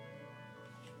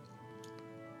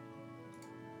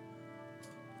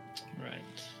 Right.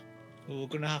 Well, we're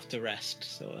gonna have to rest,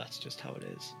 so that's just how it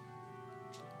is.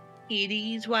 It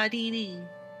is what it is.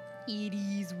 It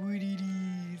is what it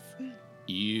is.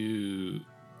 You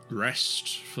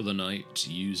rest for the night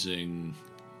using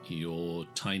your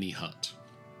tiny hut.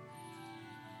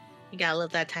 You gotta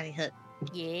love that tiny hut.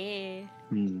 Yeah.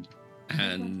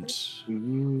 And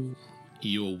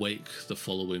you awake the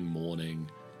following morning.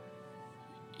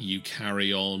 You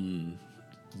carry on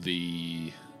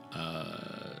the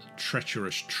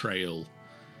treacherous trail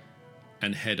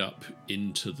and head up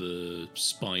into the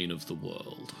spine of the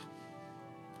world.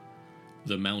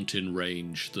 The mountain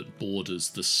range that borders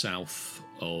the south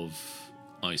of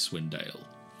Icewind Dale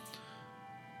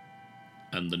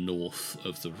and the north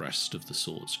of the rest of the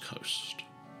Swords Coast.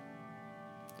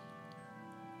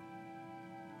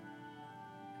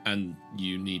 And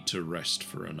you need to rest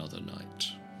for another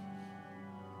night.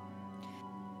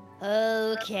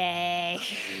 Okay.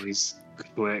 Always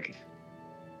quick.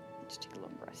 Let's take a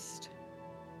long rest.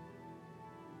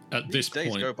 At this Days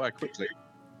point, go by quickly.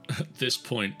 at this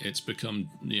point, it's become,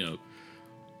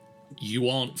 you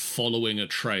aren't following a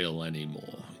trail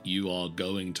anymore. You are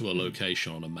going to a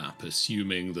location on a map,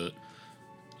 assuming that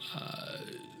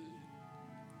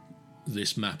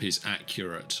this map is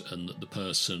accurate and that the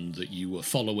person that you were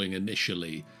following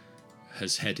initially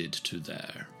has headed to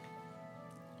there.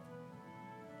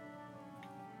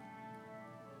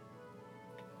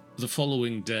 The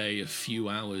following day, a few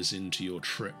hours into your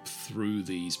trip through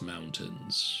these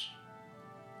mountains,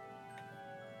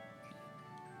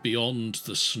 beyond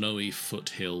the snowy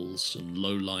foothills and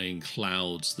low-lying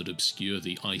clouds that obscure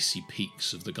the icy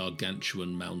peaks of the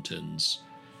gargantuan mountains,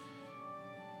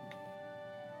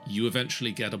 you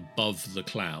eventually get above the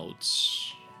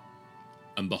clouds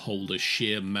and behold a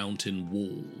sheer mountain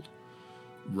wall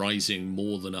rising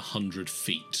more than 100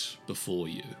 feet before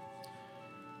you.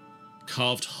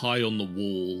 Carved high on the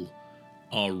wall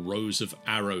are rows of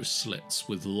arrow slits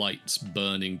with lights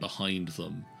burning behind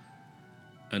them,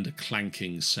 and a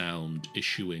clanking sound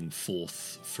issuing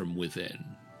forth from within.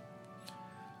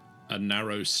 A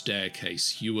narrow staircase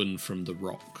hewn from the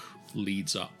rock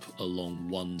leads up along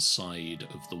one side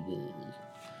of the wall.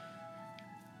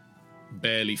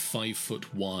 Barely 5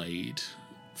 foot wide,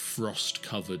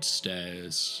 frost-covered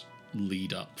stairs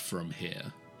lead up from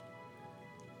here.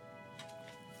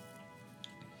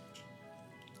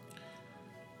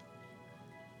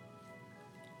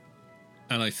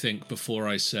 And I think before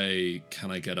I say,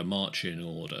 can I get a marching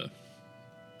order?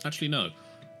 Actually, no.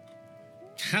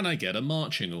 Can I get a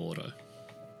marching order?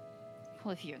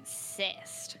 Well, if you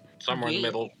insist. Somewhere in the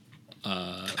middle.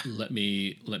 Let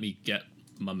me get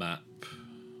my map.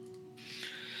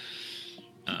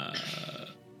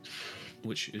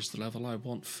 Which is the level I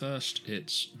want first.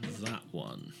 It's that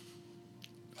one.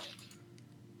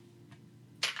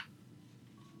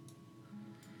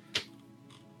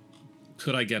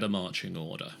 Could I get a marching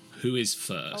order? Who is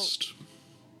first?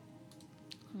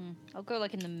 I'll go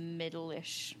like in the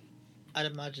middle-ish. I'd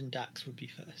imagine Dax would be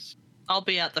first. I'll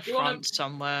be at the You wanna- front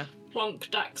somewhere.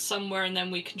 Plonk Dax somewhere and then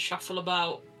we can shuffle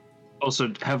about.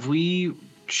 Also, have we...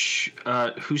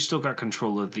 who's still got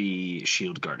control of the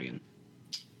Shield Guardian?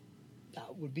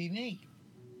 would be me.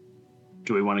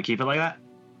 Do we want to keep it like that?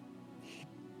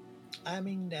 I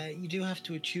mean, you do have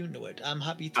to attune to it. I'm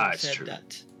happy to have said true.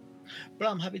 that. But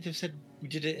I'm happy to have said we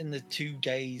did it in the 2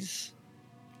 days.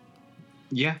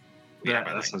 Yeah. Yeah,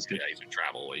 that sounds good. days of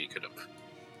travel where you could have.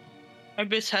 I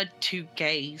misheard 2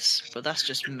 gays, but that's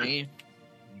just me.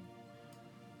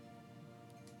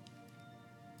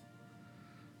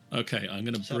 Okay, I'm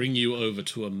going to bring you over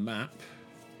to a map.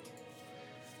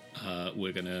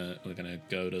 We're gonna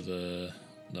go to the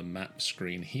map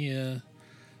screen here,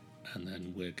 and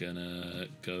then we're gonna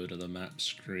go to the map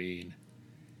screen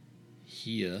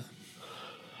here.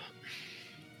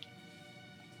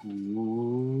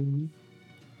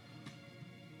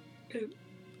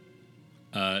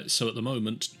 So at the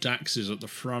moment, Dax is at the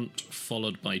front,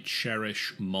 followed by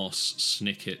Cherish, Moss,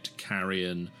 Snicket,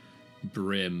 Carrion,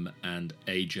 Brim, and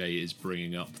AJ is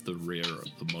bringing up the rear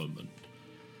at the moment.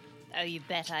 Oh, you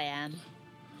bet I am.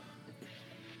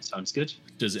 Sounds good.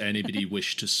 Does anybody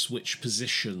wish to switch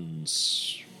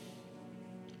positions?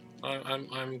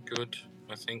 I'm good,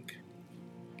 I think.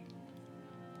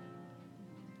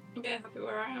 Yeah, happy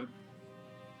where I am.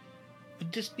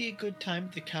 Would this be a good time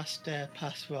to cast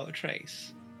Pass Without a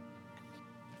Trace?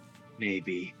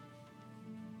 Maybe.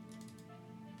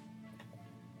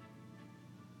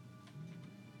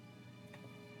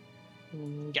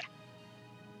 Yeah.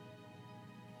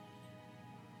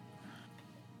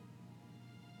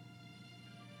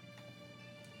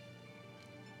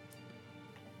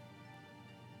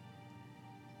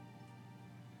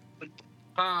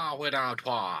 Ah, without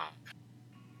war.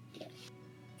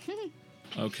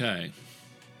 Okay.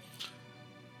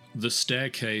 The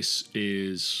staircase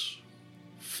is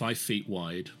 5 feet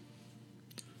wide,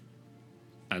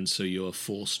 and so you're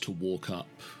forced to walk up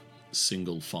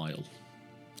single file,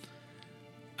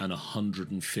 and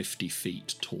 150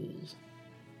 feet tall.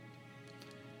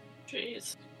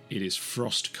 Jeez. It is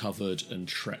frost covered and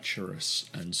treacherous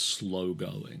and slow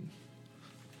going,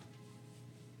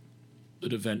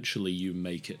 but eventually you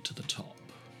make it to the top.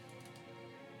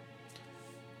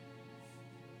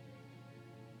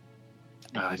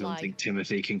 I don't think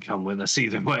Timothy can come with us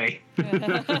either way.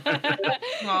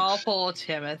 Oh, poor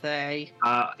Timothy.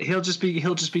 He'll just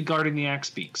be guarding the axe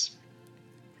beaks.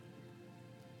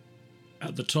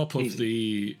 At the top of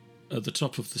the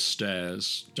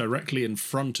stairs, directly in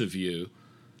front of you,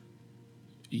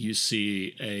 you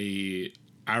see a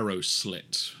arrow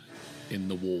slit in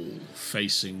the wall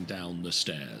facing down the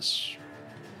stairs.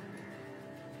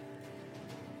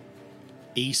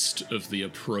 East of the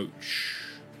approach,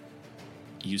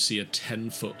 you see a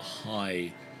 10-foot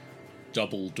high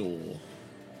double door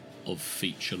of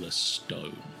featureless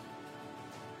stone.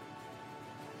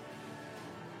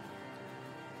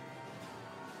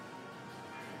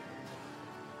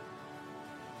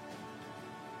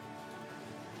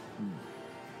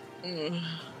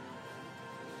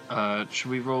 Should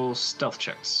we roll stealth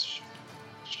checks?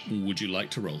 Would you like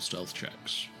to roll stealth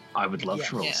checks? I would love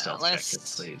to roll Yeah, stealth let's-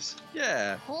 checks, please.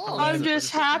 Yeah. I'm just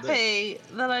happy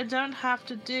that I don't have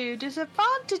to do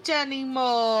disadvantage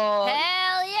anymore.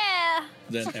 Hell yeah!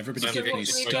 Then everybody So give me what do we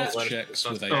stealth get? checks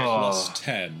with a Oh. plus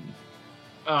 10.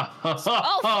 Oh, for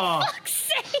fuck's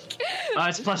sake!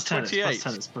 It's plus 10. It's 28. plus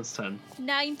 10. It's plus 10.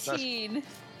 19.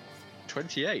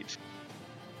 28.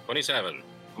 27.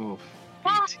 Oof.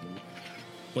 18.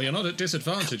 Well, you're not at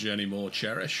disadvantage anymore,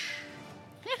 Cherish.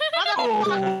 Oh,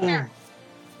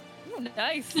 Ooh,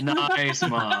 nice. nice,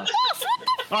 Moss.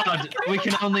 Oh, we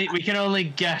can only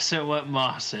guess at what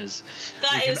Moss is.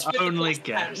 That We is can with the only plus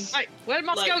guess. 10. Right, where'd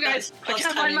Moss Like, go, guys? that's I plus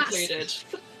can't 10 find Moss. included.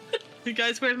 You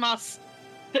guys, where's Moss?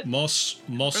 Moss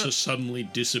has suddenly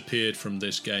disappeared from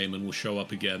this game and will show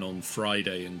up again on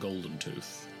Friday in Golden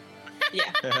Tooth.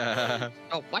 Yeah.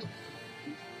 Oh, what?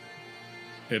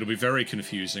 It'll be very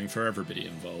confusing for everybody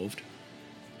involved,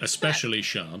 especially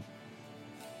Sean.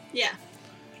 Yeah.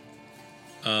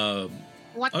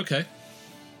 What? Okay.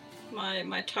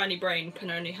 My tiny brain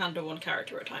can only handle one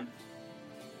character at a time.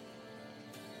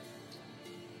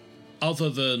 Other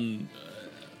than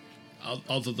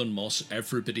Moss,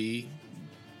 everybody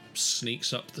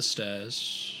sneaks up the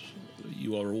stairs.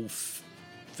 You are all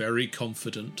very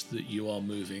confident that you are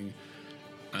moving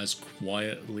as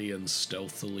quietly and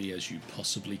stealthily as you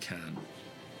possibly can.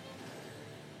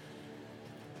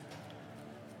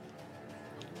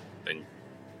 Then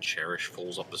Cherish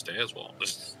falls up the stairs. What?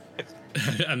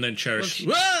 And then Cherish.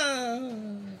 Well, "Ah!"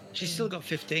 She's still got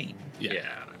 15.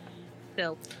 Yeah.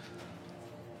 Still.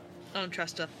 I don't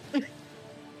trust her.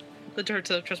 The dirt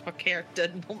don't trust my character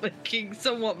not making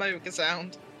a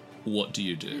sound. What do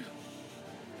you do?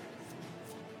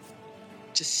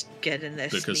 Just get in there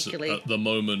because sneakily. at the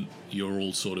moment you're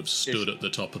all sort of stood at the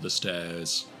top of the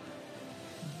stairs.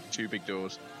 2 big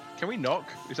doors. Can we knock?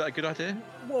 Is that a good idea?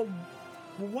 Well,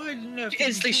 why didn't I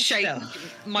Instantly shake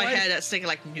my Why- head at thinking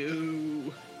like,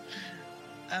 no.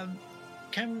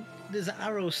 There's an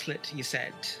arrow slit, you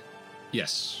said.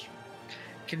 Yes.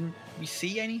 Can we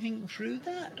see anything through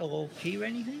that or hear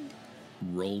anything?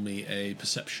 Roll me a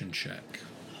perception check.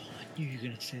 I knew you were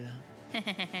going to say that.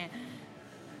 I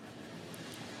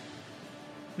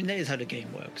mean, that is how the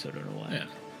game works. I don't know why. Yeah,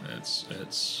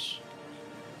 it's.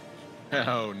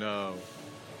 Oh no.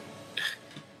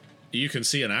 You can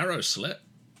see an arrow slit.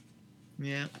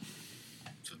 Yeah.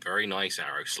 It's a very nice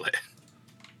arrow slit.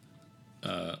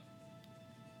 I'm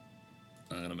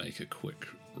gonna make a quick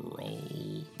roll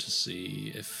to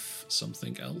see if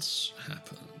something else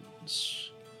happens.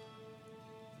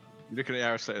 You look at the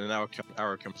arrow slit and an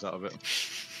arrow comes out of it.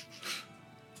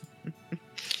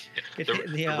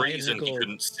 The reason he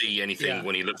couldn't see anything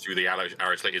when he looked through the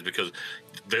arrow slit is because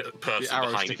the person arrow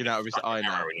behind sticking him out of his eye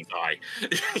now. arrow in his eye.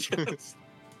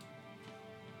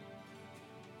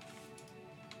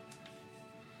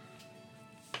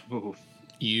 Ooh.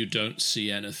 You don't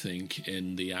see anything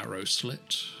in the arrow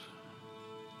slit.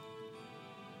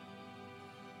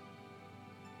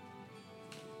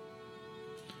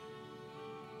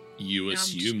 You Yeah, I'm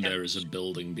just assume there gonna- is a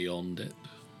building beyond it,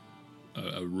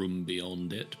 a room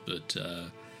beyond it, but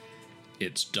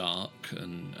it's dark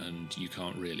and you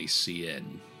can't really see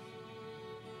in.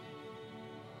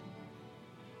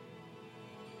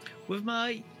 With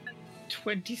my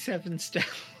 27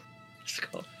 stealth,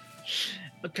 Scott,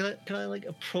 can I like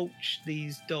approach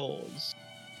these doors?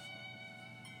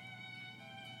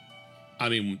 I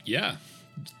mean, yeah,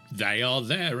 they are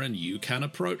there and you can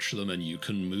approach them and you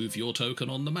can move your token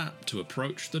on the map to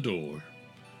approach the door.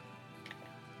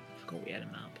 I forgot we had a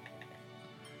map.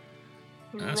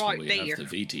 That's right why we there. have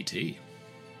the VTT.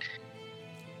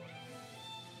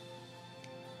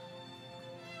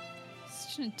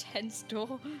 Such an intense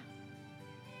door.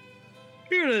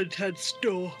 You're an intense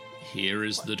door. Here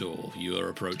is the door. You are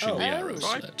approaching Oh. the arrow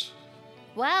Right. slit.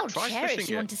 Wow, Try Cherish, pushing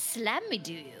you it. want to slam me,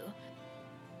 do you?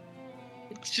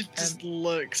 It just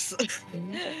looks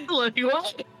like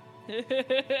what?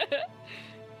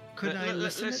 Could I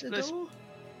listen let's- at the door?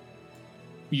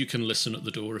 You can listen at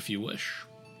the door if you wish.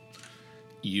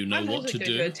 You know I'm what also to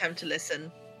going to do. attempt to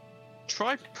listen.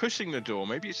 Try pushing the door.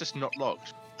 Maybe it's just not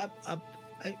locked.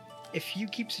 If you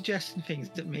keep suggesting things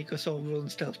that make us all roll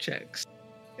stealth checks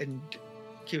and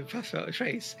keep it past without a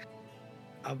trace,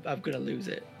 I'm going to lose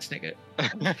it. Snicket.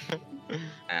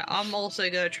 I'm also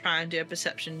going to try and do a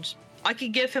perception. I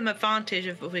can give him advantage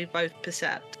if we both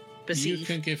perceive. You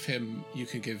can give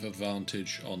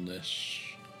advantage on this.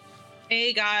 Here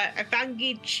you go,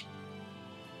 advantage.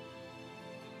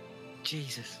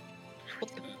 Jesus.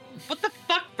 What the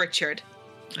fuck, Richard?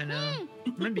 I know.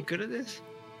 I'm going to be good at this.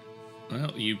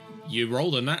 Well, you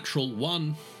rolled a natural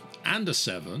 1 and a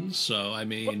 7, so I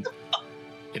mean,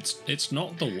 it's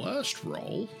not the worst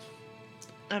roll.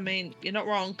 I mean, you're not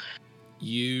wrong.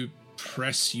 You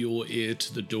press your ear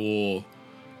to the door,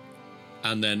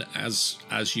 and then as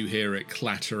you hear it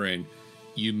clattering,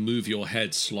 you move your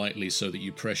head slightly so that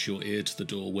you press your ear to the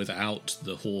door without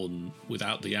the horn,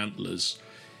 without the antlers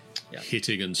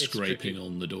hitting and It's scraping tricky.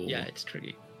 on the door. Yeah, it's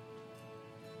tricky.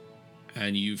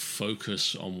 And you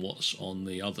focus on what's on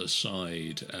the other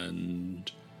side, and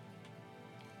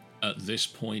at this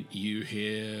point you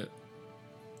hear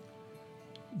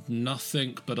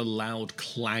nothing but a loud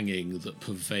clanging that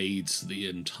pervades the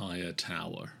entire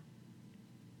tower.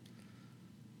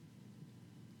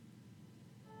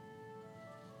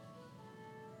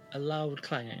 A loud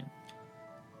clanging.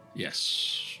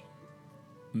 Yes.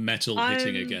 Metal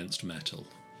hitting against metal.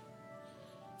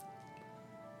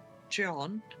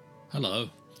 John. Hello.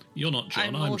 You're not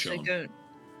John, I'm also John. going.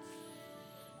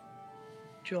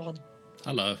 John.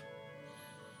 Hello.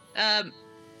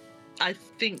 I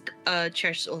think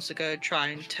Cherish is also going to try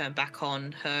and turn back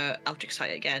on her Eldritch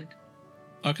Sight again.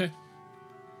 Okay.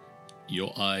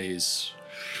 Your eyes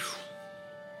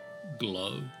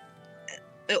glow.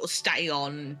 It'll stay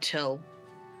on until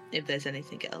if there's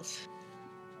anything else.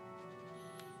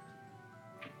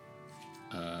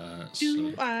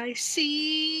 Do I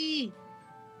see?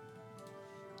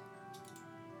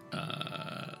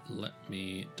 Let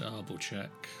me double check.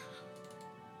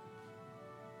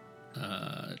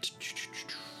 I can't see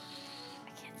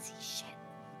shit.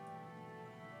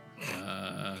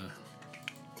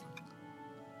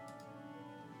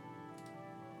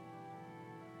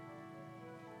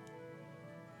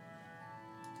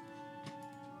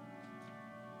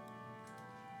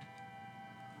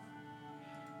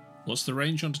 What's the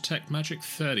range on detect magic?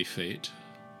 30 feet.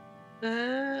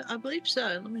 I believe so.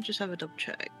 Let me just have a double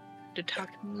check.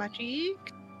 Detect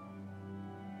magic.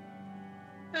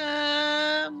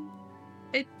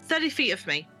 It's 30 feet of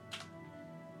me.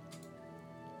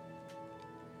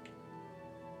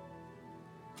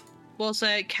 Also,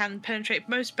 it can penetrate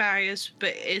most barriers,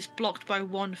 but is blocked by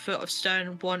 1 foot of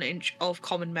stone, 1 inch of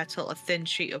common metal, a thin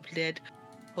sheet of lid,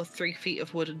 or 3 feet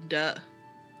of wood and dirt.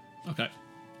 Okay.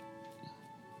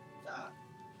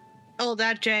 All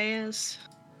that jazz.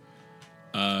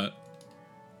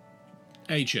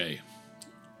 AJ,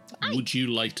 would you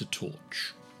light a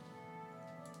torch?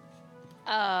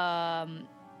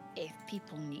 If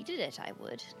people needed it, I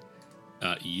would.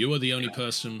 You are the only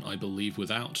person, I believe,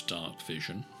 without dark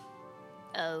vision.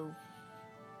 Oh.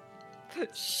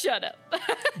 Shut up.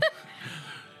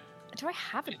 Do I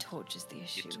have a torch is the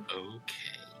issue? It's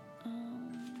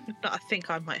okay. I think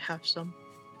I might have some.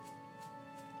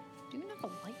 Do you have a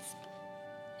light spell?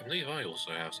 I believe I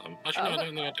also have some. Actually, no, I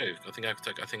don't think I do. I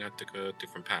think I took a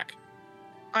different pack.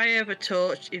 I have a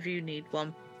torch if you need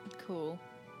one. Cool.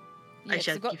 I Yeah, 'cause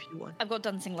shall I've got, give you one. I've got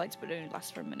dancing lights, but it only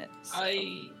lasts for a minute. So.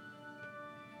 I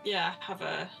have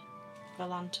a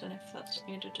lantern if that's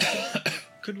needed.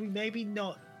 Could we maybe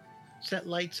not set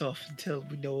lights off until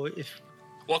we know if...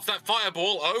 What's that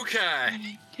fireball?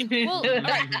 Okay. Well,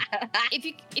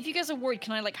 if you guys are worried,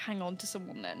 can I like hang on to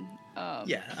someone then?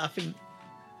 Yeah, I think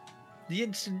the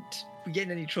instant we get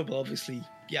in any trouble, obviously,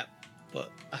 yeah.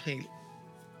 But I think...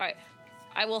 Alright.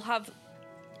 I will have...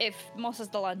 If Moss has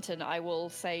the lantern, I will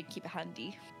say keep it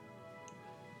handy.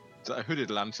 Is that a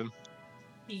hooded lantern?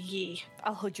 Yeah.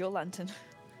 I'll hold your lantern.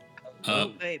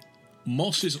 Wait.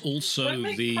 Moss is also Don't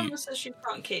make the... promises you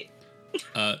can't keep.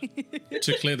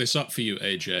 To clear this up for you,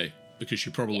 AJ, because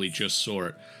you probably just saw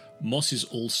it, Moss is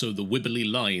also the wibbly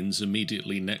lines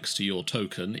immediately next to your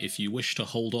token. If you wish to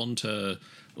hold on to...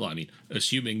 Well, I mean,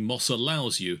 assuming Moss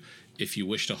allows you, if you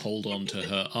wish to hold on to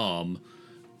her arm,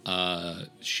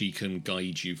 she can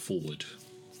guide you forward.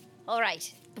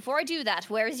 Alright. Before I do that,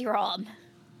 where is your arm?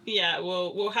 Yeah,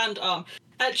 we'll hand arm.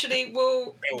 Actually,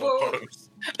 we'll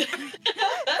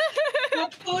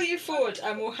pull you forward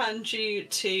and we'll hand you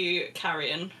to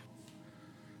Carrion.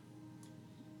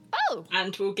 Oh!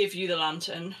 And we'll give you the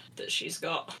lantern that she's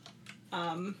got.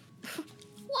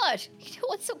 What? You don't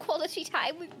want some quality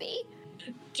time with me?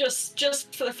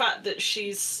 Just for the fact that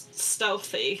she's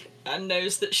stealthy and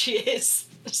knows that she is.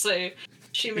 So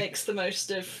she makes the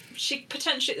most of... She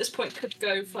potentially at this point could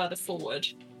go further forward.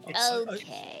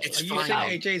 Okay. It's Are you fine.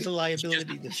 saying AJ's a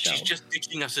liability this She's stealth? just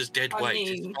ditching us as dead I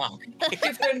weight. mean-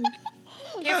 It's fine.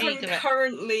 Given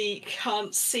currently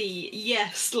can't see,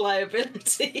 yes,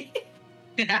 liability.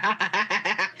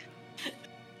 DM.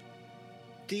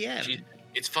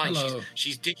 It's fine. Hello.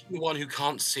 She's ditching the one who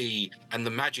can't see and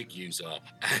the magic user.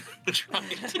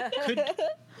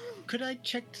 Could I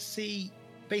check to see...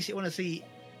 Basically, I want to see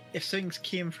if things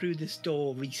came through this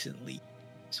door recently.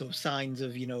 So signs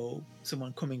of,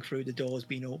 someone coming through, the door's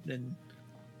been opening.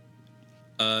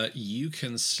 You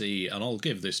can see, and I'll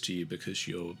give this to you because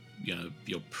you're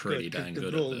pretty Good, 'cause dang the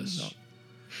good roll at is this. not-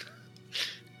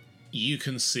 You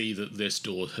can see that this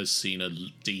door has seen a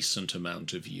decent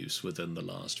amount of use within the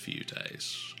last few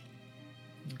days.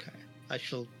 Okay. I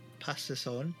shall pass this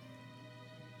on.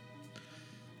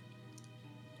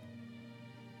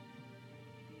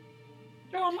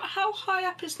 John, how high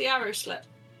up is the arrow slit?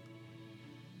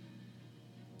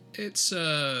 It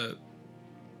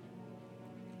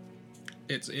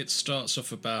starts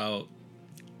off about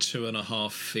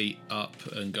 2.5 feet up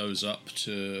and goes up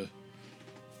to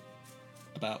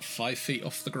about 5 feet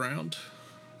off the ground.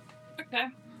 Okay.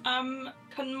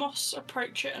 Can Moss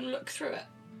approach it and look through it?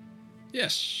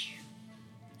 Yes.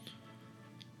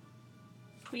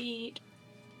 Tweed.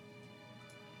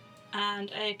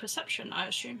 And a perception, I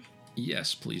assume.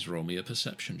 Yes, please roll me a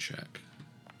perception check.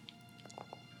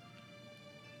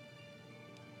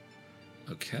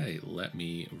 Okay, let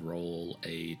me roll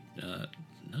a...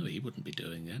 no, he wouldn't be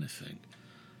doing anything.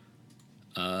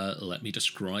 Let me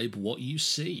describe what you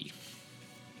see.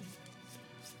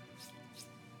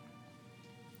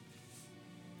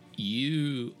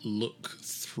 You look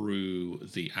through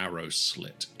the arrow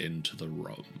slit into the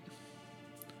room,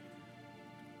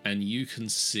 and you can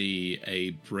see a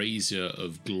brazier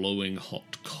of glowing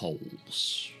hot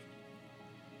coals.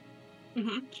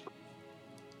 Mm-hmm.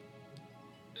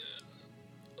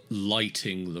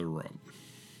 Lighting the room.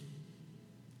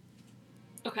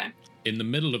 Okay. In the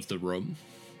middle of the room,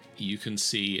 you can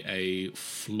see a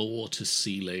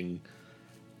floor-to-ceiling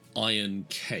iron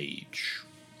cage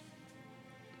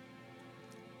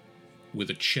with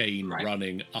a chain Right.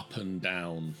 running up and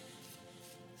down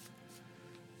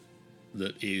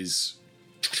that is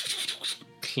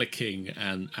clicking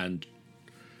and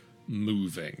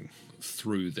moving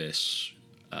through this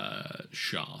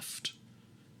shaft.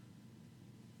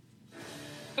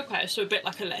 Okay, so a bit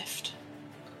like a lift,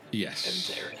 in Yes.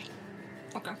 theory.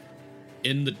 Okay.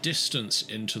 In the distance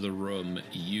into the room,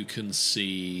 you can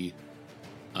see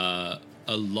a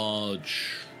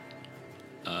large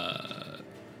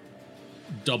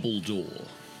double door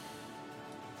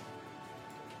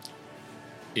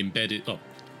embedded. Oh,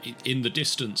 in the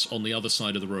distance on the other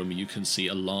side of the room, you can see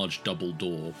a large double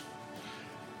door.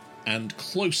 And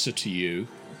closer to you,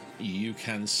 you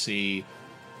can see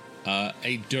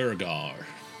a Durgar,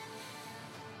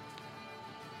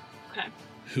 Okay.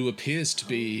 who appears to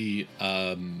be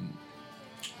on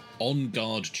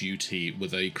guard duty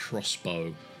with a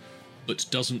crossbow, but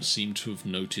doesn't seem to have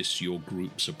noticed your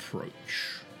group's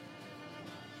approach.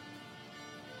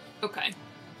 Okay.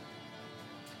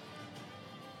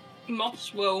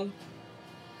 Moss will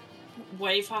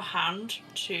wave her hand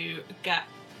to get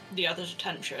the other's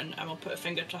attention and will put a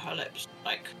finger to her lips,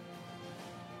 like,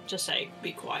 to say,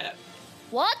 be quiet.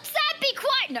 What's that? Be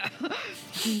quiet!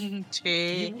 No.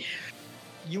 Gee.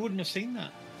 You wouldn't have seen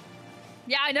that.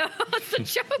 Yeah, I know. It's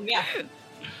a joke. Yeah.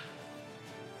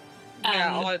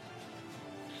 Yeah,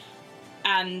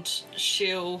 And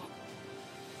she'll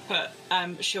put,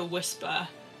 she'll whisper,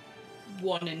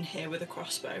 one in here with a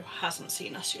crossbow hasn't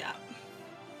seen us yet.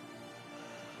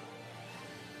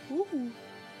 Ooh.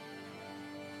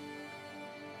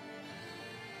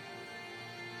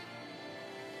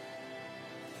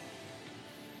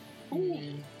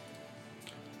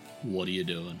 What are you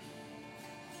doing?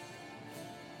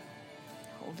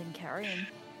 Holding carrion.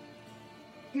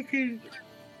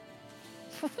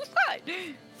 What?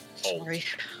 sorry.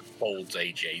 Holds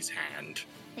AJ's hand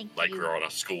Thank like you. we're on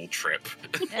a school trip.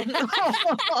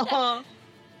 Got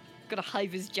a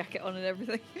high-vis jacket on and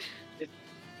everything.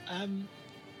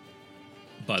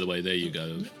 By the way, there you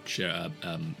go.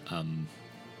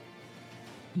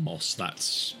 Moss,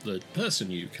 that's the person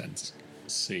you can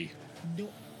see.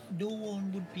 No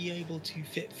one would be able to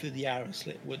fit through the arrow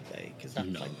slit, would they? Because that's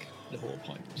No. like the whole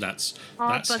point. That's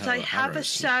But how I have a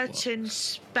arrows work. certain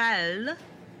spell.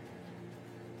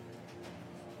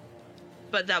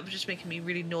 But that would just make me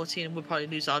really naughty and would probably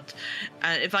lose out.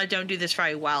 And if I don't do this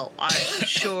very well,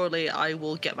 surely I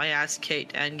will get my ass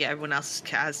kicked and get everyone else's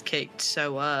ass kicked.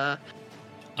 So,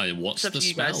 What's it's up the to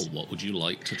you spell? guys. What would you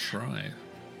like to try?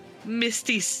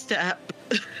 Misty Step.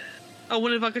 I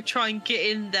wonder if I could try and get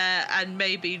in there and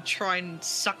maybe try and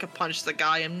sucker punch the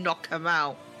guy and knock him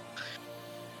out.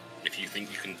 If you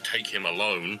think you can take him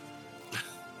alone,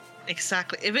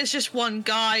 Exactly. If it's just one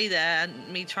guy there and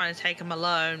me trying to take him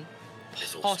alone,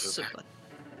 it's also possibly.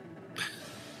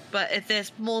 But if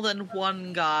there's more than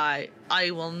one guy,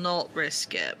 I will not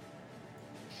risk it.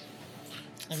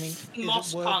 I mean, is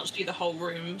Moss it worth- can't see the whole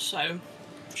room, so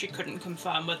she couldn't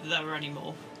confirm whether there were any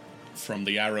more. From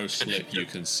the arrow slit, you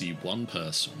can see one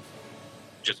person.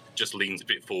 just leans a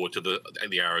bit forward to the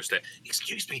arrow slit.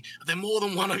 Excuse me, are there more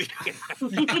than one of you?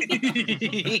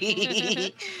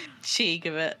 Cheek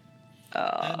of it.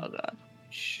 Oh, God.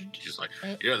 should She's like,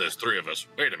 yeah, there's three of us.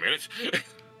 Wait a minute.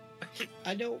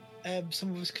 I know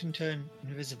some of us can turn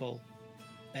invisible.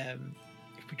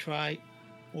 If we try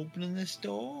opening this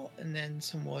door and then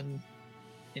someone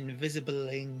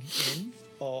invisibling in,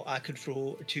 or I could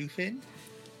throw a tooth in,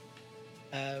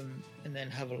 and then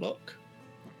have a look.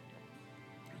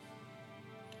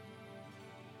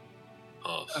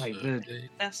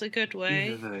 That's a good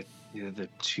way. Either the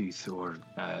tooth or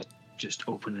just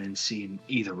opening and seeing.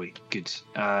 Either way, good.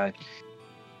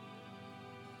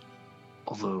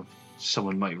 Although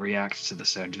someone might react to the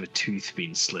sound of a tooth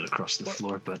being slid across the What?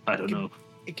 floor, but I don't know.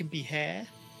 It can be hair.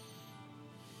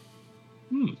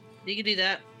 You can do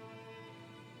that.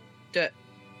 Do it.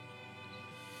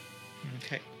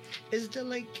 Okay. Is there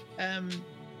like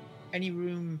any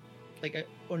room like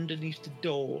underneath the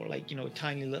door, like a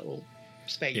tiny little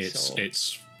space?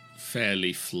 It's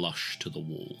fairly flush to the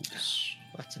walls.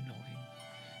 That's annoying.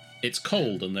 It's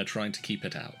cold, and they're trying to keep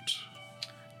it out.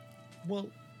 Well,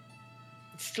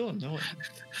 it's still annoying.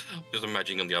 Just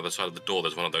imagining on the other side of the door,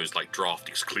 there's one of those like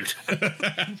draft excluder.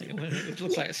 It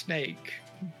looks like a snake.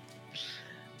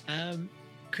 I'm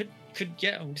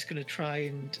just gonna try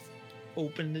and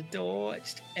open the door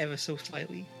just ever so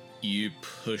slightly. You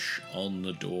push on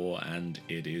the door, and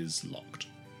it is locked.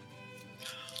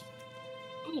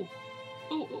 Ooh.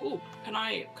 Ooh. Can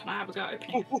I have a go at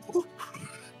opening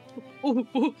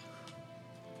it?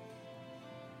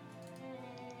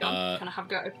 John, can I have a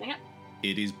go at opening it?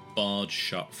 It is barred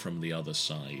shut from the other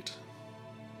side.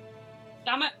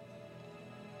 Damn it.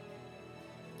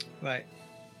 Right.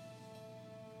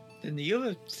 Then the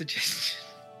other suggestion.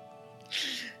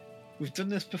 We've done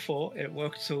this before. It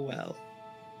worked so well.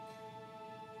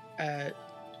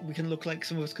 We can look like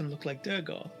some of us can look like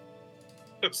Durgar.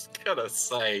 I was gonna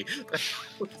say.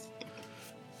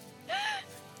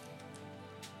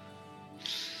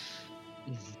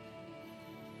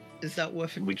 Is that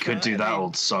worth it? We could do that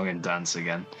old song and dance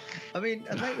again. I mean,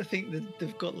 I'd like to think that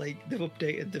they've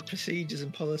updated the procedures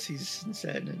and policies since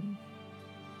then, and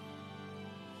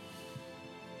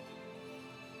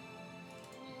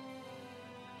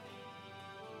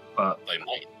But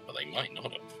They might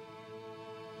not have.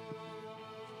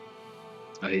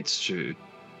 it's true.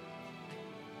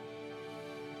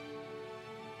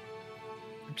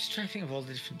 I'm just trying to think of all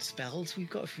the different spells we've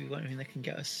got. If we want anything that can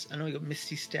get us, I know we got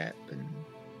Misty Step and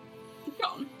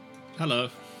John, Hello.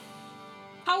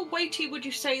 how weighty would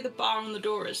you say the bar on the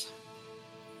door is?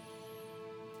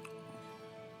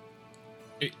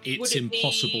 It's Would it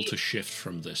impossible be- to shift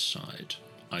from this side,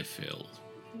 I feel.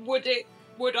 Would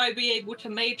I be able to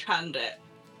mage hand it?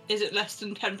 Is it less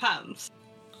than £10?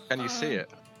 Can you see it?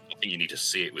 I think you need to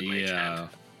see it with Mage Yeah. Hand.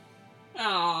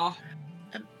 Ah,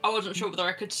 I wasn't sure whether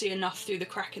I could see enough through the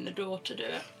crack in the door to do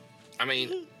it. I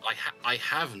mean, I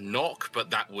have knock, but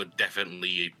that would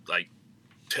definitely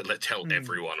tell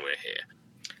everyone we're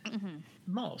here.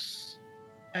 Moss.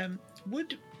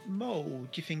 Would Mo, do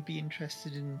you think, be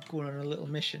interested in going on a little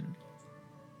mission?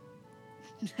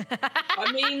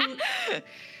 I mean,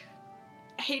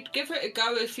 he'd give it a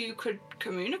go if you could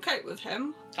communicate with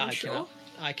him. I'm sure.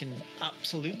 I can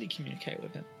absolutely communicate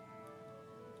with him.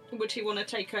 Would he want to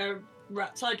take a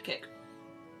rat sidekick?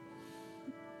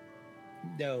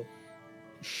 No.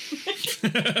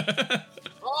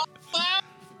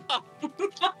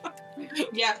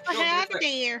 Yeah, I sure, have go for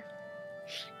it.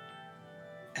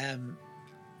 there.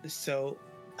 So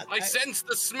I sense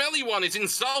the smelly one is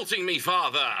insulting me,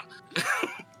 Father.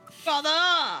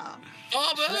 Father!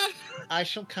 Father! I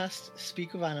shall cast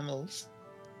Speak of Animals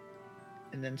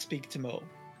and then speak to Mo.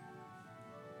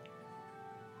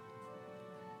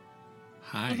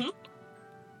 Hi. Mhm.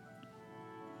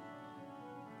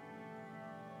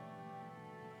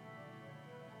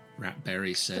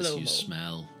 Ratberry says Hello, you Mo.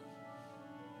 smell.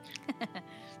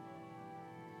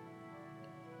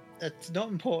 That's not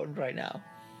important right now.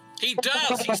 He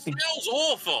does! He smells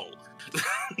awful!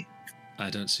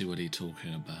 I don't see what you're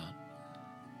talking about.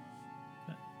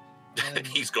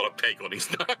 He's got a peg on his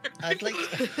nose. I'd like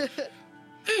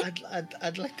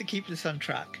I'd like to keep this on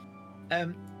track.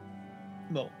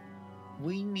 Mo,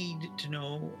 we need to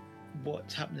know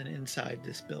what's happening inside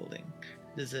this building.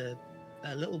 There's a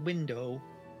little window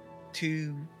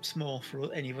too small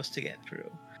for any of us to get through.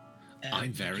 I'm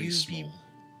would very you small.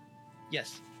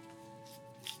 Yes.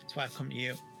 That's why I've come to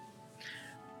you.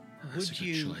 That's a Would good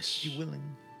you choice. be willing?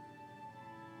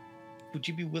 Would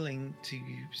you be willing to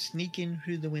sneak in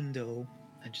through the window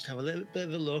and just have a little bit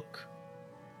of a look?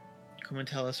 Come and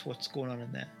tell us what's going on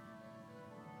in there.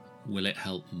 Will it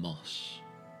help Moss?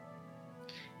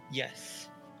 Yes.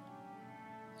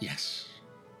 Yes.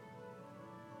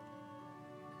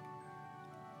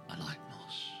 I like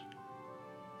Moss.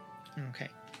 Okay.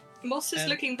 Moss is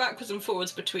looking backwards and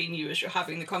forwards between you as you're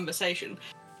having the conversation.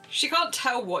 She can't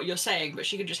tell what you're saying, but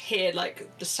she can just hear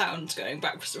the sounds going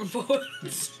backwards and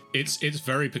forwards. It's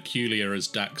very peculiar as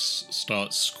Dax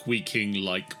starts squeaking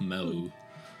like Mo.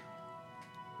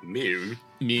 Mew.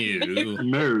 Mew.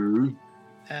 No.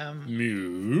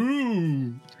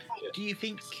 Mew. Do you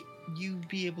think you'd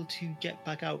be able to get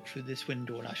back out through this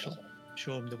window, and I shall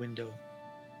show him the window,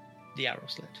 the arrow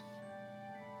slit?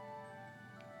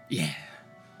 Yeah.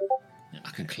 I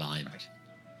can climb.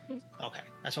 Right. Okay,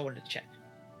 that's what I wanted to check.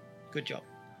 Good job.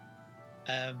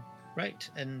 Right,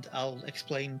 and I'll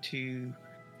explain to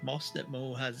Moss that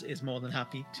Mo is more than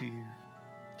happy to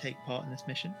take part in this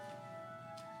mission.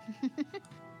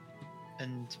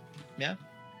 And yeah,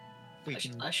 we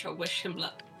can. I shall wish him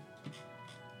luck.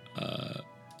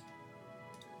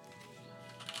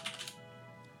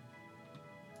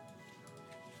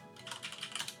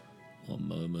 One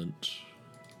moment.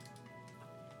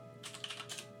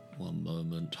 One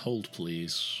moment. Hold,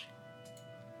 please.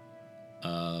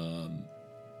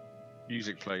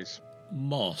 Music plays.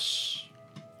 Moss,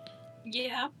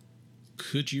 Yeah.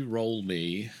 could you roll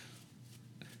me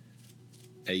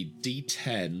a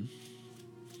D10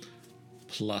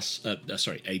 plus, a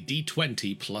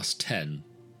D20 plus 10?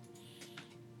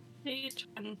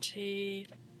 D20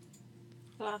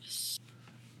 plus.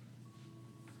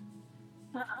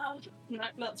 No,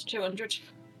 that's 200.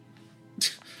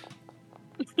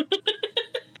 There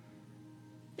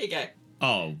you go.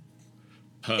 Oh,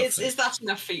 perfect. Is that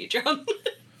enough for you, John?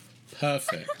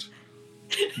 Perfect.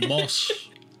 Moss,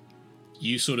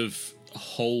 you sort of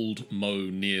hold Mo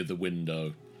near the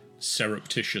window,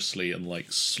 surreptitiously, and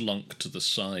like slunk to the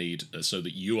side so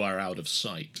that you are out of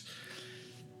sight.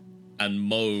 And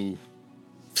Mo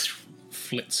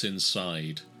flits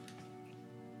inside,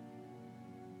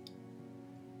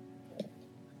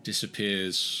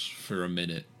 disappears for a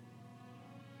minute,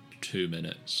 2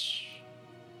 minutes,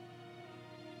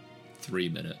 3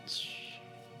 minutes,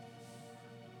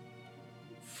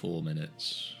 4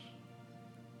 minutes.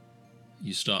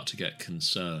 You start to get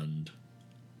concerned.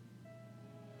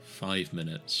 5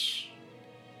 minutes.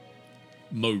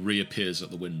 Mo reappears at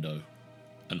the window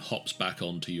and hops back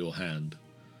onto your hand.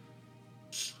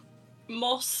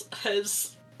 Moss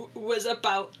was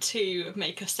about to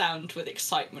make a sound with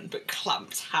excitement, but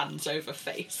clamped hands over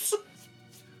face.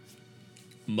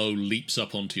 Mo leaps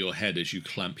up onto your head as you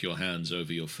clamp your hands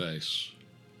over your face.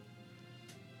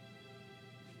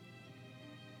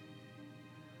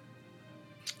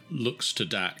 Looks to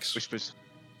Dax. Whispers,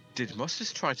 did Moss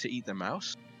just try to eat the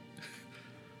mouse?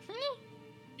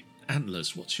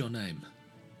 Antlers, what's your name?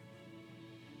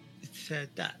 It's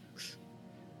Dax.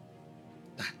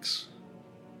 Dax.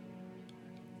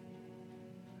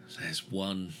 There's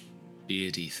one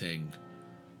beardy thing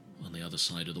on the other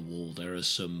side of the wall. There are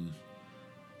some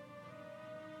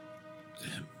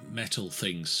metal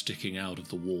things sticking out of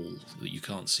the wall that you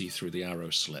can't see through the arrow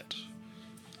slit.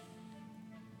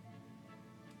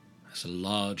 There's a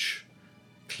large,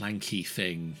 clanky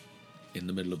thing in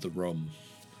the middle of the room.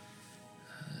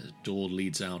 A door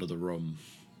leads out of the room.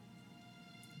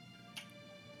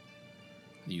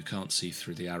 You can't see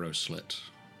through the arrow slit.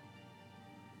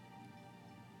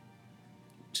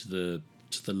 To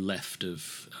the left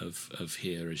of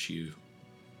here as you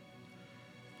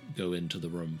go into the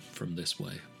room from this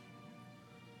way.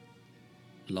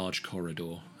 Large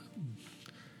corridor.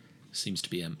 Seems to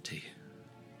be empty.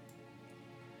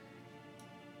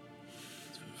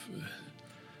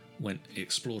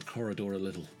 Explored corridor a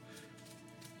little.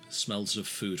 Smells of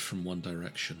food from one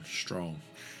direction, strong.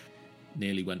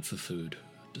 Nearly went for food,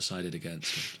 decided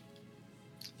against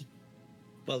it.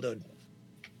 Well done.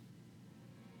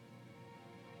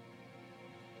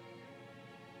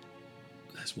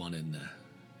 There's one in there.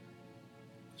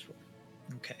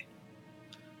 Okay.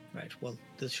 Right, well,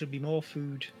 there should be more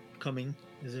food coming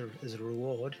as a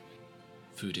reward.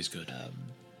 Food is good.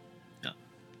 Yeah.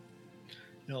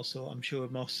 And also, I'm sure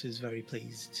Moss is very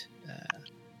pleased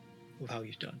with how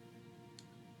you've done.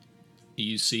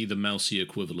 You see the mousy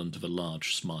equivalent of a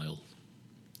large smile.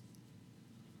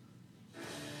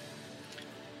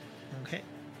 Okay,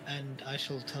 and I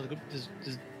shall tell the group.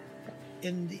 There's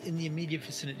in the immediate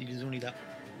vicinity. There's only that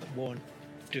one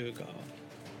Durgar.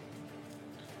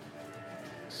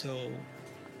 So,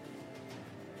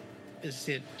 is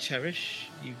it Cherish?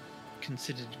 You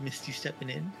considered Misty stepping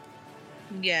in?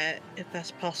 Yeah, if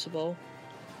that's possible.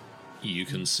 You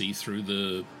can see through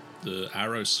the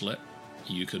arrow slit.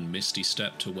 You can misty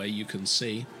step to where you can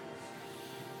see.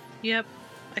 Yep,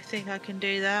 I think I can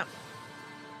do that.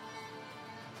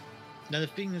 Now the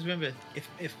thing is, remember,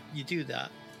 if you do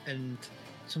that and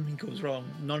something goes wrong,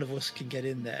 none of us can get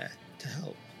in there to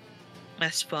help.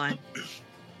 That's fine.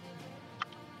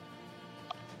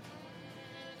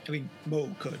 I mean,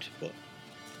 Mo could, but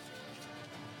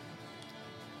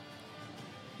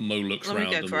Mo looks Let me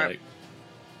round go and for it. like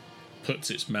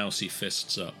puts its mousy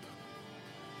fists up.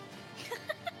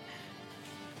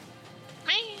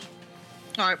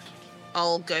 Alright,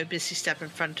 I'll go busy step in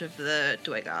front of the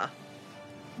Dwegar.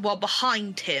 Well,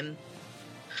 behind him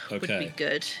would be Okay.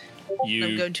 good. You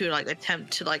I'm going to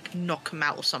attempt to knock him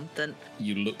out or something.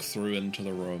 you look through into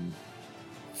the room.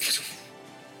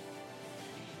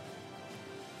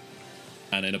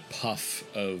 And in a puff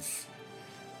of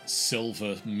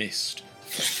silver mist,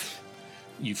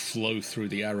 you flow through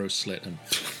the arrow slit and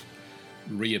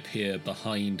reappear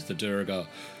behind the Durga,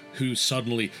 who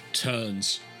suddenly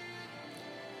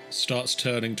starts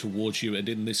turning towards you, and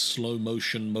in this slow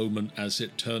motion moment as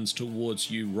it turns towards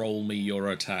you, roll me your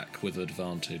attack with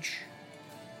advantage.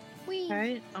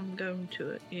 Okay, I'm going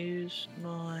to use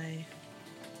my...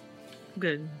 I'm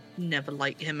going to never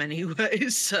like him anyway,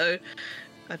 so...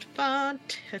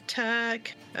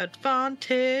 Attack,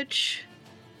 advantage...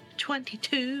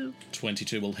 22.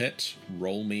 22 will hit.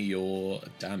 Roll me your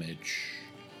damage.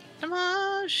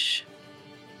 Damage!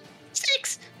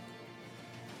 6!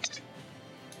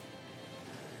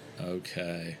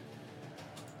 Okay.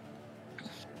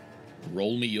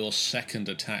 Roll me your second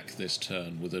attack this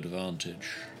turn with advantage.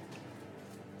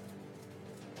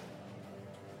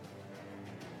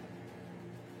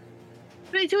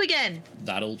 22 again!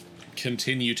 That'll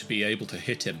continue to be able to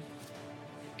hit him.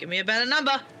 Give me a better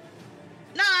number.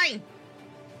 9!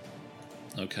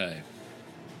 Okay.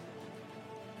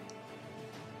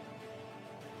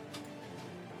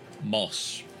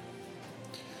 Moss.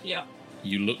 Yeah.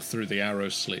 You look through the arrow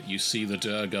slit. You see the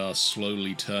Durgar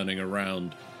slowly turning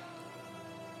around.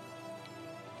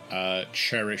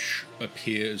 Cherish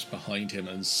appears behind him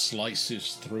and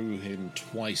slices through him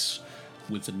twice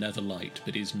with the netherlight,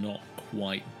 but is not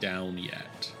quite down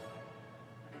yet.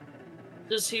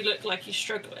 Does he look like he's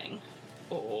struggling?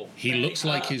 Or He very looks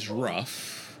like hurt, he's or-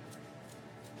 rough.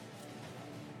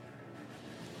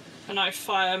 And I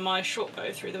fire my short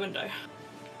bow through the window.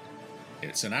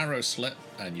 It's an arrow slit,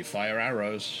 and you fire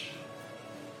arrows.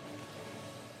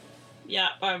 Yeah,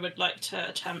 I would like to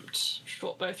attempt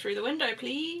short bow through the window,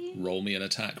 please. Roll me an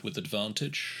attack with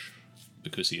advantage,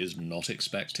 because he is not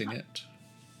expecting it.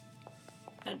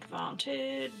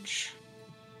 Advantage.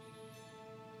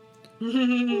 I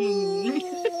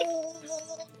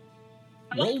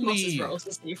Roll like Moss's me- rolls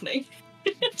this evening.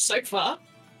 So far.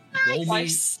 Roll me,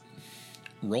 Twice.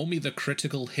 roll me the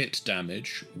critical hit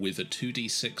damage with a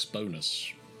 2d6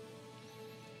 bonus.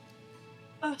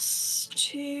 Plus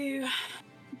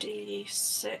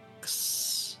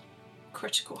 2d6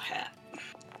 critical hit.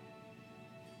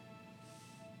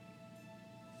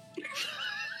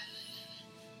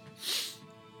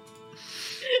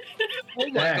 Oh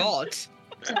my Dang. god.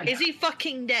 Is he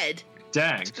fucking dead?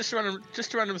 Dang, Just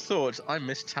a random thought. I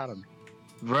miss Talon.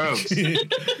 bro.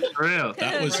 Real.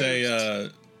 That was a...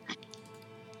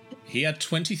 he had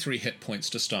 23 hit points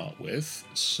to start with,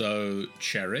 so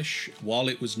Cherish, while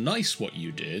it was nice what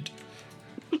you did,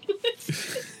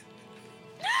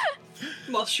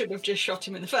 Moss should have just shot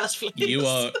him in the first place.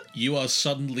 you are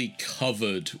suddenly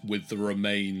covered with the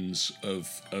remains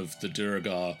of the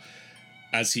Durgar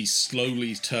as he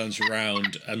slowly turns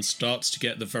around and starts to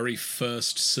get the very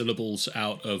first syllables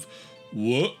out of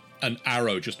 "what," an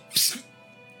arrow just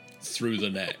through the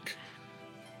neck.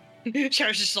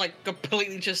 Cherish just like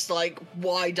completely just like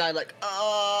wide-eyed, like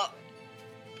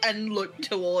and look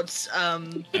towards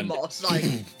Moss, like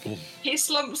He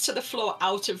slumps to the floor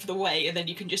out of the way, and then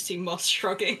you can just see Moss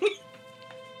shrugging.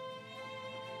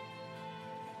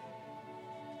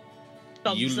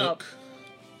 you thumbs look.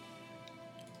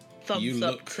 up you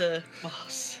look- to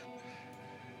Moss.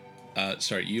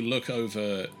 Sorry, you look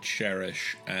over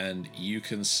Cherish and you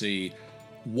can see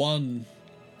one.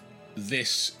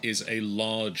 This is a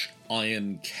large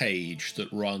iron cage that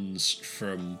runs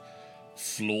from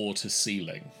floor to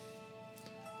ceiling.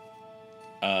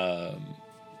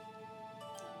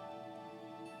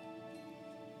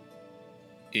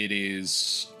 It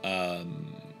is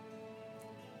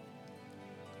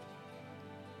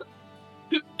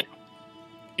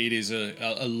it is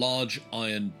a large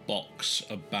iron box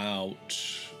about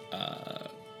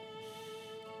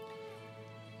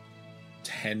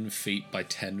 10 feet by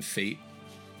 10 feet.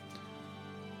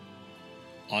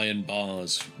 Iron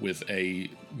bars with a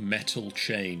metal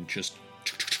chain just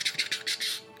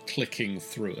clicking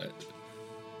through it.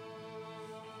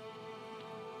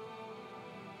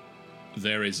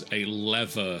 There is a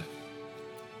lever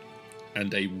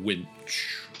and a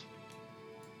winch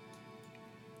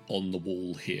on the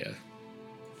wall here.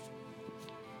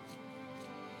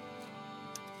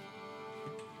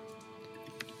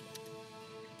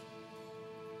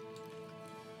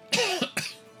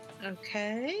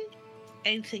 Okay.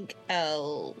 Anything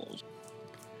else?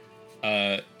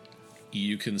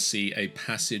 You can see a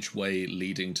passageway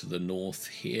leading to the north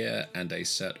here and a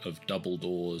set of double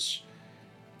doors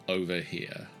over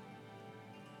here.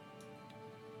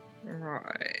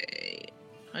 Right.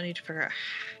 I need to figure out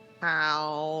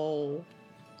how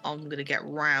I'm gonna get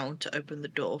round to open the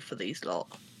door for these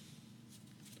lot.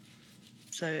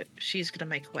 So she's gonna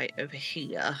make her way over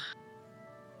here.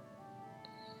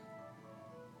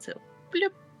 So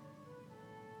bloop.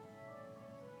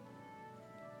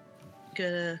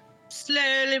 Gonna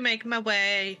slowly make my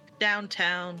way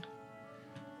downtown.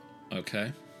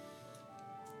 Okay.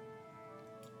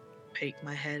 Peek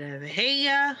my head over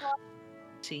here.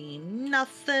 See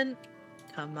nothing.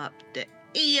 Come up to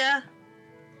here.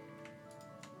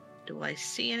 Do I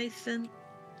see anything?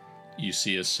 You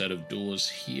see a set of doors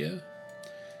here.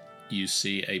 You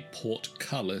see a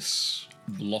portcullis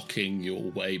blocking your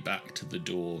way back to the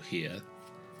door here.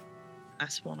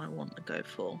 That's one I want to go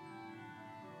for.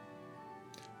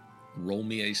 Roll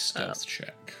me a stealth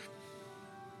check.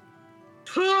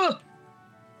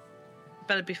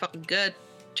 Better be fucking good,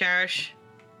 Cherish.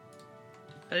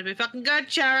 Better be fucking good,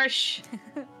 Cherish.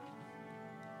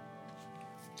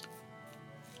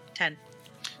 10.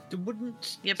 They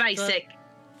wouldn't You're basic.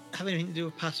 have anything to do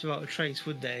with pass without a trace,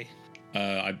 would they?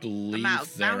 I believe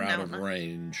they're out of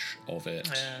range of it.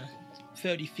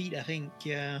 30 feet, I think,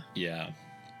 yeah. Yeah.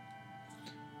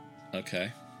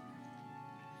 Okay.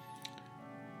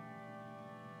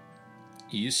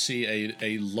 You see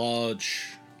a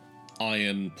large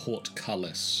iron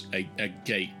portcullis, a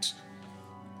gate,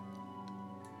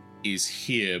 is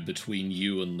here between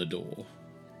you and the door.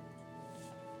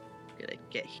 I'm gonna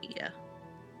get here.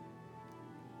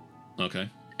 Okay.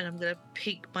 And I'm gonna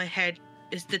peek my head.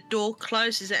 Is the door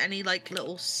closed? Is there any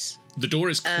little? The door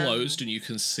is closed, and you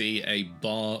can see a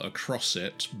bar across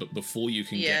it. But before you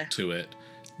can get to it,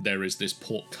 there is this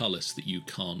portcullis that you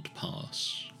can't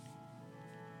pass.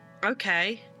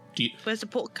 Okay. Where's the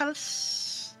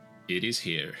portcullis? It is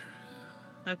here.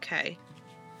 Okay.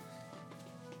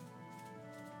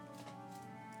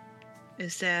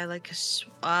 Is there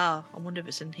I wonder if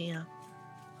it's in here.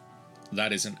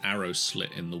 That is an arrow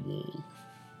slit in the wall.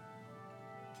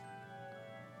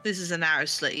 This is an arrow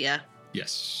slit, yeah?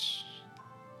 Yes.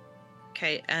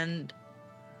 Okay, and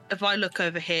if I look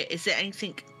over here, is there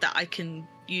anything that I can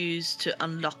use to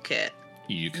unlock it?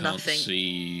 You can't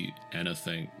see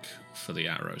anything for the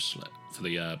arrow slit, for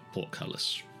the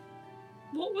portcullis.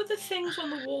 What were the things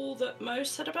on the wall that Mo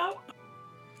said about?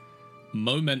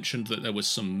 Mo mentioned that there was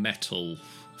some metal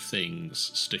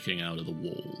things sticking out of the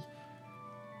wall.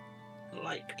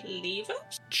 Like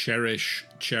levers? Cherish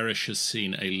has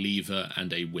seen a lever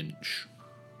and a winch.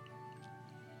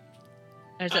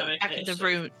 Is that back of the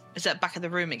room? Is that back of the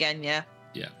room again? Yeah.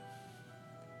 Yeah.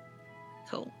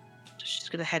 Cool. So she's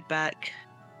gonna head back.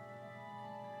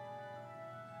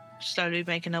 Slowly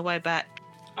making her way back.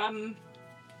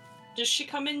 Does she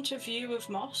come into view of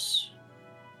Moss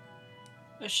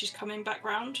as she's coming back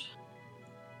round?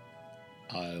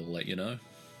 I'll let you know.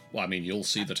 Well, I mean, you'll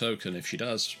see the token if she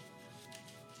does.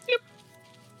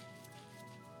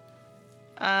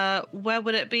 Where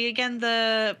would it be again?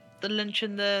 The lynch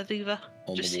and the lever?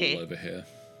 On just the wall here. Over here.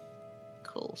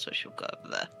 Cool, so she'll go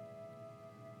over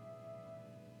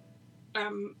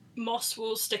there. Moss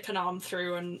will stick an arm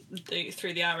through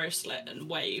through the arrow slit and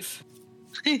wave.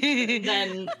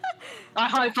 Then I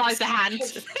high five the hand.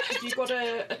 Have you got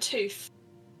a tooth?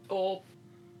 Or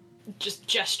just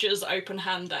gestures open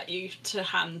hand at you to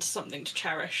hand something to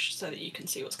Cherish so that you can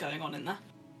see what's going on in there?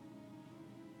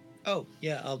 Oh,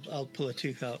 yeah, I'll pull a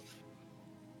tooth out.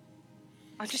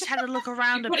 I just had a look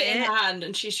around a put bit. It in her hand,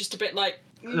 and she's just a bit like,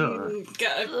 get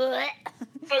a... Okay.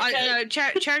 I know.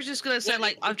 Cherish is gonna say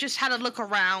I've just had a look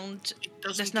around.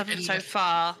 There's nothing so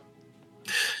far.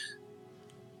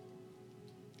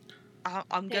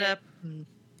 I'm gonna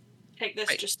take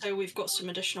this just so we've got some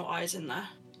additional eyes in there.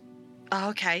 Oh,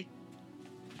 okay.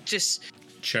 Just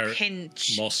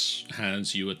pinch. Moss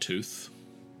hands you a tooth.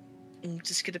 I'm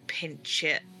just gonna pinch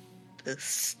it.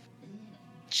 This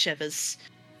shivers.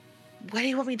 Where do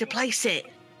you want me to place it?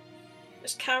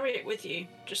 Just carry it with you,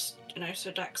 just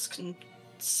so Dax can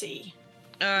see.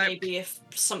 Maybe if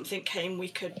something came, we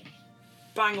could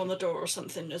bang on the door or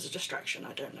something as a distraction.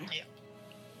 I don't know. Yeah.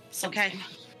 Something.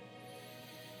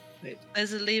 Okay.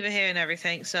 There's a lever here and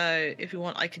everything, so if you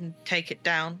want, I can take it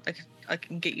down. I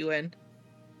can get you in.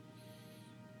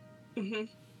 Mhm.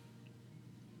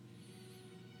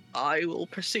 I will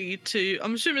proceed to.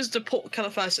 I'm assuming it's the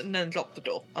portcullis first, and then unlock the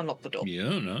door.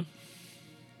 Yeah, no.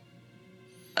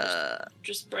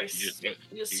 Just brace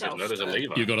yourself.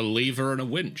 You got a lever and a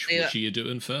winch. Yeah. Which are you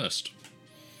doing first?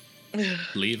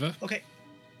 Lever. Okay.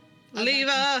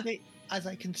 Lever. As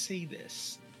I can see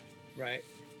this, right?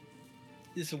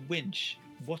 There's a winch.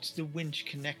 What's the winch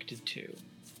connected to?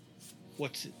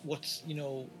 What's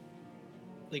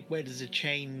where does the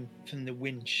chain from the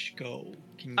winch go?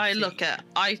 Can you see?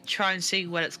 I try and see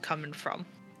where it's coming from.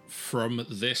 From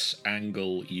this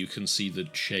angle, you can see the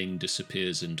chain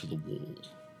disappears into the wall.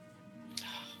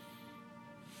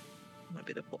 Might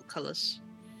be the portcullis.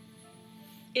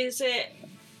 Is it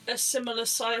a similar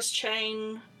size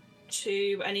chain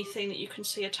to anything that you can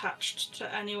see attached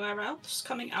to anywhere else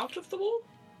coming out of the wall?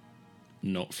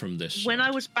 Not from this When side.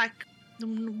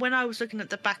 I was looking at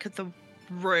the back of the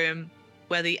room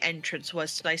where the entrance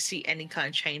was, did I see any kind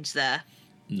of chains there?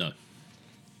 No.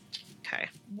 Okay.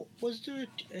 Was there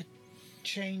a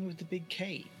chain with the big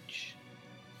cage?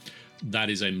 That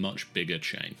is a much bigger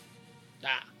chain.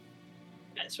 Ah.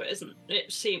 So it isn't.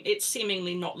 It's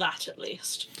seemingly not that, at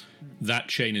least. That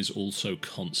chain is also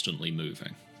constantly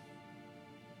moving.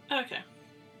 Okay.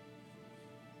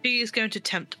 She is going to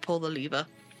attempt to pull the lever.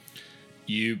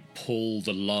 You pull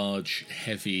the large,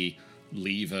 heavy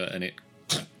lever, and it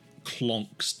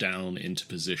clonks down into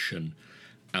position.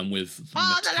 And with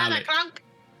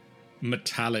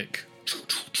metallic,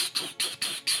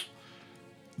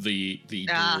 the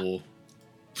door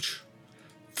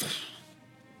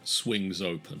swings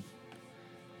open.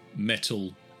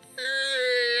 Metal.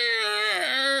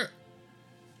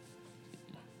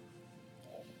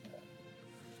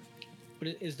 But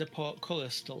is the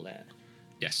portcullis still there?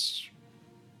 Yes.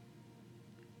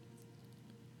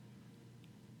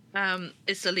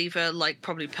 Is the lever like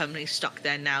probably permanently stuck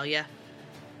there now? Yeah.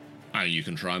 You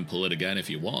can try and pull it again if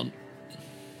you want.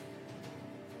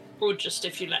 Or just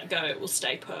if you let go, it will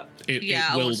stay put. It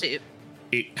I will. want to see it.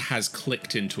 It has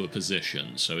clicked into a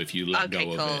position, so if you let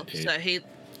go of it, So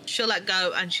she'll let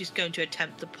go, and she's going to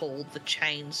attempt to pull the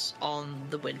chains on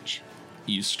the winch.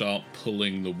 you start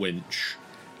pulling the winch,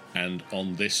 and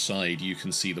on this side you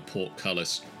can see the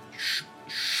portcullis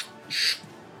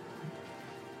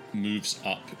moves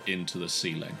up into the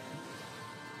ceiling.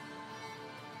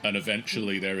 And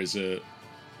eventually there is the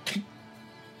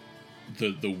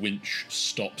winch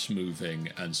stops moving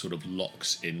and sort of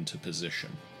locks into position.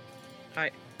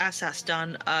 Right, as that's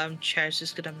done, Cher's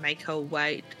just gonna make her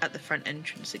way at the front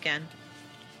entrance again.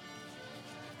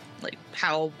 Like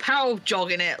power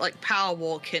jogging it, like power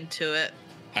walk into it.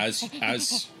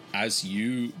 As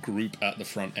you group at the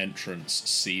front entrance,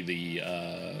 see the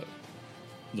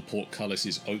portcullis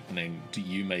is opening. Do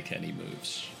you make any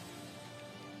moves?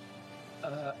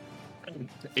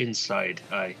 Inside,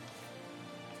 aye.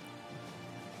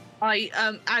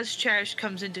 As Cherish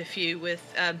comes into view with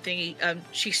thingy,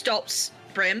 she stops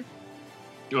Brim.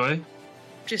 Aye.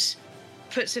 Just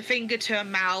puts a finger to her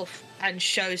mouth and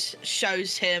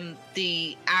shows him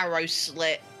the arrow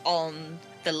slit on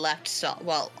the left side.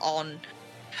 Well, on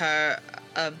her,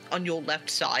 on your left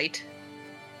side.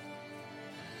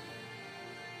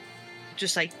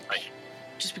 Just like,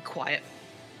 just be quiet.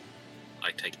 I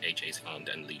take AJ's hand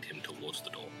and lead him towards the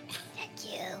door.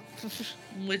 Thank you.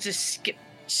 We'll just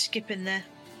skip in there.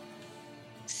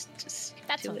 Just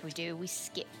That's do what it. we do. We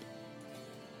skip.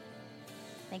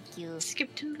 Thank you.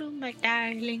 Skip to the room, my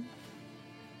darling.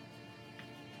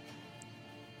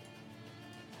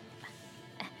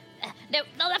 No,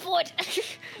 not that forward.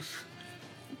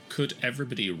 Could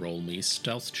everybody roll me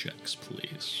stealth checks,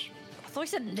 please? I thought you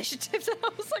said initiative, and I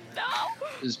was like, no.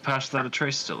 Is Pass Without a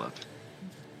Trace still up?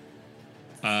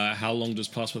 How long does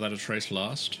Pass Without a Trace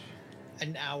last?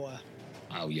 An hour.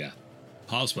 Oh, yeah.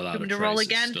 Pass Without a Want me to Trace roll is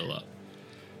again? still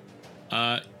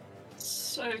up.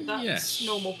 So that's Yes.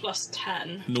 normal plus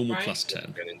 10. Normal right? plus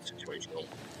 10. Getting situational.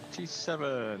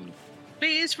 27.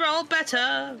 Please roll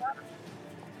better.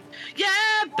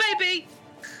 Yeah, baby.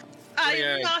 I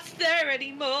am Yay. not there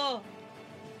anymore.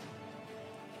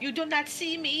 You do not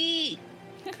see me.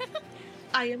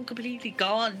 I am completely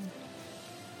gone.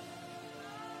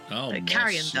 Oh,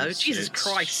 Carrion, Moss, though. it's- Jesus it's-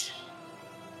 Christ.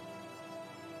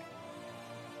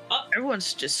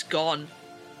 Everyone's just gone.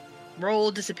 We're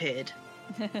all disappeared.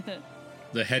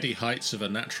 The heady heights of a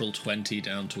natural 20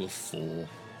 down to a 4.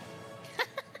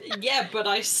 Yeah, but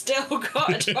I still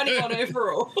got a 21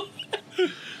 overall.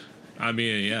 I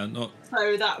mean, yeah, not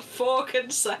So that 4 can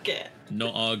suck it.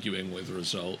 not arguing with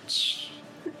results.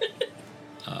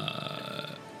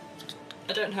 I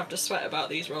don't have to sweat about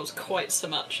these rolls quite so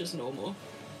much as normal.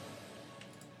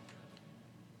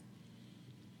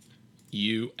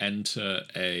 You enter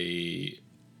a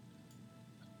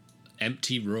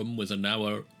empty room with a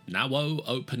narrow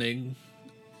opening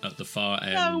at the far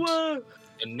end.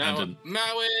 And now, And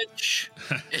marriage!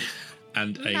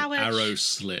 And a Marriage. arrow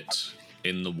slit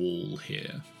in the wall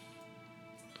here.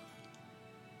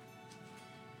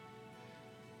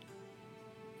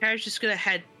 Kara's just gonna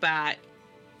head back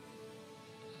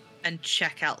and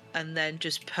check out, and then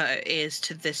just put her ears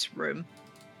to this room.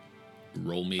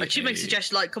 Roll me Like she makes a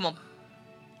gesture, like, "Come on."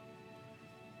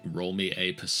 roll me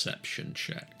a perception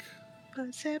check.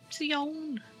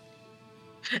 Perception.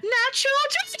 Natural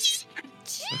 20!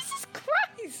 Jesus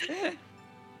Christ.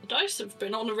 The dice have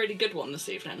been on a really good one this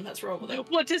evening. Let's roll with it.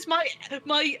 What does my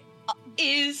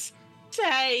ears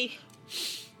say?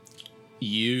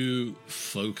 You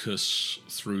focus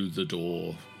through the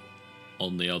door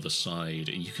on the other side,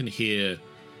 and you can hear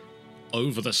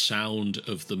over the sound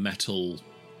of the metal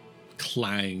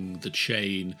clang, the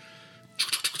chain,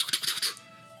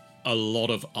 a lot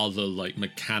of other like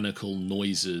mechanical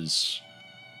noises.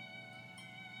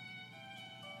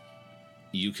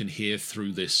 You can hear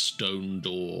through this stone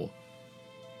door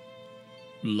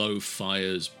low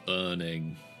fires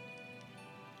burning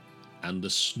and the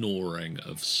snoring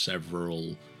of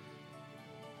several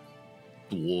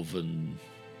dwarven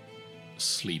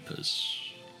sleepers.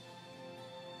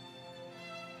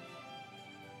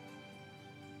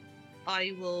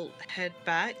 I will head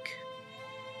back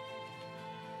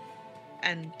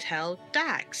and tell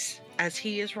Dax, as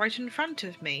he is right in front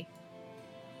of me.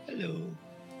 Hello.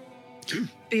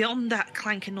 Beyond that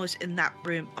clanking noise in that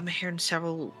room, I'm hearing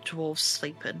several dwarves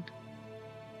sleeping.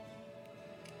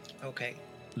 Okay.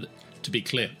 To be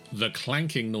clear, the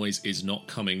clanking noise is not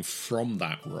coming from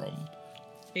that room.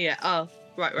 Yeah. Oh,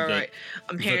 right.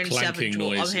 I'm hearing the clanking seven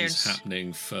dwarves. noise I'm hearing is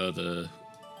happening further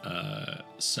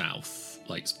south,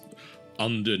 like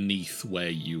underneath where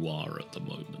you are at the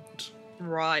moment.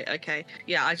 Right. Okay.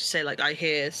 Yeah. I just say like I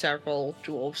hear several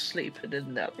dwarves sleeping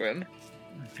in that room.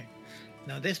 Okay.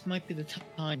 Now this might be the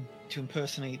time to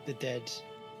impersonate the dead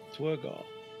Dwargar.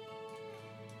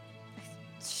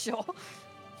 Sure.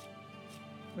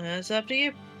 That's up to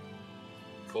you.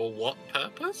 For what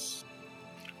purpose?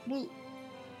 Well,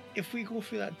 if we go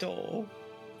through that door,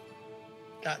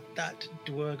 that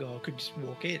Dwargar could just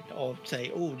walk in or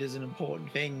say, "Oh, there's an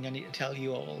important thing I need to tell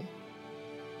you all,"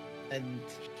 and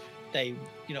they,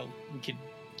 we could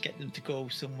get them to go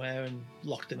somewhere and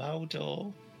lock them out,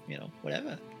 or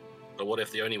whatever. But what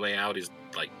if the only way out is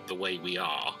like the way we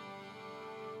are?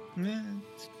 Yeah.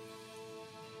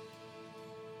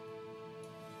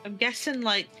 I'm guessing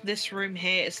like this room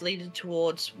here is leading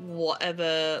towards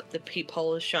whatever the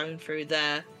peephole is shown through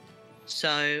there.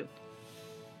 So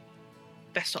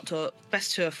best to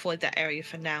avoid that area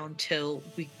for now until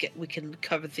we can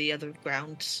cover the other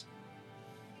grounds.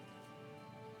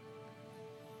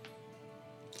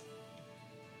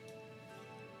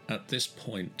 At this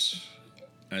point,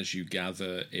 as you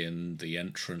gather in the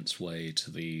entranceway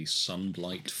to the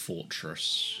Sunblight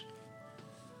Fortress,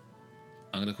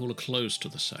 I'm going to call a close to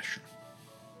the session.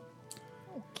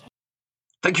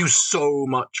 Thank you so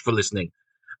much for listening.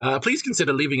 Please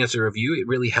consider leaving us a review. It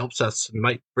really helps us and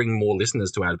might bring more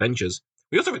listeners to our adventures.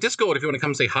 We also have a Discord if you want to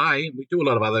come say hi. We do a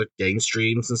lot of other game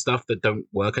streams and stuff that don't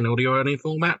work in audio-only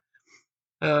format.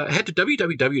 Head to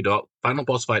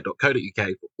www.finalbossfight.co.uk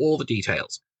for all the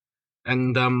details.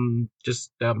 And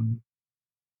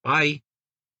bye.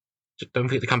 Just don't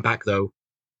forget to come back, though,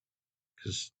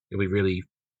 because we'll be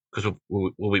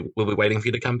waiting for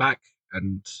you to come back,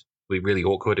 and it'll be really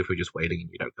awkward if we're just waiting and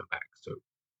you don't come back. So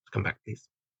come back, please.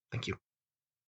 Thank you.